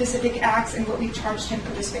specific acts and what we charged him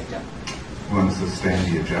for this victim. I want to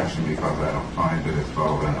sustain the objection because I don't find that it's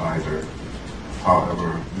relevant either.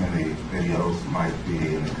 However many videos might be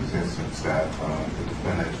in existence that the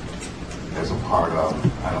defendant is a part of,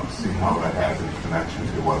 I don't see how that has any connection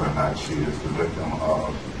to whether or not she is the victim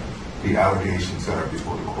of the allegations that are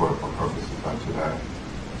before the court for purposes up to that.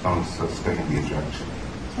 So I'm sustaining the objection.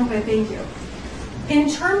 Okay, thank you. In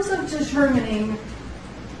terms of determining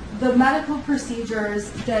the medical procedures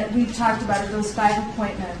that we've talked about, those 5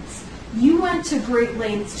 appointments, you went to great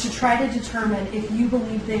lengths to try to determine if you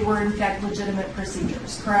believe they were in fact legitimate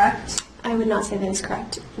procedures, correct? I would not say that is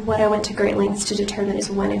correct. What I went to great lengths to determine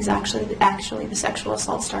is when actually the sexual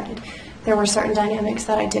assault started. There were certain dynamics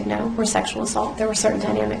that I did know were sexual assault. There were certain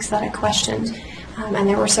dynamics that I questioned, and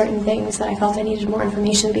there were certain things that I felt I needed more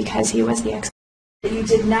information because he was the expert. That you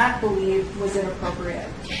did not believe was inappropriate.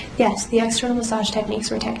 Yes, the external massage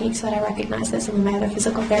techniques were techniques that I recognized that some of my other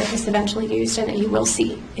physical therapists eventually used and that you will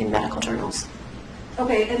see in medical journals.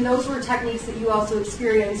 Okay, and those were techniques that you also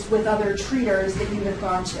experienced with other treaters that you had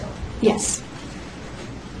gone to? Yes.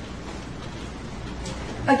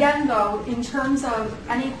 Again, though, in terms of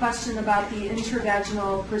any question about the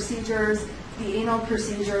intravaginal procedures, the anal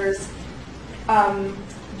procedures,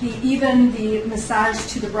 even the massage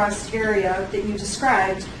to the breast area that you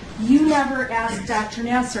described, you never asked Dr.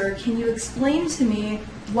 Nassar, can you explain to me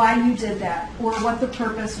why you did that, or what the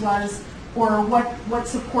purpose was, or what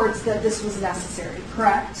supports that this was necessary,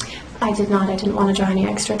 correct? I did not. I didn't want to draw any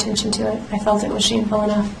extra attention to it. I felt it was shameful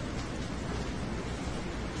enough.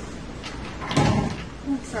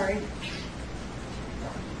 Sorry.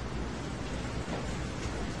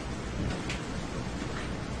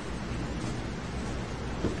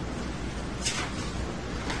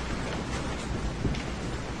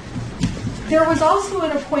 There was also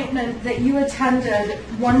an appointment that you attended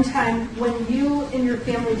one time when you and your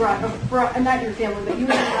family brought not your family, but you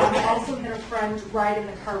and your mom also had a friend ride in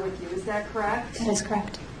the car with you. Is that correct? That is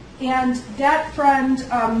correct. And that friend,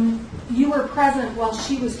 you were present while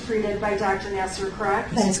she was treated by Dr. Nassar,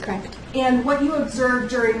 correct? That is correct. And what you observed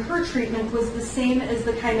during her treatment was the same as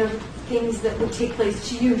the kind of things that would take place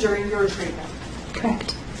to you during your treatment.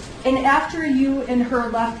 Correct. And after you and her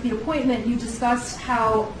left the appointment, you discussed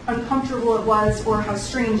how uncomfortable it was or how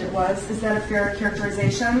strange it was. Is that a fair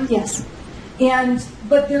characterization? Yes.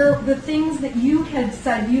 But the things that you had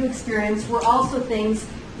said you experienced were also things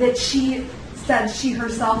that she said she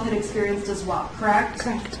herself had experienced as well, correct?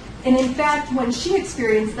 Correct. And in fact, when she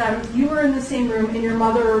experienced them, you were in the same room and your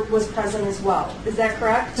mother was present as well. Is that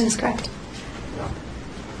correct? That is correct.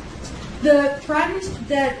 The friend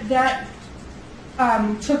that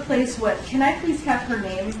took place with, can I please have her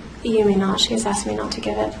name? You may not. She has asked me not to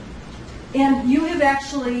give it. And you have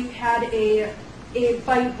actually had a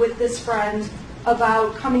fight with this friend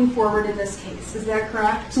about coming forward in this case. Is that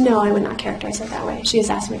correct? No, I would not characterize it that way. She has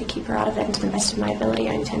asked me to keep her out of it, and to the best of my ability,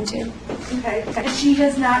 I intend to. Okay. She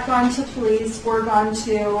has not gone to police or gone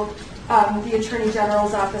to the Attorney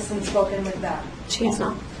General's office and spoken with them? She has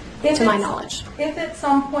not, to my knowledge. If at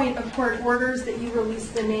some point a court orders that you release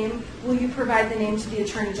the name, will you provide the name to the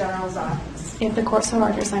Attorney General's office? If the court so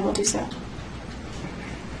orders, I will do so.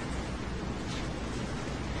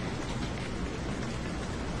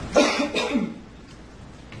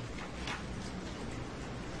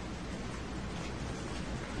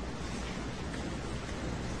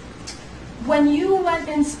 When you went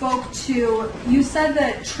and spoke to, you said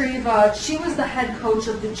that Treva, she was the head coach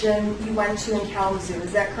of the gym you went to in Kalamazoo,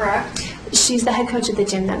 is that correct? She's the head coach of the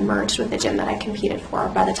gym that merged with the gym that I competed for.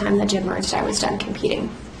 By the time the gym merged, I was done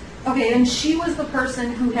competing. Okay, and she was the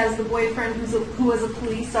person who has the boyfriend who was a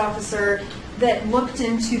police officer that looked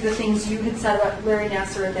into the things you had said about Larry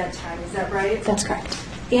Nassar at that time, is that right? That's correct.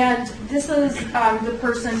 And this is the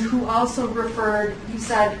person who also referred, you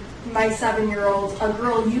said, my 7-year-old, a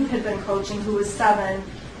girl you had been coaching who was 7,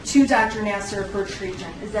 to Dr. Nassar for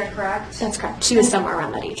treatment. Is that correct? That's correct. She was somewhere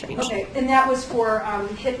around that age range. Okay, and that was for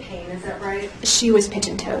hip pain, is that right? She was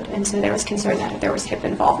pigeon-toed, and so there was concern that there was hip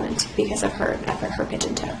involvement because of her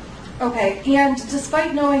pigeon toe. Okay, and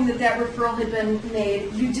despite knowing that that referral had been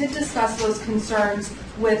made, you did discuss those concerns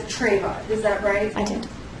with Treva, is that right? I did.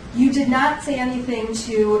 You did not say anything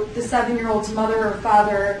to the 7-year-old's mother or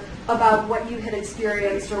father about what you had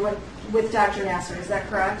experienced or with Dr. Nassar, is that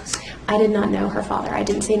correct? I did not know her father. I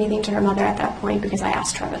didn't say anything to her mother at that point because I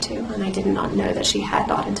asked Treva to, and I did not know that she had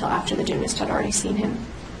not until after the gymnast had already seen him.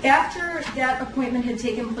 After that appointment had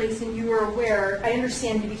taken place and you were aware, I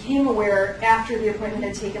understand you became aware after the appointment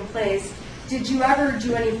had taken place, did you ever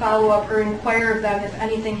do any follow-up or inquire of them if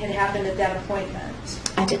anything had happened at that appointment?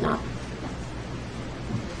 I did not.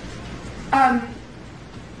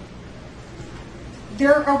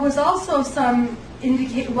 There was also some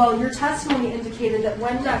your testimony indicated that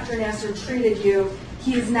when Dr. Nassar treated you,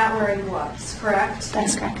 he is not wearing gloves, correct? That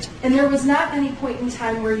is correct. And there was not any point in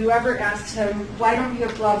time where you ever asked him, why don't you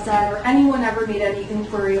have gloves on, or anyone ever made any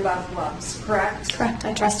inquiry about gloves, correct? Correct.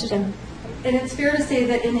 I trusted him. And it's fair to say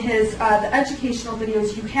that in his the educational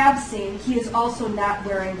videos you have seen, he is also not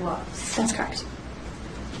wearing gloves. That's correct.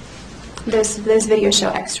 Those videos show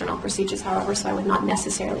external procedures, however, so I would not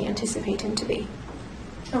necessarily anticipate him to be.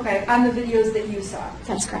 Okay, on the videos that you saw.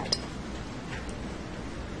 That's correct.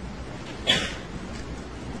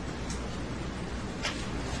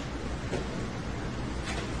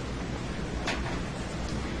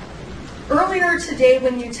 Earlier today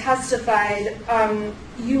when you testified,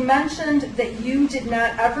 you mentioned that you did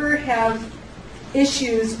not ever have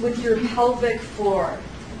issues with your pelvic floor.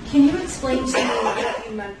 Can you explain to me what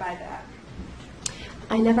you meant by that?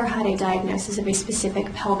 I never had a diagnosis of a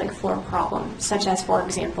specific pelvic floor problem, such as, for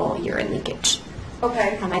example, urine leakage.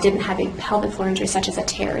 Okay. I didn't have a pelvic floor injury such as a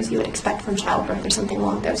tear, as you would expect from childbirth or something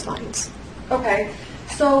along those lines. Okay.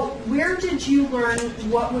 So where did you learn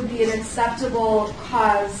what would be an acceptable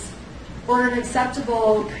cause or an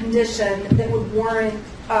acceptable condition that would warrant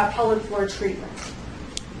pelvic floor treatment?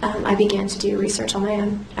 I began to do research on my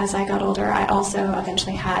own. As I got older, I also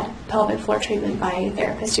eventually had pelvic floor treatment by a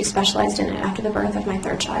therapist who specialized in it after the birth of my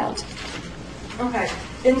 3rd child. Okay.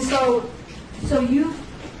 And so you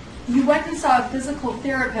went and saw a physical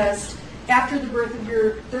therapist after the birth of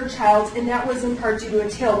your 3rd child, and that was in part due to a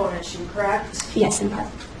tailbone issue, correct? Yes, in part.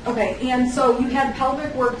 Okay. And so you had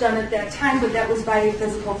pelvic work done at that time, but that was by a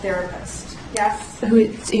physical therapist. Yes? Who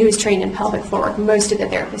is trained in pelvic floor work. Most of the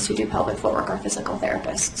therapists who do pelvic floor work are physical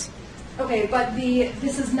therapists. Okay, but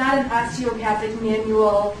this is not an osteopathic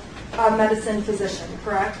manual medicine physician,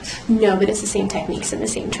 correct? No, but it's the same techniques in the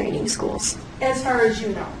same training schools. As far as you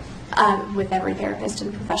know? With every therapist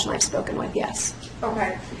and professional I've spoken with, yes.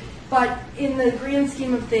 Okay. But in the grand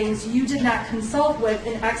scheme of things, you did not consult with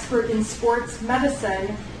an expert in sports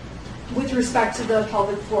medicine with respect to the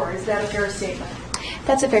pelvic floor. Is that a fair statement?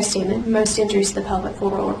 That's a fair statement. Most injuries to the pelvic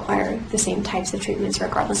floor will require the same types of treatments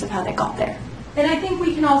regardless of how they got there. And I think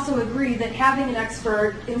we can also agree that having an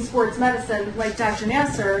expert in sports medicine like Dr.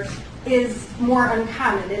 Nassar is more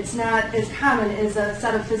uncommon. It's not as common as a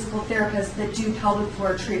set of physical therapists that do pelvic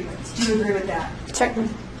floor treatments. Do you agree with that? Certainly.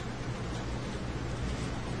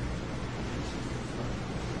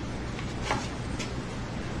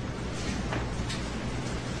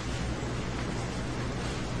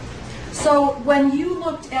 So when you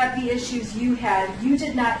looked at the issues you had, you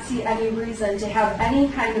did not see any reason to have any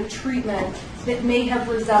kind of treatment that may have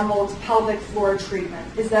resembled pelvic floor treatment.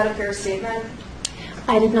 Is that a fair statement?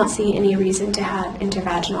 I did not see any reason to have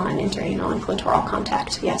intervaginal and interanal and clitoral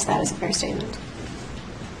contact. Yes, that is a fair statement.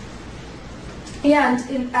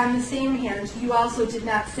 And on the same hand, you also did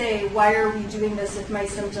not say, why are we doing this if my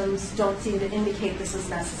symptoms don't seem to indicate this is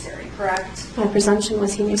necessary, correct? My presumption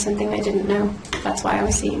was he knew something I didn't know. That's why I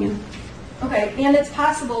was seeing him. Okay, and it's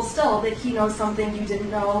possible still that he knows something you didn't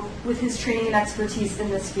know with his training and expertise in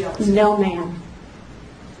this field. No, ma'am.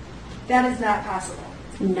 That is not possible.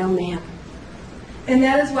 No, ma'am. And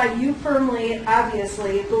that is why you firmly,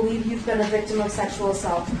 obviously, believe you've been a victim of sexual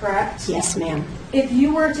assault, correct? Yes, ma'am. If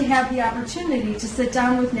you were to have the opportunity to sit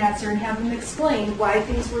down with Nassar and have him explain why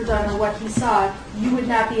things were done or what he saw, you would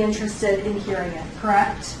not be interested in hearing it,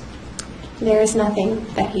 correct? There is nothing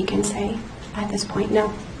that he can say at this point,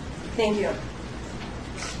 no. Thank you.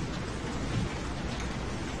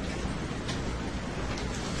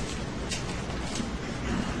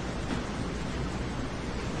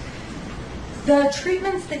 The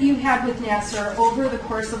treatments that you had with Nassar over the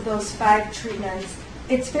course of those 5 treatments,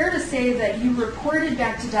 it's fair to say that you reported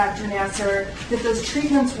back to Dr. Nassar that those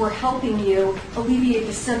treatments were helping you alleviate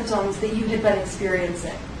the symptoms that you had been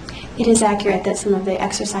experiencing. It is accurate that some of the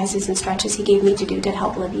exercises and stretches he gave me to do did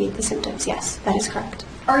help alleviate the symptoms. Yes, that is correct.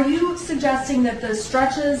 Are you suggesting that the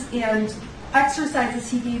stretches and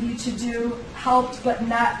exercises he gave you to do helped, but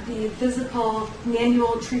not the physical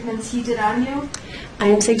manual treatments he did on you? I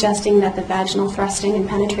am suggesting that the vaginal thrusting and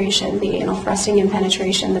penetration, the anal thrusting and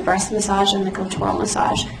penetration, the breast massage, and the clitoral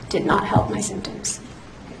massage did not help my symptoms.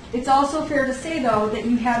 It's also fair to say, though, that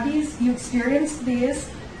you had these, you experienced these,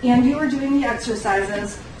 and you were doing the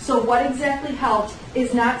exercises, so what exactly helped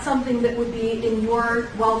is not something that would be in your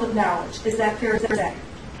wealth of knowledge. Is that fair to say?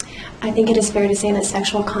 I think it is fair to say that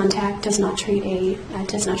sexual contact does not treat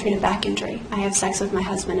a back injury. I have sex with my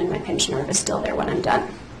husband and my pinched nerve is still there when I'm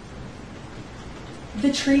done.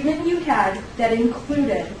 The treatment you had that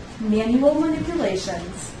included manual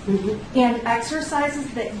manipulations and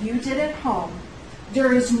exercises that you did at home,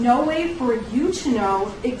 there is no way for you to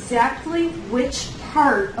know exactly which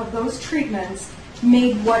part of those treatments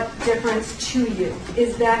made what difference to you.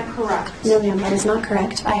 Is that correct? No, ma'am, that is not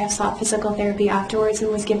correct. I have sought physical therapy afterwards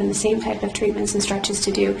and was given the same type of treatments and stretches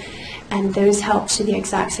to do, and those helped to the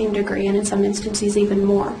exact same degree, and in some instances even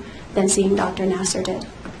more than seeing Dr. Nassar did.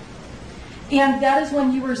 And that is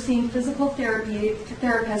when you were seeing physical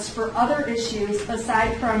therapists for other issues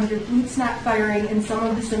aside from your glutes not firing and some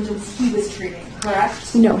of the symptoms he was treating,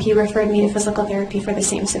 correct? No, he referred me to physical therapy for the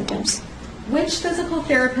same symptoms. Which physical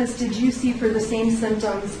therapist did you see for the same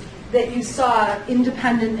symptoms that you saw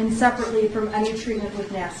independent and separately from any treatment with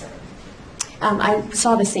Nassar? I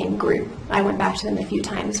saw the same group. I went back to them a few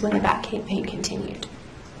times when the back pain continued.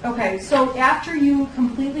 Okay, so after you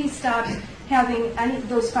completely stopped having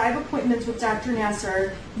those 5 appointments with Dr.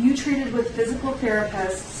 Nassar, you treated with physical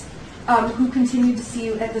therapists who continued to see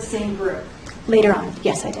you at the same group? Later on,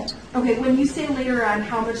 yes, I did. Okay, when you say later on,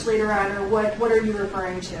 how much later on, or what are you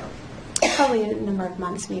referring to? Probably a number of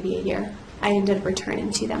months, maybe a year. I ended up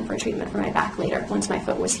returning to them for treatment for my back later, once my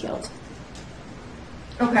foot was healed.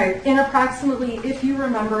 Okay, and approximately, if you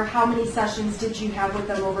remember, how many sessions did you have with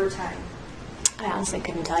them over time? I honestly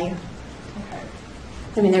couldn't tell you. Okay.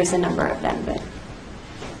 I mean, there's a number of them, but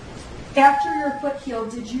After your foot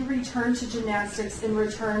healed, did you return to gymnastics and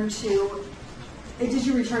did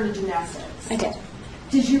you return to gymnastics? I did.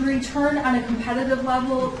 Did you return on a competitive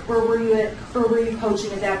level, or were you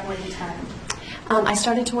coaching at that point in time? I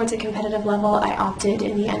started towards a competitive level. I opted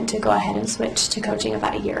in the end to go ahead and switch to coaching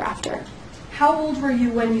about a year after. How old were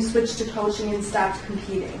you when you switched to coaching and stopped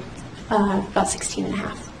competing? About 16 and a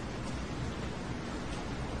half.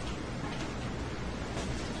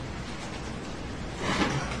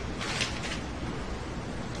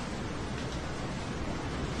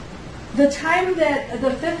 The time that the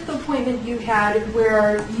 5th appointment you had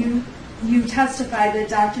where you testified that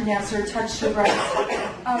Dr. Nassar touched your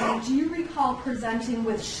breast, do you recall presenting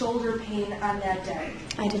with shoulder pain on that day?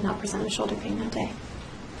 I did not present with shoulder pain that day.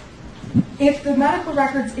 If the medical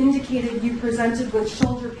records indicated you presented with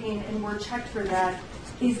shoulder pain and were checked for that,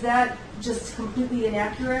 is that just completely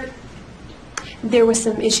inaccurate? There were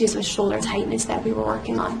some issues with shoulder tightness that we were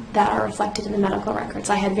working on that are reflected in the medical records.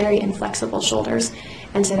 I had very inflexible shoulders,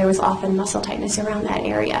 and so there was often muscle tightness around that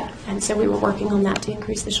area. And so we were working on that to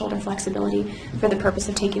increase the shoulder flexibility for the purpose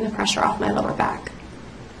of taking the pressure off my lower back.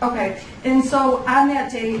 Okay, and so on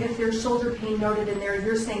that day, if there's shoulder pain noted in there,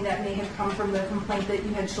 you're saying that may have come from the complaint that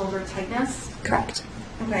you had shoulder tightness? Correct.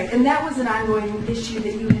 Okay, and that was an ongoing issue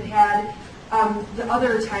that you had the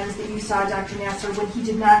other times that you saw Dr. Nassar when he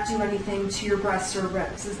did not do anything to your breasts or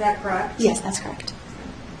ribs. Is that correct? Yes, that's correct.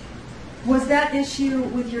 Was that issue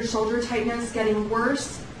with your shoulder tightness getting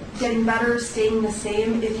worse, getting better, staying the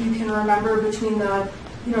same, if you can remember, between the,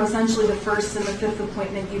 essentially the 1st and the 5th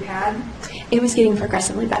appointment you had? It was getting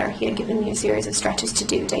progressively better. He had given me a series of stretches to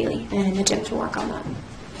do daily and in the gym to work on that.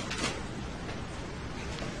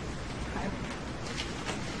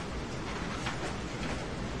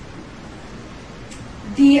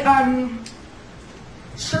 The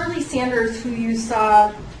Shirley Sanders, who you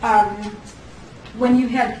saw when you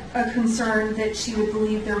had a concern that she would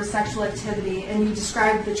believe there was sexual activity, and you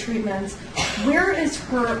described the treatments, where is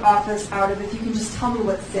her office out of? If you can just tell me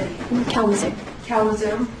what city. Kalamazoo.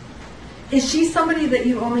 Kalamazoo. Is she somebody that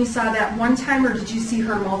you only saw that one time, or did you see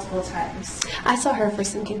her multiple times? I saw her for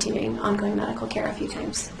some continuing ongoing medical care a few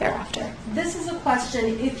times thereafter. This is a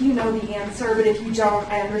question, if you know the answer, but if you don't,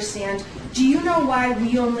 I understand. Do you know why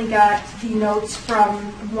we only got the notes from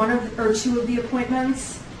one of or two of the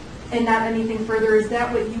appointments and not anything further? Is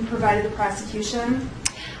that what you provided the prosecution?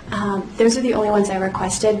 Those are the only ones I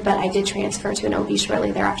requested, but I did transfer to an OB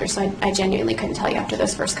shortly thereafter, so I genuinely couldn't tell you after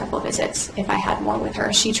those first couple of visits if I had more with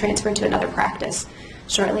her. She transferred to another practice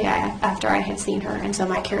shortly after I had seen her, and so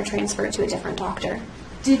my care transferred to a different doctor.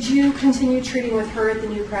 Did you continue treating with her at the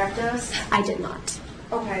new practice? I did not.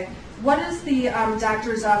 Okay. What is the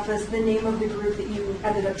doctor's office, the name of the group that you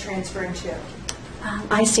ended up transferring to?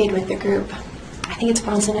 I stayed with the group. I think it's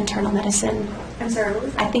Bronson Internal Medicine. I'm sorry, what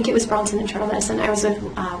was that? I think it was Bronson Internal Medicine. I was with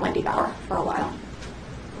Wendy Bauer for a while.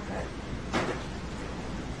 Okay.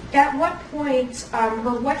 At what point,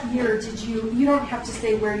 or what year did you don't have to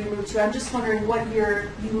say where you moved to, I'm just wondering what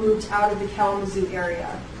year you moved out of the Kalamazoo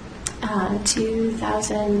area?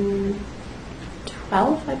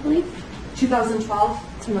 2012, I believe. 2012?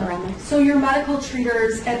 Somewhere around there. So your medical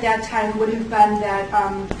treaters at that time would have been that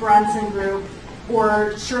Bronson group,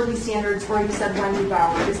 or Shirley Sanders, or you said Wendy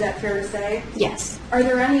Bauer. Is that fair to say? Yes. Are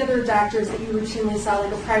there any other doctors that you routinely saw,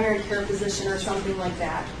 like a primary care physician or something like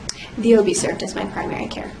that? The OB served as my primary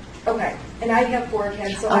care. Okay. And I have 4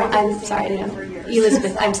 kids, so Oh, I did I'm the same sorry. thing for years.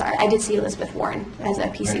 Elizabeth, I'm sorry. I did see Elizabeth Warren as a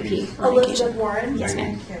PCP on Elizabeth occasion. Warren? Yes,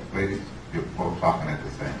 ma'am. Ladies, you're both talking at the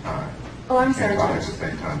same time. Oh, I'm You sorry, can't talk at Judge. the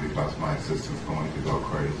same time because my assistant's going to go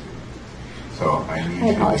crazy. So I need I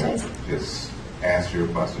you apologize. to just ask your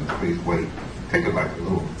questions. Please wait. Take it like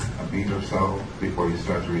a beat or so before you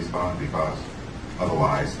start to respond, because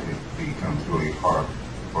otherwise it becomes really hard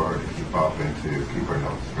for her to keep up and to keep her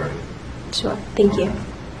notes straight. Sure. Thank you.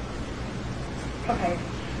 Okay.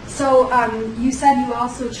 So you said you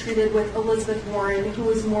also treated with Elizabeth Warren, who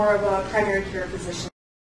was more of a primary care physician.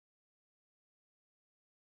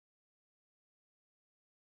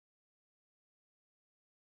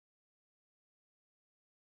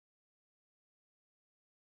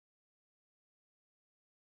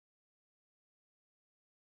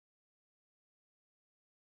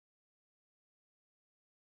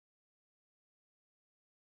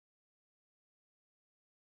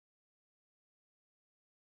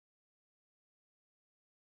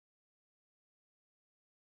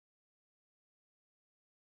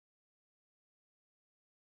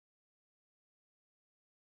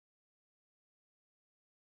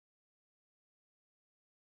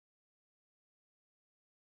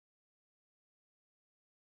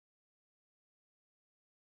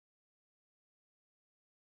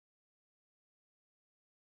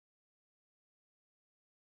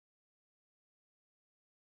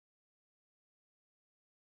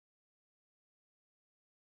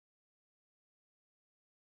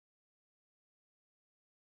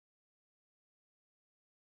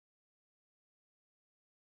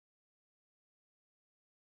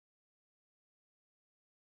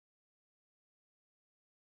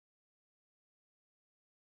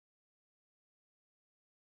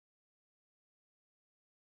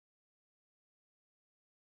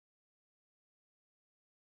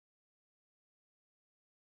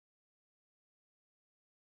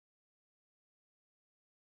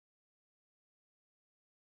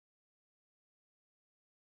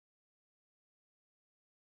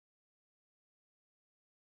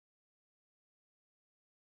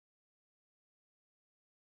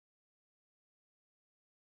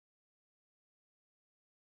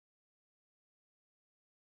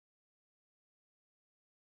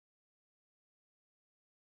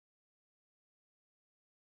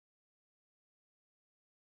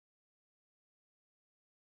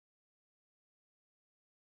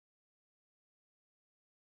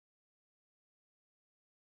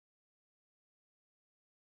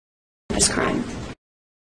 This crime.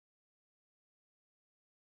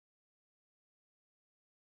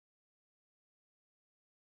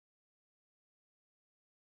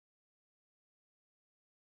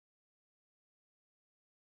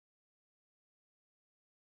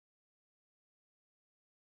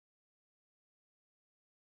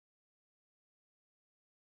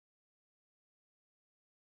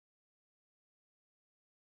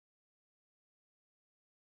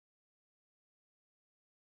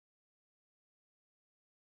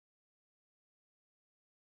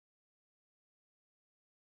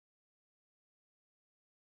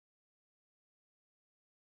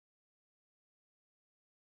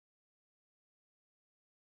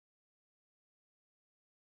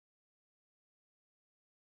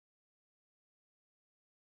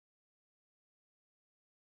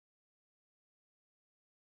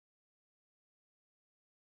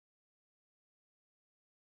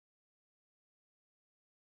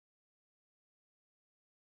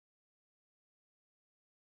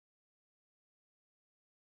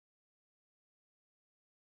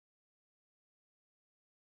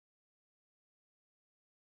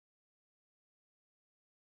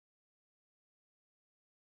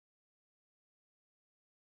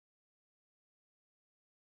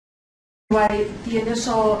 why the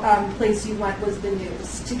initial place you went was the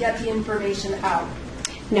news, to get the information out.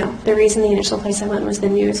 No, the reason the initial place I went was the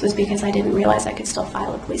news was because I didn't realize I could still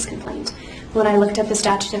file a police complaint. When I looked up the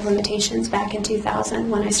statute of limitations back in 2000,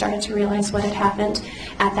 when I started to realize what had happened,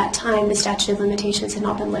 at that time the statute of limitations had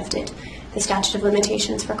not been lifted. The statute of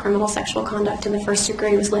limitations for criminal sexual conduct in the first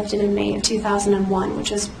degree was lifted in May of 2001,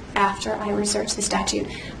 which was after I researched the statute.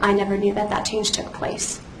 I never knew that that change took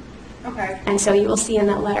place. Okay. And so you will see in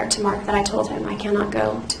that letter to Mark that I told him I cannot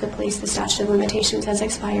go to the police. The statute of limitations has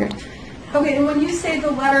expired. Okay, and when you say the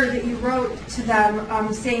letter that you wrote to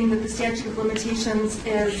them saying that the statute of limitations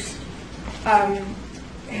is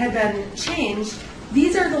had been changed,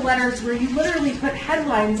 these are the letters where you literally put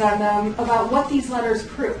headlines on them about what these letters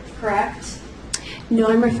prove, correct? No,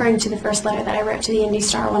 I'm referring to the first letter that I wrote to the Indy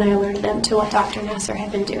Star when I alerted them to what Dr. Nassar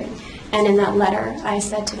had been doing. And in that letter, I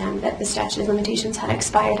said to them that the statute of limitations had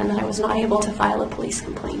expired and that I was not able to file a police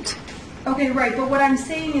complaint. Okay, right, but what I'm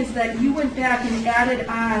saying is that you went back and added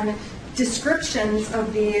on descriptions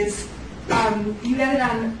of these, you added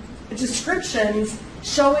on descriptions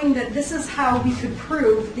showing that this is how we could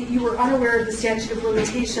prove that you were unaware of the statute of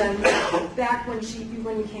limitations back when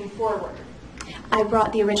you came forward. I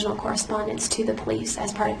brought the original correspondence to the police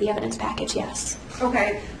as part of the evidence package, yes.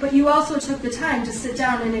 Okay, but you also took the time to sit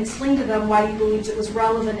down and explain to them why you believed it was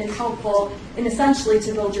relevant and helpful and essentially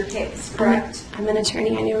to build your case, correct? I'm an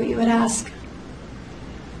attorney. I knew what you would ask.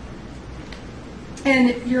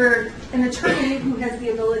 And you're an attorney who has the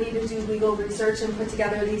ability to do legal research and put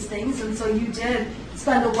together these things, and so you did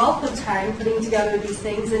spend a wealth of time putting together these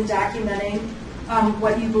things and documenting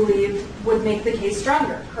what you believe would make the case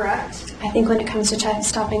stronger, correct? I think when it comes to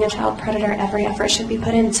stopping a child predator, every effort should be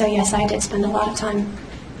put in, so yes, I did spend a lot of time.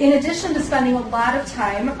 In addition to spending a lot of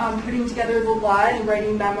time putting together the law and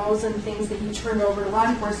writing memos and things that you turned over to law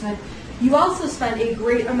enforcement, you also spent a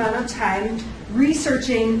great amount of time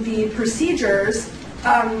researching the procedures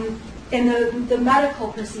and the medical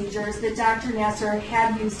procedures that Dr. Nassar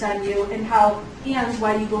had used on you and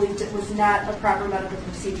why you believed it was not a proper medical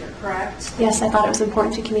procedure, correct? Yes, I thought it was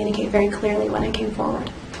important to communicate very clearly when I came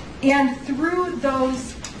forward. And through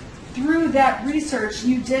that research,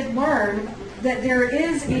 you did learn that there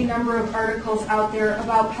is a number of articles out there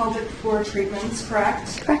about pelvic floor treatments,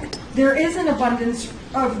 correct? Correct. There is an abundance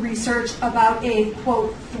of research about a,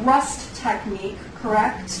 quote, thrust technique,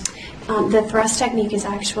 correct? The thrust technique is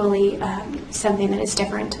actually something that is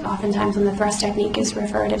different. Oftentimes when the thrust technique is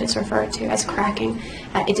referred, it is referred to as cracking.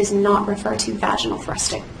 It does not refer to vaginal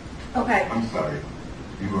thrusting. Okay. I'm sorry.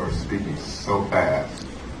 You are speaking so fast,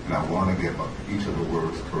 and I want to get each of the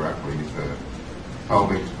words correctly. You said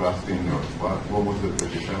pelvic thrusting, or what was it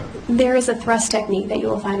that you said? There is a thrust technique that you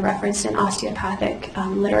will find referenced in osteopathic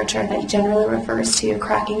literature that generally refers to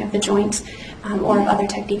cracking of the joints or of other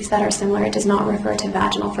techniques that are similar. It does not refer to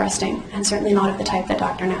vaginal thrusting, and certainly not of the type that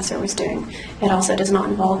Dr. Nassar was doing. It also does not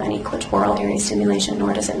involve any clitoral area stimulation,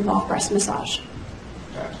 nor does it involve breast massage.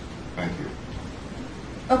 Gotcha. Thank you.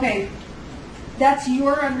 Okay. That's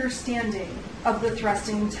your understanding of the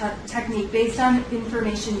thrusting technique based on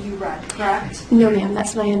information you read, correct? No, ma'am.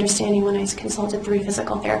 That's my understanding when I consulted 3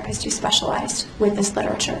 physical therapists who specialized with this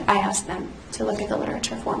literature. I asked them to look at the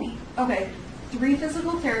literature for me. Okay. 3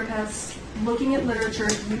 physical therapists looking at literature,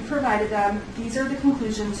 you provided them. These are the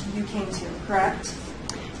conclusions you came to, correct?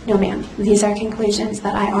 No, ma'am. These are conclusions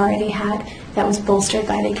that I already had that was bolstered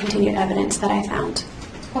by the continued evidence that I found.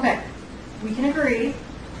 Okay. We can agree.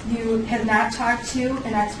 You have not talked to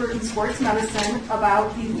an expert in sports medicine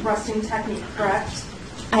about the thrusting technique, correct?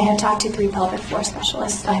 I have talked to 3 pelvic floor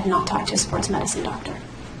specialists. I have not talked to a sports medicine doctor.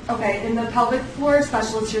 Okay, and the pelvic floor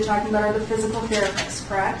specialists you're talking about are the physical therapists,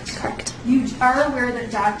 correct? Correct. You are aware that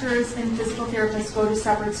doctors and physical therapists go to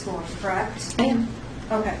separate schools, correct? I am.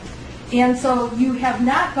 Okay. And so you have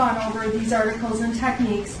not gone over these articles and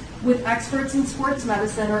techniques with experts in sports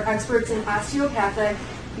medicine or experts in osteopathic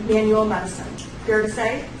manual medicine. Fair to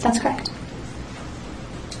say? That's correct.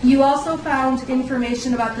 You also found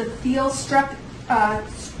information about the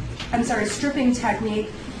stripping technique,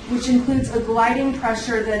 which includes a gliding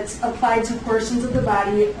pressure that's applied to portions of the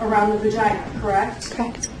body around the vagina, correct?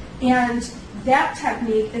 Correct. And that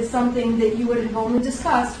technique is something that you would have only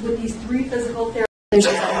discussed with these 3 physical therapists.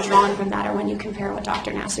 Conclusions that are drawn from that are when you compare what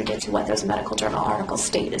Dr. Nassar did to what those medical journal articles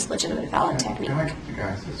state is legitimate valid technique. Can I get you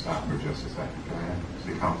guys to stop for just a second? Can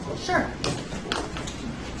I see counsel? Sure.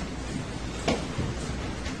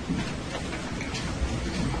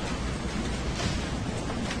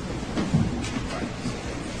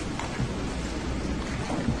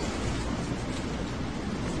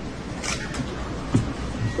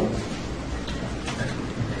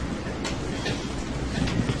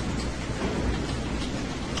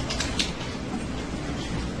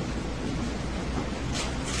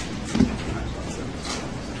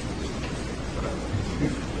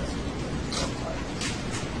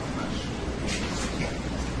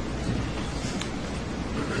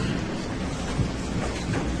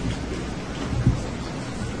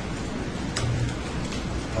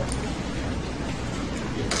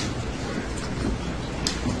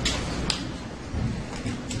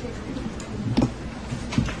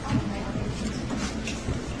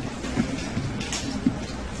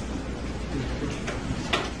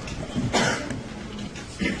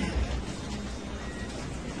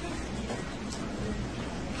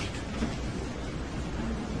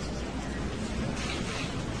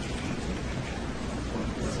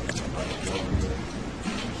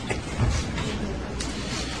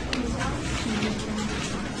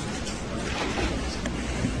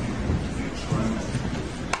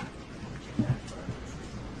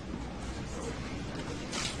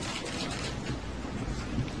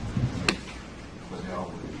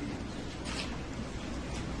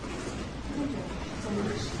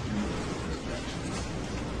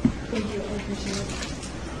 Thank you. I appreciate it.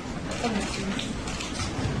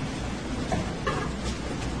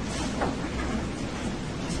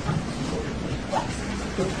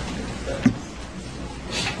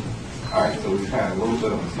 All right, so we've had a little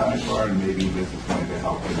bit of a sidebar, and maybe this is going to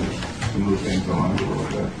help to move things along a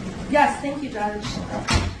little bit. Yes, thank you, Judge.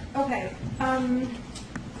 Okay.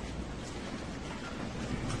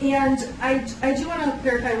 And I do want to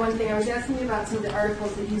clarify one thing. I was asking you about some of the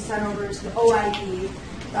articles that you sent over to the OIE,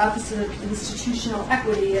 the Office of Institutional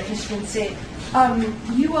Equity at Michigan State.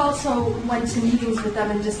 You also went to meetings with them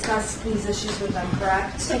and discussed these issues with them,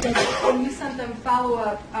 correct? I did. And you sent them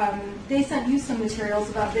follow-up. They sent you some materials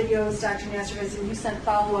about videos, Dr. Nassar, and you sent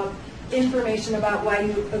follow-up information about why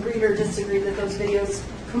you agreed or disagreed that those videos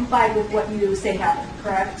complied with what you say happened,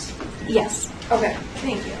 correct? Yes. Okay,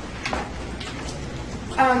 thank you.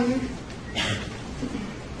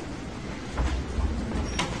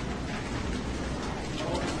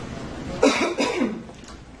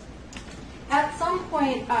 At some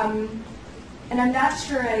point, and I'm not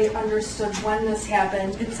sure I understood when this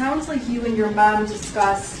happened, it sounds like you and your mom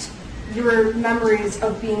discussed your memories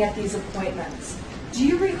of being at these appointments. Do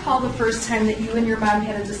you recall the first time that you and your mom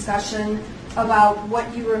had a discussion about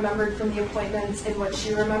what you remembered from the appointments and what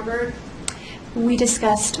she remembered? We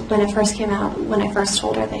discussed when it first came out, when I first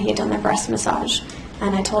told her that he had done the breast massage,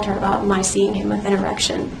 and I told her about my seeing him with an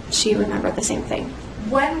erection. She remembered the same thing.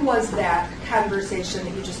 When was that conversation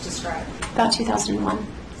that you just described? About 2001.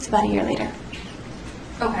 It's about a year later.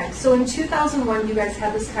 Okay, so in 2001 you guys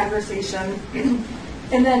had this conversation,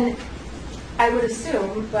 and then I would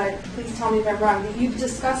assume, but please tell me if I'm wrong, that you've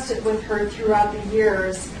discussed it with her throughout the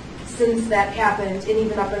years since that happened, and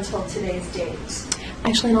even up until today's date.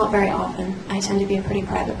 Actually, not very often. I tend to be a pretty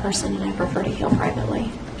private person, and I prefer to heal privately.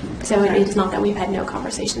 So Okay. it's not that we've had no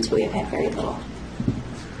conversations, but we have had very little.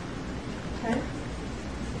 Okay.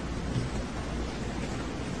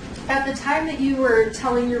 At the time that you were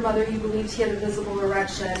telling your mother you believed he had a visible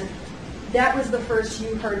erection, that was the first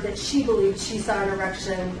you heard that she believed she saw an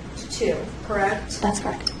erection too, correct? That's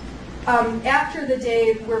correct. After the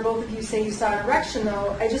day where both of you say you saw an erection,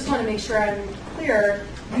 though, I just want to make sure I'm clear.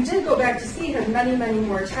 You did go back to see him many, many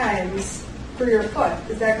more times for your foot.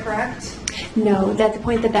 Is that correct? No, at the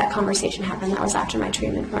point that that conversation happened, that was after my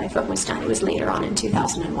treatment when my foot was done. It was later on in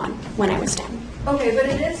 2001 when I was done. Okay, but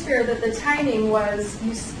it is fair that the timing was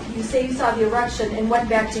you say you saw the erection and went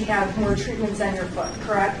back to have more treatments on your foot,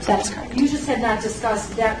 correct? That is correct. You just had not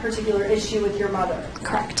discussed that particular issue with your mother.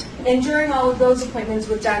 Correct. And during all of those appointments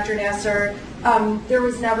with Dr. Nassar, there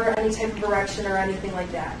was never any type of erection or anything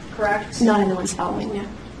like that, correct? Not in the ones following, no.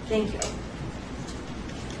 Thank you.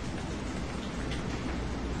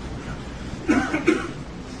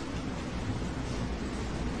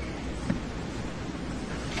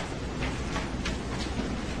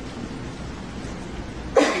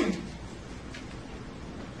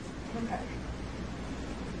 Okay.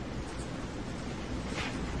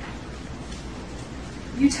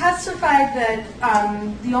 You testified that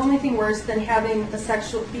the only thing worse than having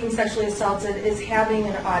being sexually assaulted is having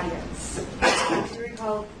an audience. Do you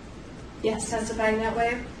recall testifying that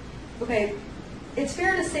way? Okay. It's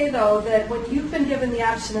fair to say, though, that when you've been given the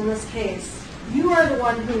option in this case, you are the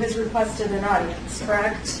one who has requested an audience,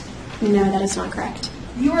 correct? No, that is not correct.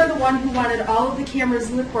 You are the one who wanted all of the cameras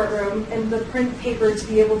in the courtroom and the print paper to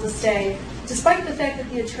be able to stay, despite the fact that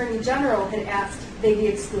the Attorney General had asked they be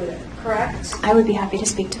excluded, correct? I would be happy to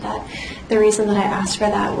speak to that. The reason that I asked for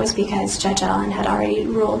that was because Judge Allen had already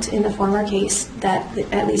ruled in the former case that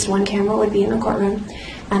at least one camera would be in the courtroom,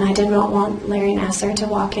 and I did not want Larry Nassar to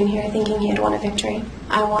walk in here thinking he had won a victory.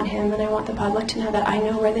 I want him and I want the public to know that I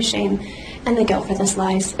know where the shame and the guilt for this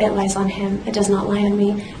lies. It lies on him. It does not lie on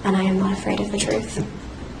me, and I am not afraid of the truth.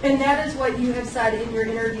 And that is what you have said in your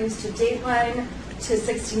interviews to Dateline, to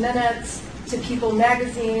 60 Minutes, to People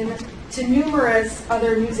Magazine, to numerous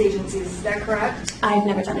other news agencies. Is that correct? I've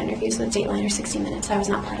never done interviews with Dateline or 60 Minutes. I was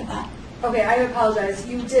not part of that. Okay, I apologize.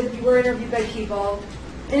 You were interviewed by People,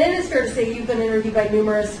 and it is fair to say you've been interviewed by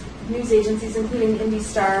numerous news agencies, including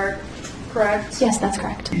Star, correct? Yes, that's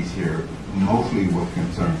correct. He's here mostly with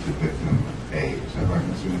concern to victim A. Is that right,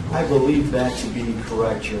 Mr. Nichols? I believe that to be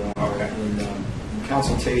correct, Your Honor. Okay. In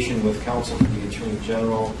consultation with counsel for the Attorney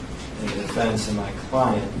General and the defense and my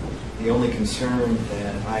client, the only concern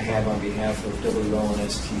that I have on behalf of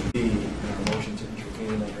WLNS-TV in our motion to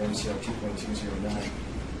intervene under MCL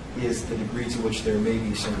 2.209 is the degree to which there may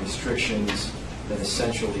be some restrictions that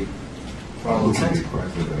essentially Well, can be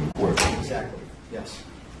corrected in the court. Exactly, yes.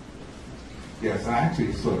 Yes, I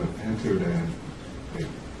actually sort of entered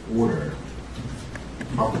order,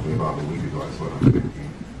 probably about a week ago, that's what I'm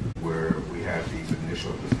thinking, where we had these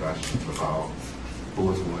initial discussions about who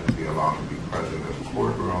was going to be allowed to be present in the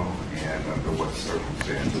courtroom and under what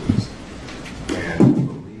circumstances. And we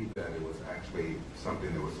believe that it was actually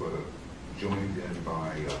something that was sort of joined in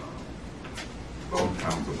by both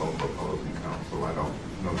counsel, both opposing counsel. I don't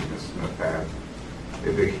know that Ms. Smith had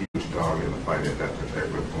a big, huge dog in the fight at that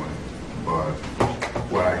particular point. But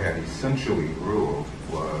what I had essentially ruled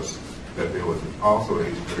was that there was also a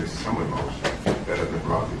very similar motion that had been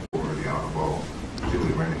brought before the Honorable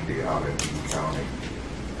Julie Renicky out in Eaton County.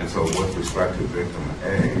 And so with respect to victim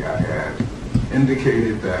A, I had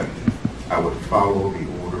indicated that I would follow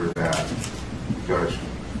the order that Judge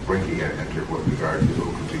Brinke had entered with regard to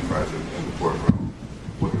who could be present in the courtroom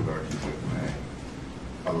with regard to victim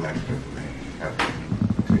A, alleged victim A. I have to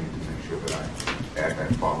continue to make sure that I add that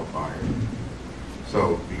qualifier.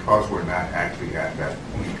 So because we're not actually at that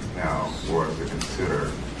point now for us to consider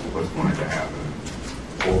what's going to happen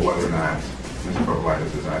or whether or not Mr.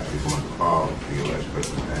 Provides is actually going to call the alleged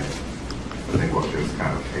victim A, I think we'll just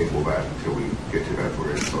kind of table that until we get to that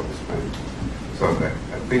bridge, so to speak. So that,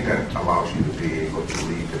 I think that allows you to be able to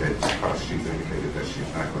leave today because she's indicated that she's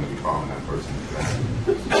not going to be calling that person today.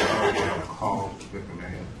 So we're going to call victim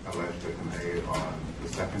A, alleged victim A on the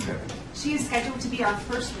second day. She is scheduled to be our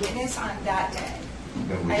first witness on that day.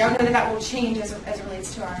 Then I don't know that that will change as it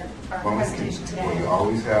relates to our presentation today. Well, you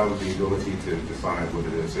always have the ability to decide what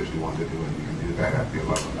it is that you want to do, and you can do that at the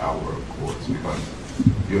 11th hour, of course, because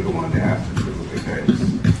you're the one that has to prove the case.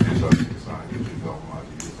 And so you decide if you don't want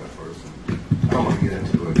to use that person. I don't want to get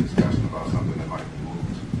into a discussion about something that might be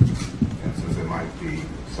moved. And since it might be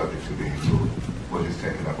subject to being moved, we'll just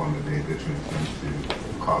take it up on the day that you intend to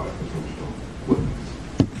call that potential witness.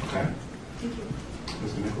 Okay? Thank you.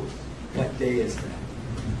 Mr. Nichols? What day is that?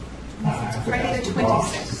 Friday the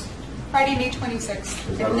 26th. Friday, May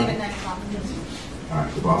 26th. I believe at 9 o'clock. All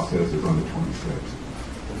right, the boss says it's on the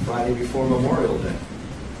 26th. Friday before Memorial Day.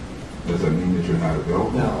 Does that mean that you're not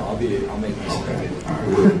available? No, I'll make myself Okay. available. All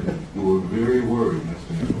right, we're very worried,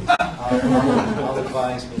 Mr. Nichols. I'll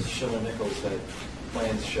advise Ms. Schiller-Nichols that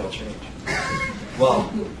plans shall change.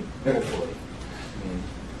 Well, hopefully.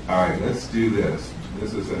 All right, let's do this.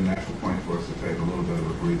 This is a natural point for us to take a little bit of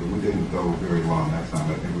a breather. We didn't go very long that time.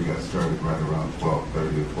 I think we got started right around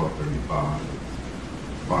 12:30 or 12:35.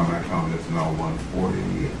 By my count, it's now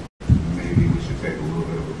 1:40. Maybe we should take a little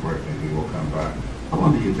bit of a break. Maybe we'll come back. How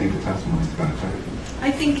long do you think the testimony is going to take?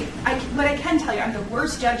 I think, what I can tell you, I'm the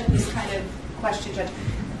worst judge of this kind of question, Judge.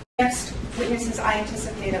 Next witnesses, I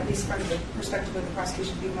anticipate, at least from the perspective of the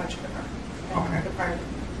prosecution, to be much quicker than Okay. the prior.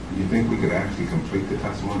 Do you think we could actually complete the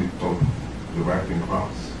testimony both direct and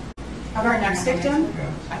cross? Of our next victim?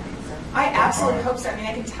 Yes. I think so. I absolutely hope so. I mean,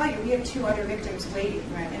 I can tell you, we have 2 other victims waiting,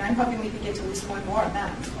 right? And I'm hoping we could get to at least 1 more of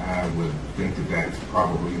them. I would think that that's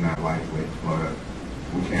probably not likely, but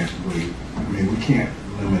we can't really, we can't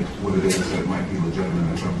limit what it is that might be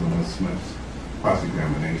legitimate in terms of Ms. Smith's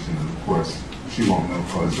cross-examination. And of course, she won't know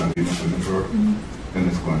because it's going to be Mr. Nassar, then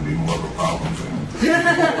it's going to be more of a problem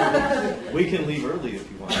then. We can leave early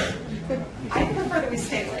if you want. I prefer that we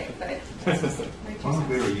stay late, but Well,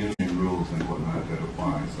 there are union rules and whatnot that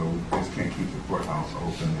apply, so we just can't keep the courthouse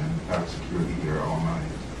open and have security here all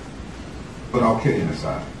night. But all kidding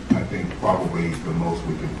aside, I think probably the most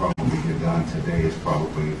we can probably get done today is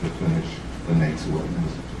probably to finish the next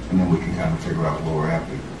witness, and then we can kind of figure out where we're at.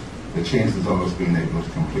 The chances of us being able to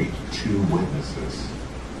complete 2 witnesses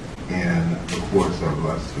in the course of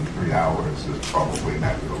less than 3 hours is probably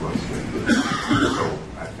not realistic. So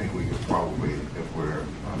I think we could probably, if we're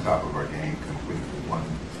on top of our game, complete 1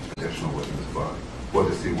 additional witness, but we'll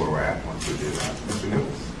just see where we're at once we do that. Mr.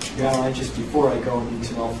 Nichols? Yeah, I just, before I go, need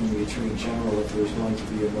to know from the Attorney General if there's going to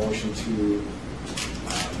be a motion to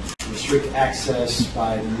restrict access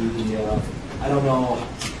by the media. I don't know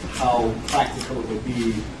how practical it would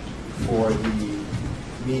be for the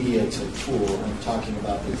media to tool. I'm talking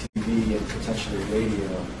about the TV and potentially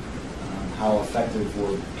radio. How effective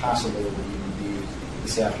or possible it would even be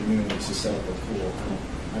this afternoon to set up a pool.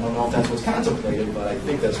 I don't know if that's what's contemplated, but I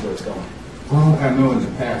think that's where it's going. Well, I know in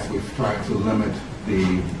the past we've tried to limit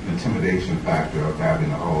the intimidation factor of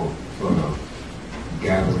having a whole sort of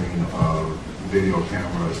gathering of video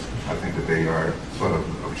cameras. I think that they are sort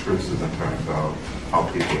of obtrusive in terms of how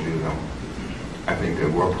people do them. I think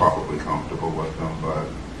that we're probably comfortable with them, but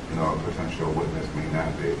a potential witness may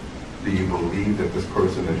not be. Do you believe that this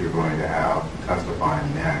person that you're going to have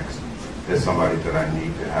testifying next is somebody that I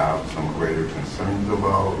need to have some greater concerns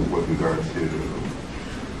about with regard to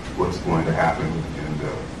what's going to happen in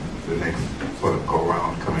the next sort of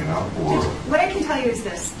go-round coming coming up, or? What I can tell you is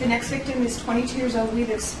this. The next victim is 22 years old. We've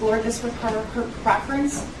explored this with her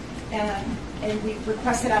preference, and we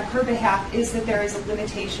requested on her behalf is that there is a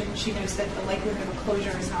limitation. She knows that the likelihood of a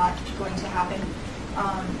closure is not going to happen.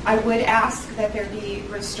 I would ask that there be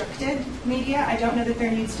restricted media. I don't know that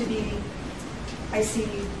there needs to be, I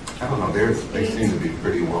don't know, they seem to be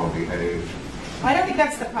pretty well behaved. I don't think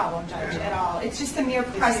that's the problem, Judge, at all. It's just the mere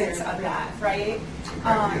presence of that, right?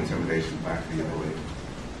 The intimidation factor, you believe?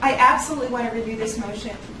 I absolutely want to review this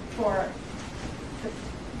motion for the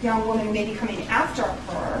young woman who may be coming after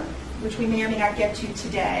her, which we may or may not get to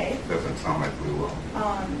today. Doesn't sound like we will.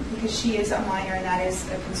 Because she is a minor and that is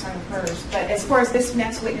a concern of hers. But as far as this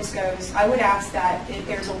next witness goes, I would ask that if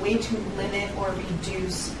there's a way to limit or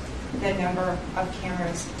reduce the number of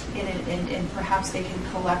cameras in it, and perhaps they can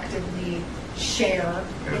collectively share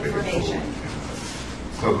information.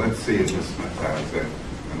 So let's see if Ms. Smith has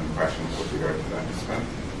an impression with regard to that, Ms.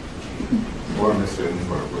 Smith. Or Mr.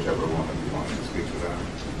 Inberg, whichever one of you wants to speak to that.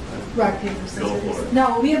 Rock, paper, scissors.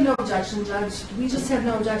 No, we have no objection, Judge. We just have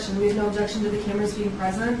no objection. We have no objection to the cameras being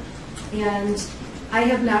present. And I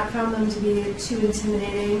have not found them to be too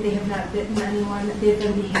intimidating. They have not bitten anyone. They've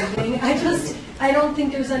been behaving. I don't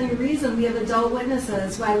think there's any reason. We have adult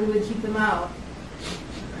witnesses why we would keep them out.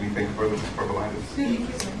 Anything further, Ms.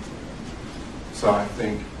 Purvolitis? So I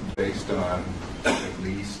think based on at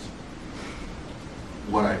least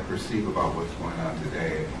what I perceive about what's going on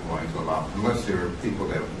today, I'm going to allow, unless there are people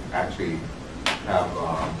that actually have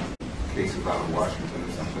cases out of Washington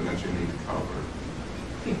or something that you need to cover,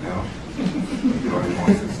 you know, everybody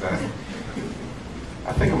wants to stay.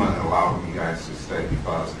 I think I'm going to allow you guys to stay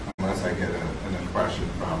because unless I get an impression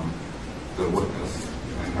from the witness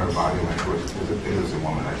and her body language, because it is a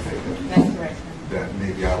woman, I take it. That's correct. That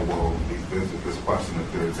maybe I will revisit this question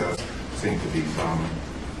if there does seem to be some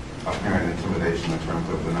apparent intimidation in terms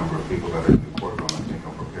of the number of people that are in the courtroom. I think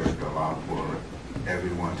I'm prepared to allow for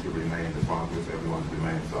everyone to remain as long as everyone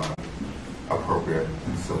remains on appropriate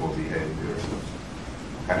and civil behavior.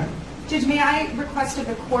 Okay? Judge, may I request of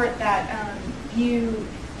the court that you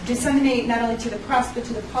disseminate not only to the press but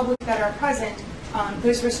to the public that are present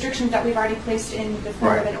those restrictions that we've already placed in the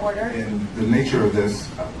form of an order? And the nature of this,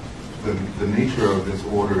 the nature of this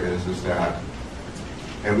order is that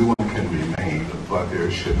everyone can remain, but there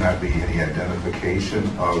should not be any identification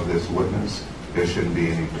of this witness. There shouldn't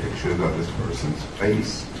be any pictures of this person's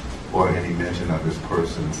face or any mention of this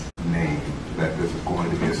person's name. That this is going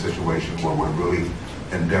to be a situation where we're really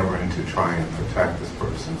endeavoring to try and protect this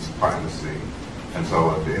person's privacy. And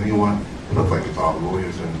so if anyone, it looks like it's all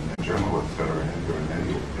lawyers and journalists that are in here and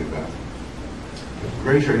any of that.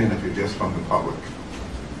 Raise your hand if you're just from the public.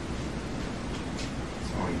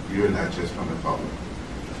 So you're not just from the public.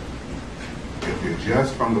 If you're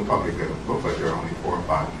just from the public, it looks like there are only 4 or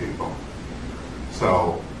 5 people.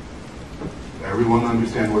 So everyone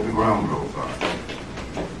understand what the ground rules are.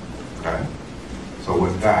 Okay? So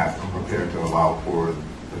with that, I'm prepared to allow for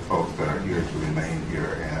the folks that are here to remain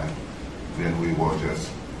here, and then we will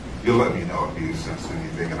just, you'll let me know if you sense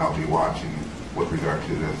anything, and I'll be watching with regard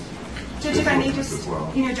to this. Judge, if I may just,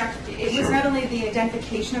 well. It was not only the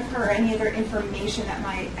identification of her or any other information that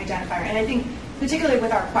might identify her. And I think, particularly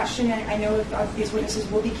with our question, I know of these witnesses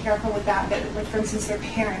will be careful with that, but like, for instance, their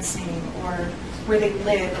parents' name or where they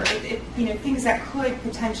live, or things that could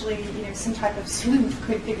potentially, some type of sleuth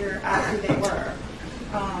could figure out who they were.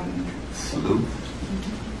 Sleuth?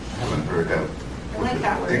 I haven't heard that. I like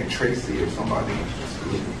that word. Dick Tracy or somebody.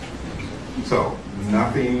 So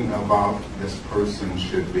nothing about this person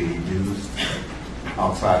should be used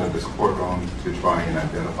outside of this courtroom to try and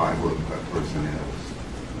identify who that person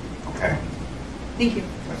is. Okay? Thank you.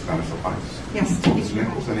 That's going to suffice. Yes. Ms.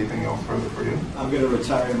 Nichols, anything else further for you? I'm going to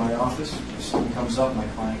retire in my office. If something comes up, my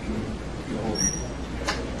client can get a hold of me.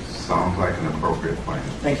 Sounds like an appropriate plan.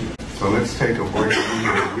 Thank you. So let's take a break. We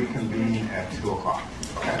will reconvene at 2 o'clock.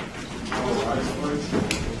 Okay?